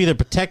 have to be the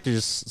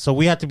protectors, so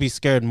we have to be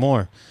scared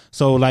more.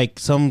 So like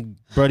some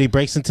Brody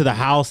breaks into the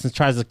house and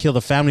tries to kill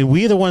the family.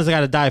 We the ones that got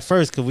to die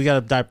first because we got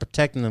to die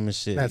protecting them and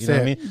shit. That's you know it.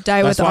 what I mean?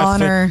 Die with why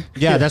honor.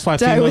 yeah, that's why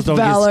Die females with don't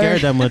valor. get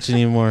scared that much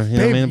anymore. You know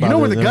what I Babe, mean? you know About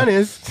where it, the gun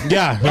is.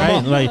 Yeah,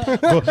 right. Like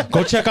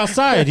go check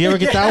outside. You ever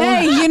get that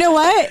Hey, one? you know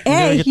what?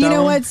 Hey, get you that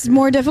know one? what's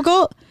more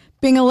difficult?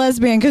 Being a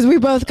lesbian, because we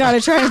both got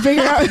to try and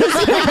figure out who's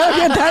gonna go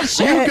get that You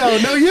shit. go.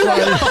 No, you go.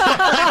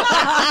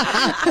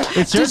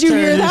 It's your Did you turn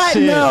hear and that?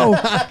 shit.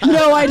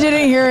 No, I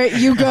didn't hear it.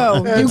 You go.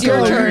 You It's go.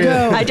 your You turn.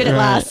 go. I did it Right.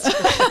 last.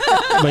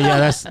 But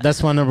yeah,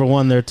 that's my number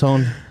one there,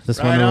 Tone. That's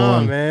my Right number on,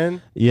 one.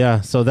 man. Yeah,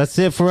 so that's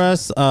it for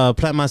us.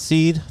 Plant My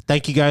Seed.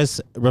 Thank you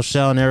guys,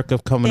 Rochelle and Erica,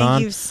 for coming Thank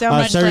on. you so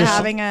much for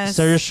having us.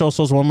 Say your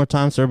socials one more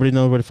time so everybody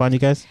knows where to find you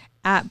guys.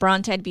 At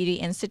Bronte Beauty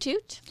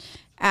Institute.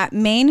 At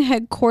main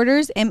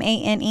headquarters,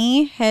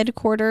 MANE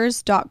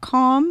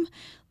headquarters.com,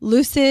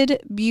 Lucid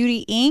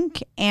Beauty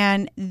Inc.,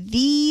 and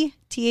the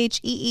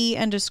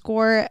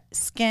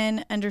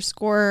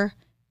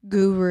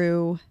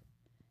THEE_skin_guru.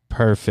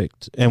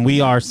 Perfect. And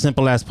we are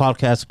Simple As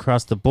Podcast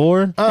across the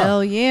board.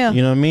 Hell yeah.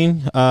 You know what I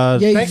mean?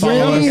 Thanks for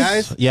follow coming,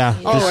 us. guys. Yeah,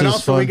 Oh, this and is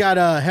also fun. we got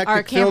Hectic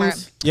Our camera.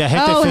 Films. yeah,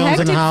 Hectic Films Hectic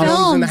in the house.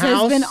 Films in the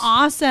has been house.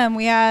 awesome.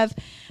 We have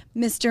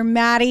Mr.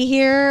 Maddie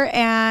here,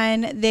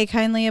 and they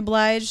kindly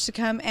obliged to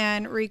come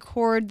and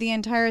record the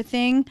entire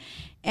thing.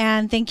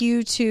 And thank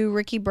you to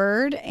Ricky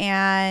Bird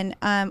and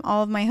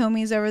all of my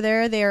homies over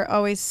there. They are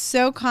always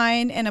so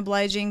kind and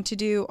obliging to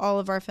do all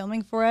of our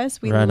filming for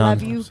us. We Right on.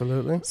 love you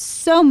Absolutely.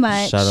 so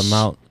much. Shout them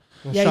out.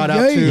 Yeah, Shout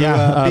out to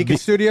Yeah, Beacon Be-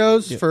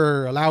 Studios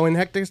for allowing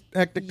Hectic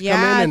to come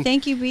Yeah, in and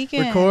thank you,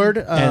 Beacon. record.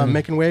 And-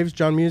 Making Waves,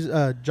 John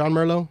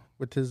Merlo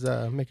with his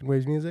Making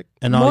Waves music.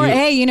 And all More, you,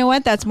 hey, you know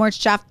what? That's more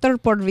chapter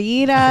por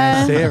vida.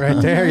 That's it right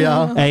there,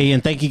 y'all. hey,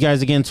 and thank you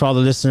guys again to all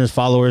the listeners,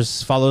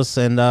 followers. Follow us,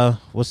 and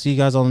we'll see you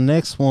guys on the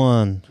next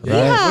one. Right?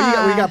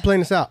 Yeah. What you got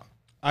playing us out?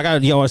 I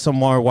got some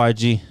more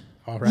YG.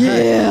 All right.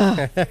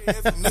 Yeah.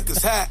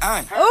 Niggas had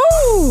iron.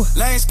 Ooh.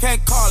 Lanes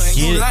can't call and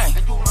Get you it. lame.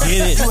 Get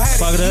it. You had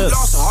Fuck it, it you up.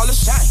 lost all the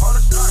shine.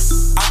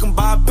 I can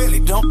buy a Billy,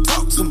 don't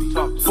talk to me.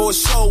 For a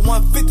show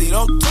 150,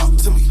 don't talk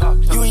to me.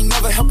 You ain't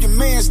never help your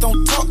mans,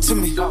 don't talk to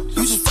me. You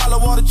just follow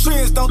all the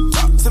trends, don't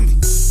talk to me.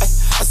 I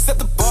set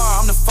the bar,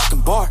 I'm the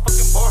fucking bar.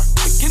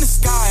 Look in the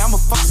sky, I'm a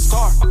fucking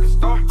star.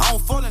 I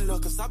don't fall in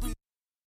love, cause I be